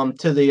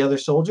to the other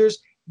soldiers,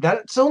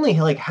 that's only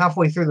like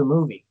halfway through the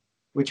movie,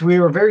 which we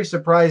were very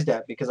surprised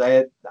at because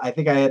I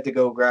think I had to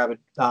go grab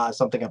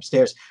something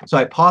upstairs. So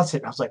I paused it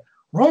and I was like,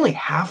 we're only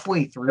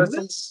halfway through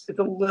this? It's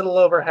a little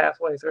over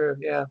halfway through,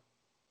 yeah.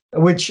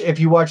 Which, if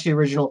you watch the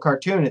original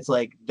cartoon, it's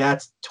like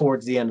that's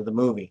towards the end of the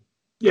movie.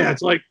 Yeah,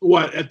 it's like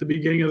what, at the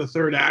beginning of the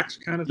third act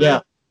kind of thing?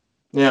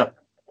 Yeah.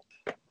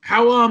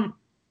 How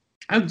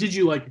did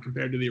you like it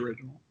compared to the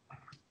original?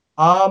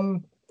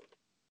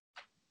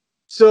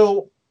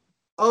 So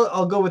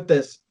I'll go with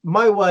this.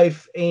 My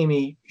wife,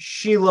 Amy,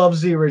 she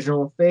loves the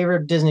original,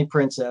 favorite Disney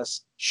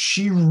princess.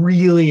 She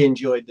really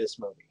enjoyed this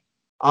movie.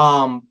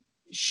 I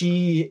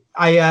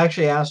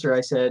actually asked her,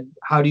 I said,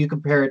 how do you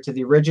compare it to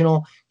the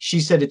original? She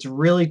said it's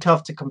really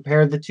tough to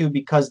compare the two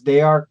because they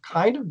are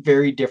kind of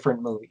very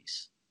different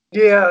movies.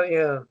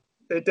 Yeah.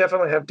 They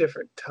definitely have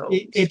different tones.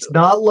 It's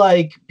not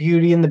like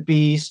Beauty and the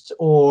Beast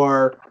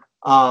or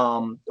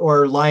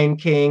Lion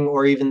King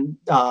or even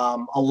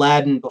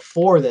Aladdin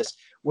before this,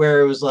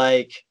 where it was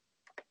like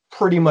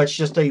pretty much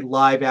just a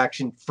live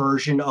action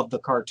version of the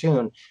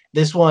cartoon.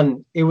 This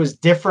one, it was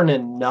different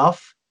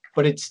enough,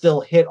 but it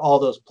still hit all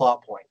those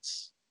plot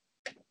points.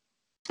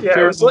 Yeah,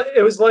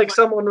 it was like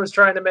someone was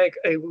trying to make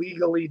a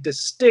legally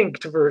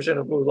distinct version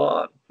of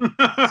Mulan.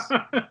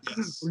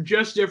 We're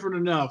just different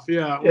enough.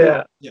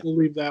 Yeah. We'll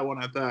leave that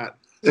one at that.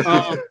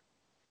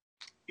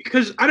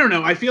 Because I don't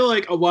know, I feel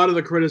like a lot of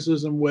the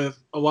criticism with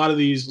a lot of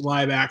these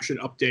live action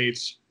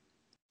updates,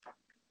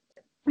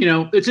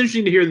 it's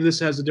interesting to hear that this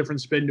has a different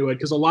spin to it,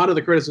 because a lot of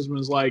the criticism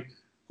is like,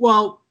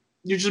 well,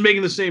 you're just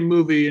making the same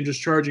movie and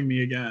just charging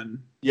me again.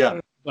 Yeah.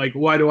 Like,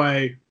 why do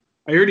I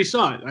already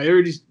saw it. I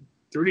already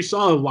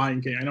saw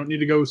Lion King. I don't need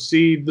to go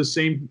see the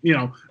same, I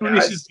don't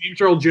need to see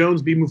James Earl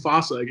Jones be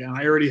Mufasa again.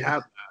 I already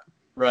have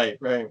that.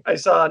 Right. I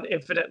saw an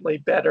infinitely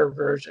better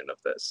version of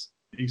this.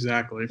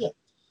 Exactly. Yeah.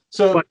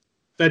 So but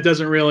that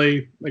doesn't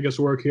really, I guess,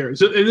 work here.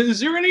 So is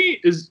there any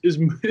is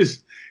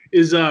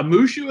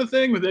Mushu a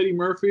thing with Eddie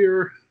Murphy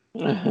or?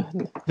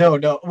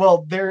 No.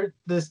 Well, the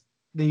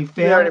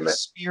family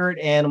spirit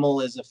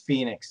animal is a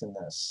phoenix in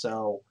this.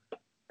 So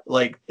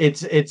like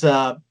it's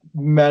a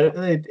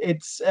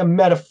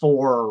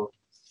metaphor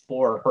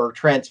for her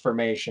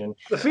transformation.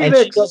 The Phoenix,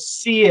 and she does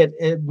see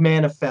it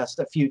manifest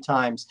a few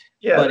times.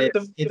 Yeah, but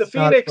it's the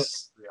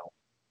Phoenix. Real.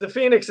 The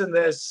Phoenix in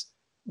this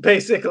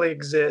basically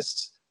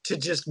exists to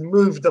just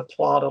move the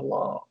plot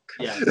along.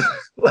 Yeah.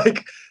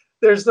 Like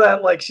there's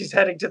that, like she's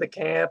heading to the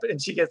camp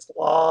and she gets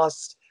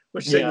lost,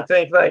 which so you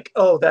think like,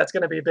 oh, that's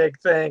going to be a big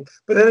thing.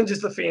 But then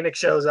just the Phoenix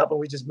shows up and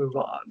we just move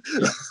on.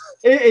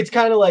 It's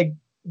kind of like,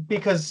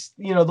 because,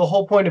 the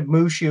whole point of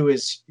Mushu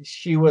is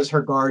she was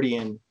her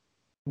guardian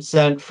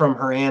sent from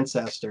her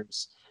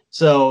ancestors.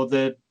 So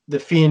the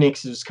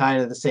Phoenix is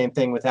kind of the same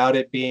thing without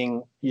it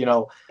being,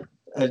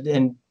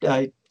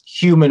 a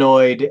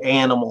humanoid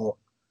animal,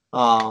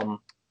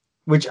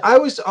 which I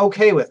was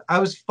okay with. I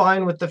was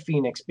fine with the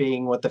Phoenix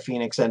being what the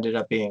Phoenix ended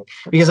up being,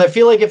 because I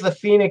feel like if the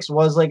Phoenix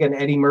was like an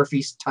Eddie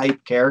Murphy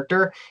type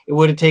character, it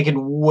would have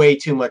taken way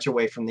too much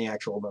away from the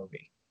actual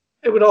movie.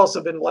 It would also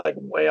have been like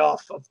way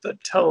off of the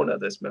tone of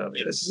this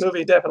movie. This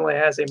movie definitely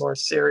has a more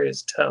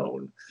serious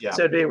tone. Yeah.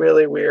 So it'd be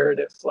really weird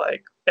if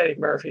like Eddie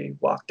Murphy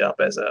walked up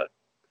as a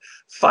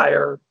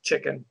fire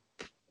chicken.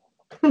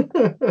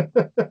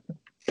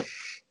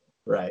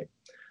 Right.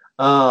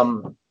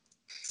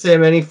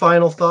 Sam, any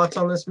final thoughts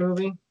on this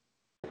movie?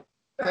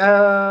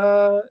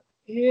 Yeah.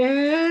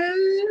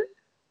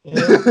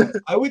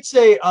 I would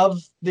say of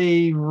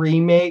the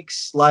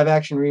live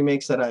action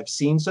remakes that I've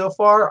seen so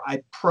far, I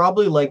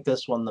probably like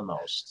this one the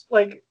most.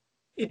 Like,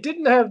 it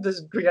didn't have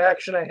this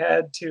reaction I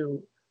had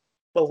to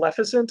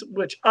Maleficent,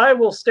 which I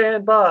will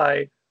stand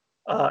by,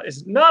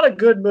 is not a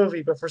good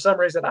movie, but for some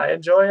reason I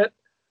enjoy it.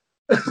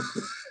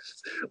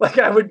 Like,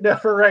 I would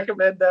never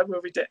recommend that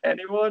movie to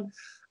anyone.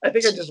 I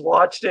think I just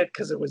watched it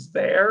because it was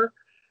there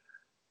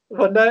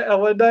one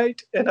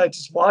night, and I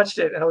just watched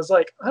it, and I was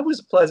like, I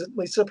was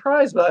pleasantly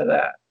surprised by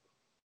that.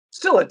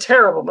 Still a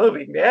terrible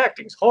movie. The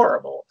acting's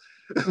horrible.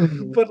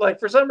 Mm-hmm. But, like,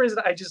 for some reason,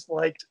 I just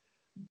liked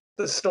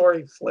the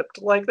story flipped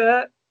like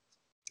that.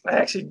 I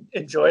actually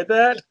enjoyed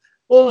that.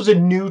 Well, it was a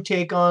new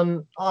take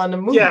on a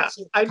movie. Yeah,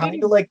 so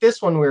kind of like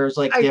this one, where it was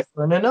like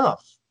different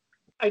enough.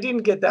 I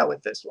didn't get that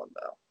with this one,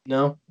 though.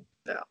 No.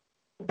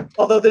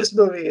 Although this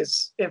movie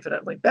is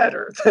infinitely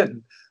better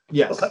than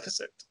Yes.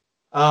 Maleficent.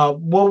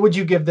 What would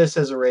you give this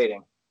as a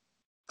rating?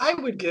 I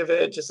would give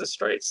it just a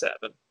straight 7.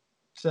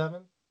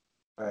 7.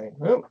 All right.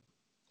 Well,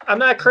 I'm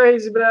not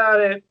crazy about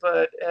it,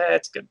 but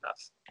it's good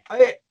enough.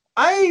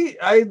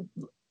 I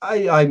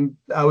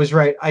was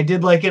right. I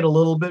did like it a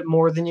little bit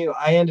more than you.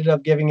 I ended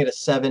up giving it a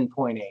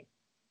 7.8.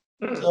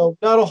 So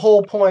not a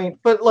whole point,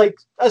 but like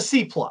a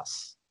C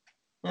plus.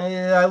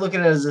 I look at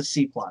it as a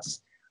C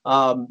plus.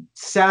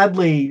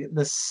 Sadly,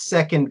 the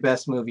second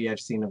best movie I've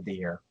seen of the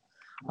year.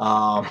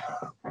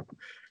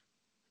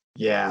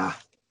 Yeah,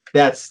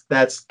 that's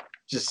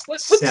just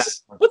sad.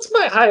 What's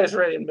my highest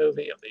rated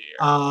movie of the year?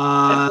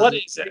 And what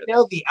is it? Right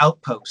now, The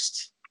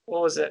Outpost.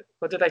 What was it?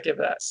 What did I give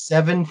that?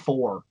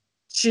 7.4.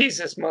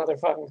 Jesus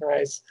motherfucking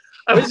Christ.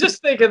 I was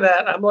just thinking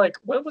that. I'm like,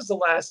 when was the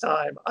last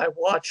time I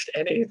watched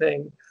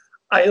anything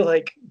I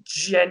like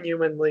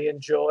genuinely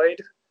enjoyed,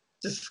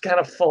 just kind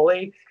of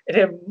fully? And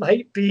it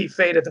might be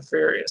Fate of the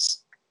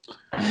Furious.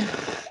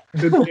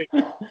 Good pick.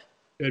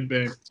 Good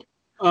pick.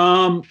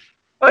 Oh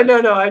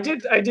no, I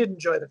did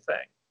enjoy the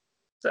thing.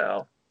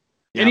 So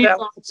any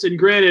thoughts? And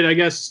granted, I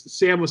guess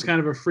Sam was kind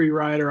of a free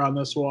rider on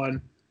this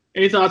one.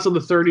 Any thoughts on the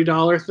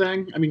 $30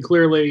 thing? I mean,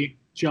 clearly,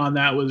 John,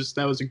 that was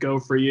a go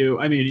for you.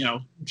 I mean,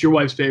 it's your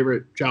wife's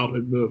favorite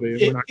childhood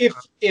movie.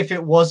 If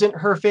it wasn't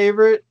her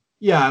favorite,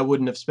 yeah, I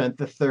wouldn't have spent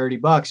the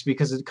 $30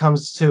 because it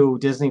comes to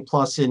Disney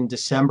Plus in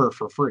December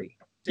for free.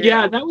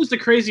 Yeah, that was the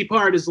crazy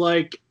part. Is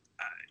like,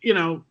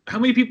 how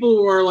many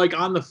people are like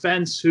on the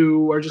fence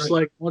who are just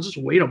like, well, just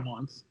wait a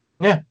month.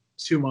 Yeah,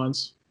 2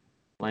 months,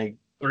 like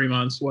 3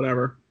 months,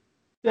 whatever.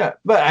 Yeah,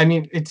 but I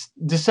mean,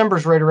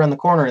 December's right around the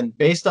corner, and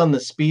based on the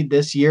speed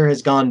this year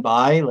has gone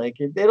by, like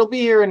it'll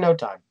be here in no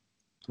time.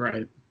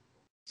 Right.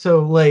 So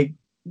like,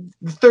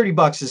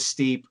 $30 is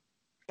steep,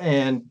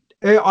 and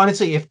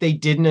honestly, if they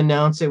didn't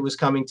announce it was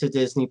coming to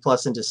Disney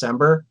Plus in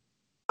December,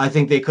 I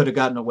think they could have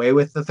gotten away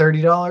with the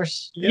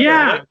 $30.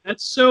 Yeah,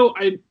 that's so.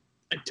 I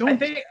don't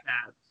think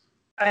that.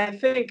 I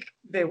think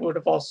they would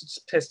have also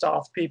just pissed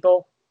off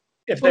people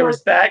if there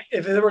was that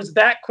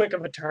quick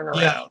of a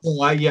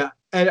turnaround. Yeah,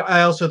 and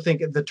I also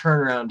think the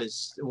turnaround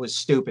was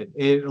stupid.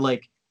 It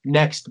like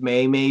next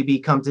May maybe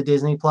come to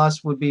Disney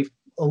Plus would be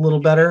a little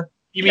better.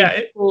 You mean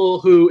people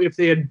who, if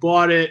they had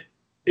bought it,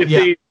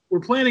 they were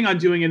planning on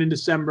doing it in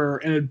December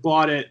and had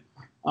bought it,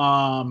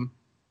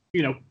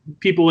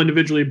 people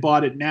individually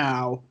bought it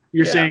now.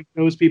 You're saying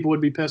those people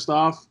would be pissed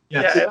off?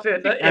 Yeah,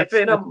 if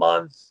in a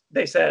month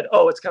they said,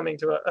 "Oh, it's coming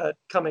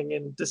coming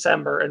in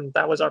December," and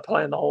that was our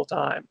plan the whole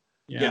time.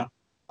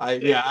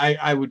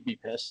 I would be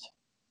pissed.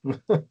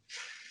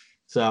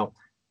 So,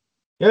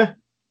 yeah.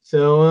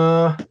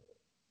 So,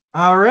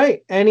 all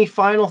right. Any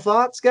final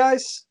thoughts,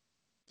 guys?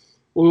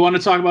 What we want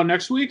to talk about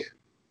next week?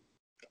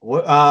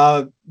 What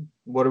are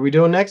we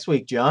doing next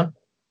week, John?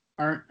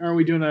 Aren't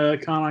we doing a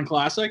Con-On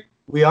Classic?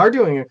 We are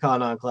doing a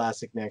Con-On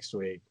Classic next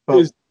week.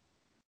 But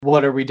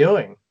what are we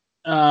doing?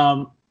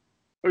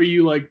 Are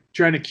you like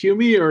trying to cue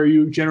me, or are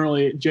you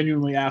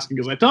genuinely asking?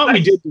 Because I thought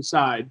we did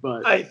decide,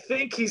 but I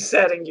think he's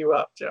setting you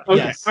up, John. Okay,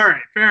 yes. All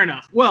right, fair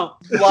enough. Well,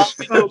 we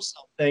know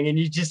something, and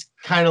you just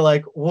kind of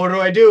like, what do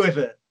I do with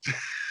it?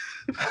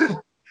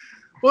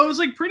 Well, I was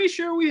like pretty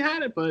sure we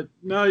had it, but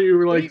no, you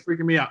were like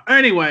freaking me out.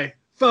 Anyway,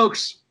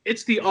 folks,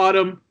 it's the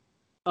autumn,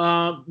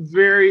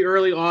 very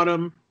early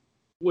autumn,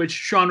 which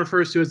Sean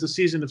refers to as the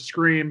season of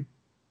Scream.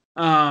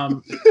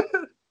 You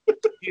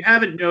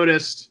haven't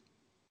noticed,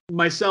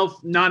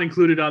 myself not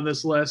included on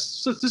this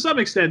list, so to some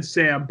extent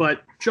Sam,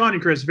 but Sean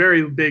and Chris,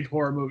 very big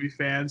horror movie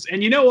fans.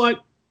 And you know what?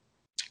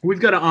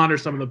 We've got to honor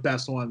some of the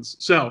best ones.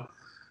 So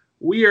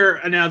we are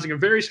announcing a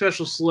very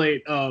special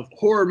slate of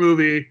horror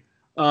movie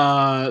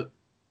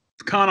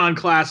Con-On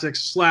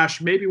classics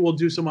 / maybe we'll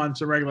do some on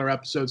some regular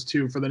episodes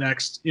too for the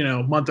next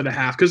month and a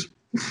half, because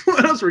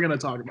what else we're going to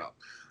talk about?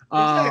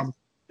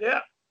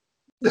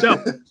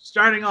 So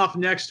starting off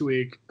next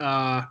week,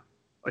 I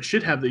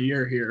should have the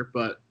year here,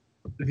 but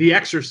The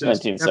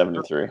Exorcist.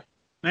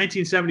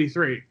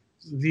 1973.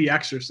 The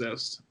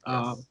Exorcist.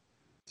 I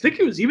think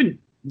it was even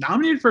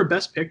nominated for a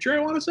Best Picture, I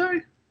want to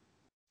say.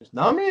 It's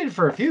nominated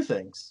for a few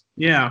things.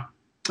 Yeah.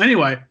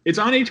 Anyway, it's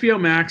on HBO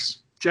Max.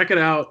 Check it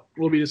out.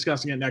 We'll be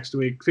discussing it next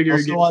week.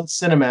 Also on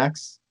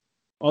Cinemax.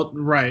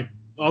 Right.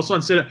 Also on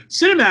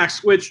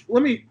Cinemax, which,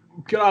 let me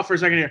get off for a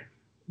second here,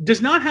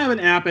 does not have an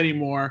app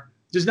anymore.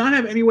 Does not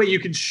have any way you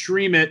can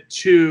stream it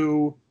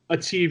to a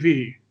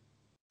TV.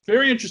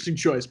 Very interesting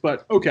choice,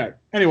 but okay.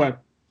 Anyway,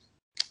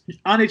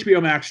 on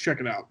HBO Max, check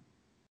it out.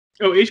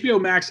 Oh,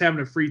 HBO Max having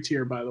a free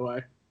tier, by the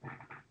way.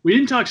 We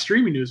didn't talk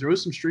streaming news. There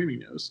was some streaming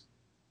news.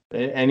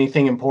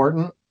 Anything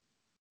important?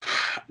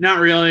 Not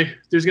really.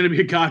 There's going to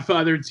be a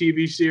Godfather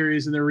TV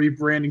series, and they're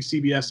rebranding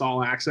CBS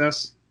All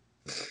Access.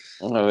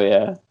 Oh,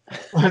 yeah.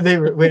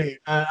 Wait,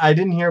 I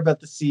didn't hear about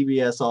the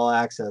CBS All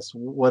Access.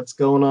 What's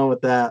going on with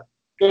that?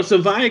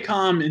 So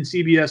Viacom and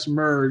CBS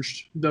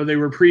merged, though they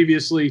were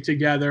previously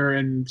together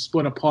and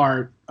split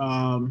apart.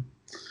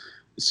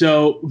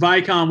 So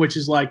Viacom, which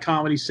is like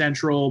Comedy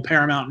Central,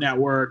 Paramount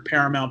Network,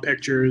 Paramount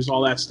Pictures,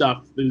 all that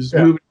stuff, is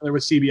moving together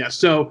with CBS.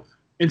 So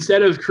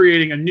instead of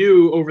creating a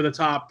new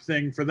over-the-top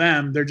thing for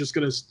them, they're just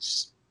going to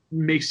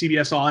make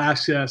CBS All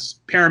Access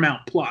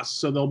Paramount Plus.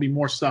 So there'll be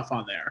more stuff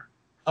on there.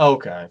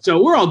 Okay.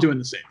 So we're all doing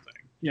the same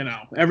thing. You know,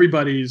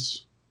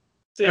 everybody's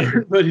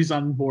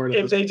on board.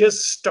 If they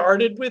just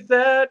started with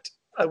that,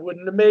 I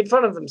wouldn't have made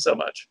fun of them so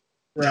much.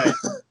 Right.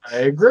 I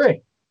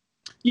agree.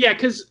 Yeah,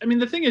 because I mean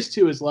the thing is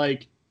too is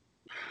like,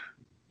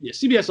 yeah,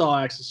 CBS All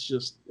Access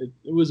just it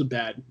was a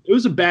bad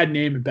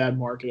name and bad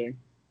marketing.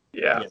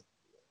 Yeah.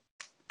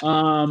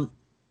 Although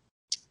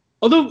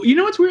you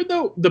know what's weird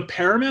though, the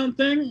Paramount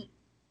thing,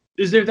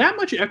 is there that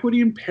much equity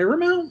in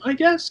Paramount? I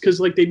guess because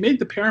like they made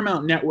the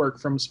Paramount Network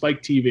from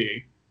Spike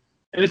TV,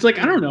 and it's like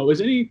I don't know, I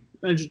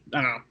don't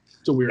know,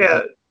 it's a weird.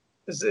 Yeah.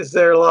 Is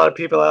there a lot of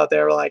people out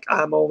there like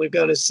I'm only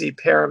going to see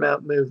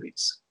Paramount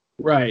movies?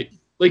 Right.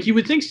 Like you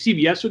would think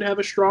CBS would have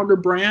a stronger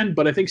brand,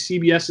 but I think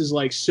CBS is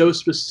like so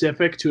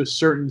specific to a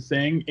certain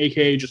thing,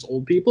 aka just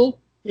old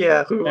people.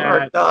 Yeah, who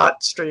are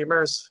not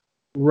streamers.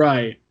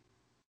 Right.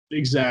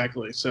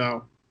 Exactly.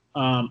 So,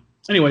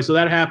 anyway, so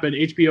that happened.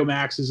 HBO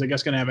Max is, I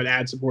guess, going to have an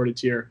ad-supported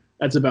tier.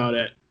 That's about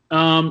it.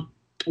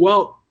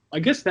 Well, I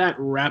guess that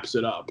wraps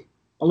it up.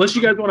 Unless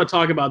you guys want to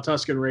talk about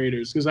Tusken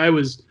Raiders, because I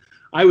was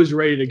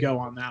ready to go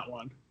on that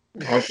one.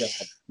 Okay.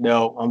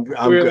 No, I'm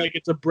Where good. like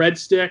it's a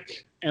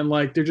breadstick and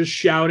like they're just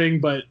shouting,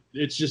 but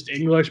it's just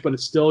English, but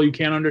it's still you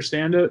can't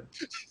understand it.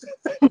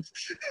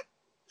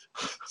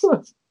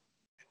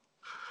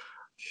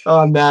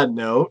 On that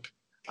note,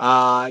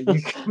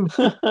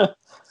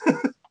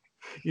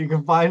 you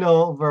can find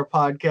all of our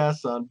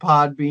podcasts on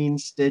Podbean,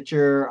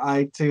 Stitcher,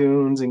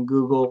 iTunes, and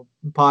Google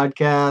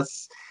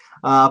Podcasts.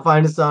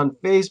 Find us on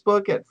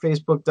Facebook at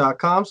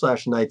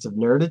facebook.com/Knights of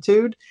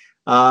Nerditude.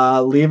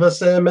 Leave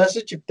us a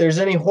message if there's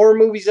any horror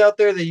movies out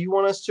there that you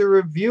want us to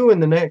review in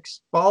the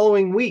next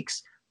following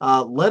weeks.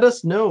 Let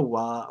us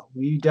know.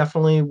 We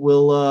definitely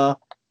will,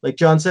 like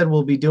John said,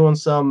 we'll be doing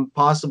some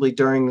possibly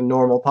during the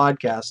normal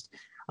podcast.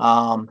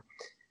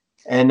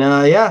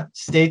 Yeah,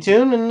 stay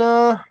tuned and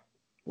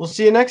we'll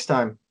see you next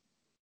time.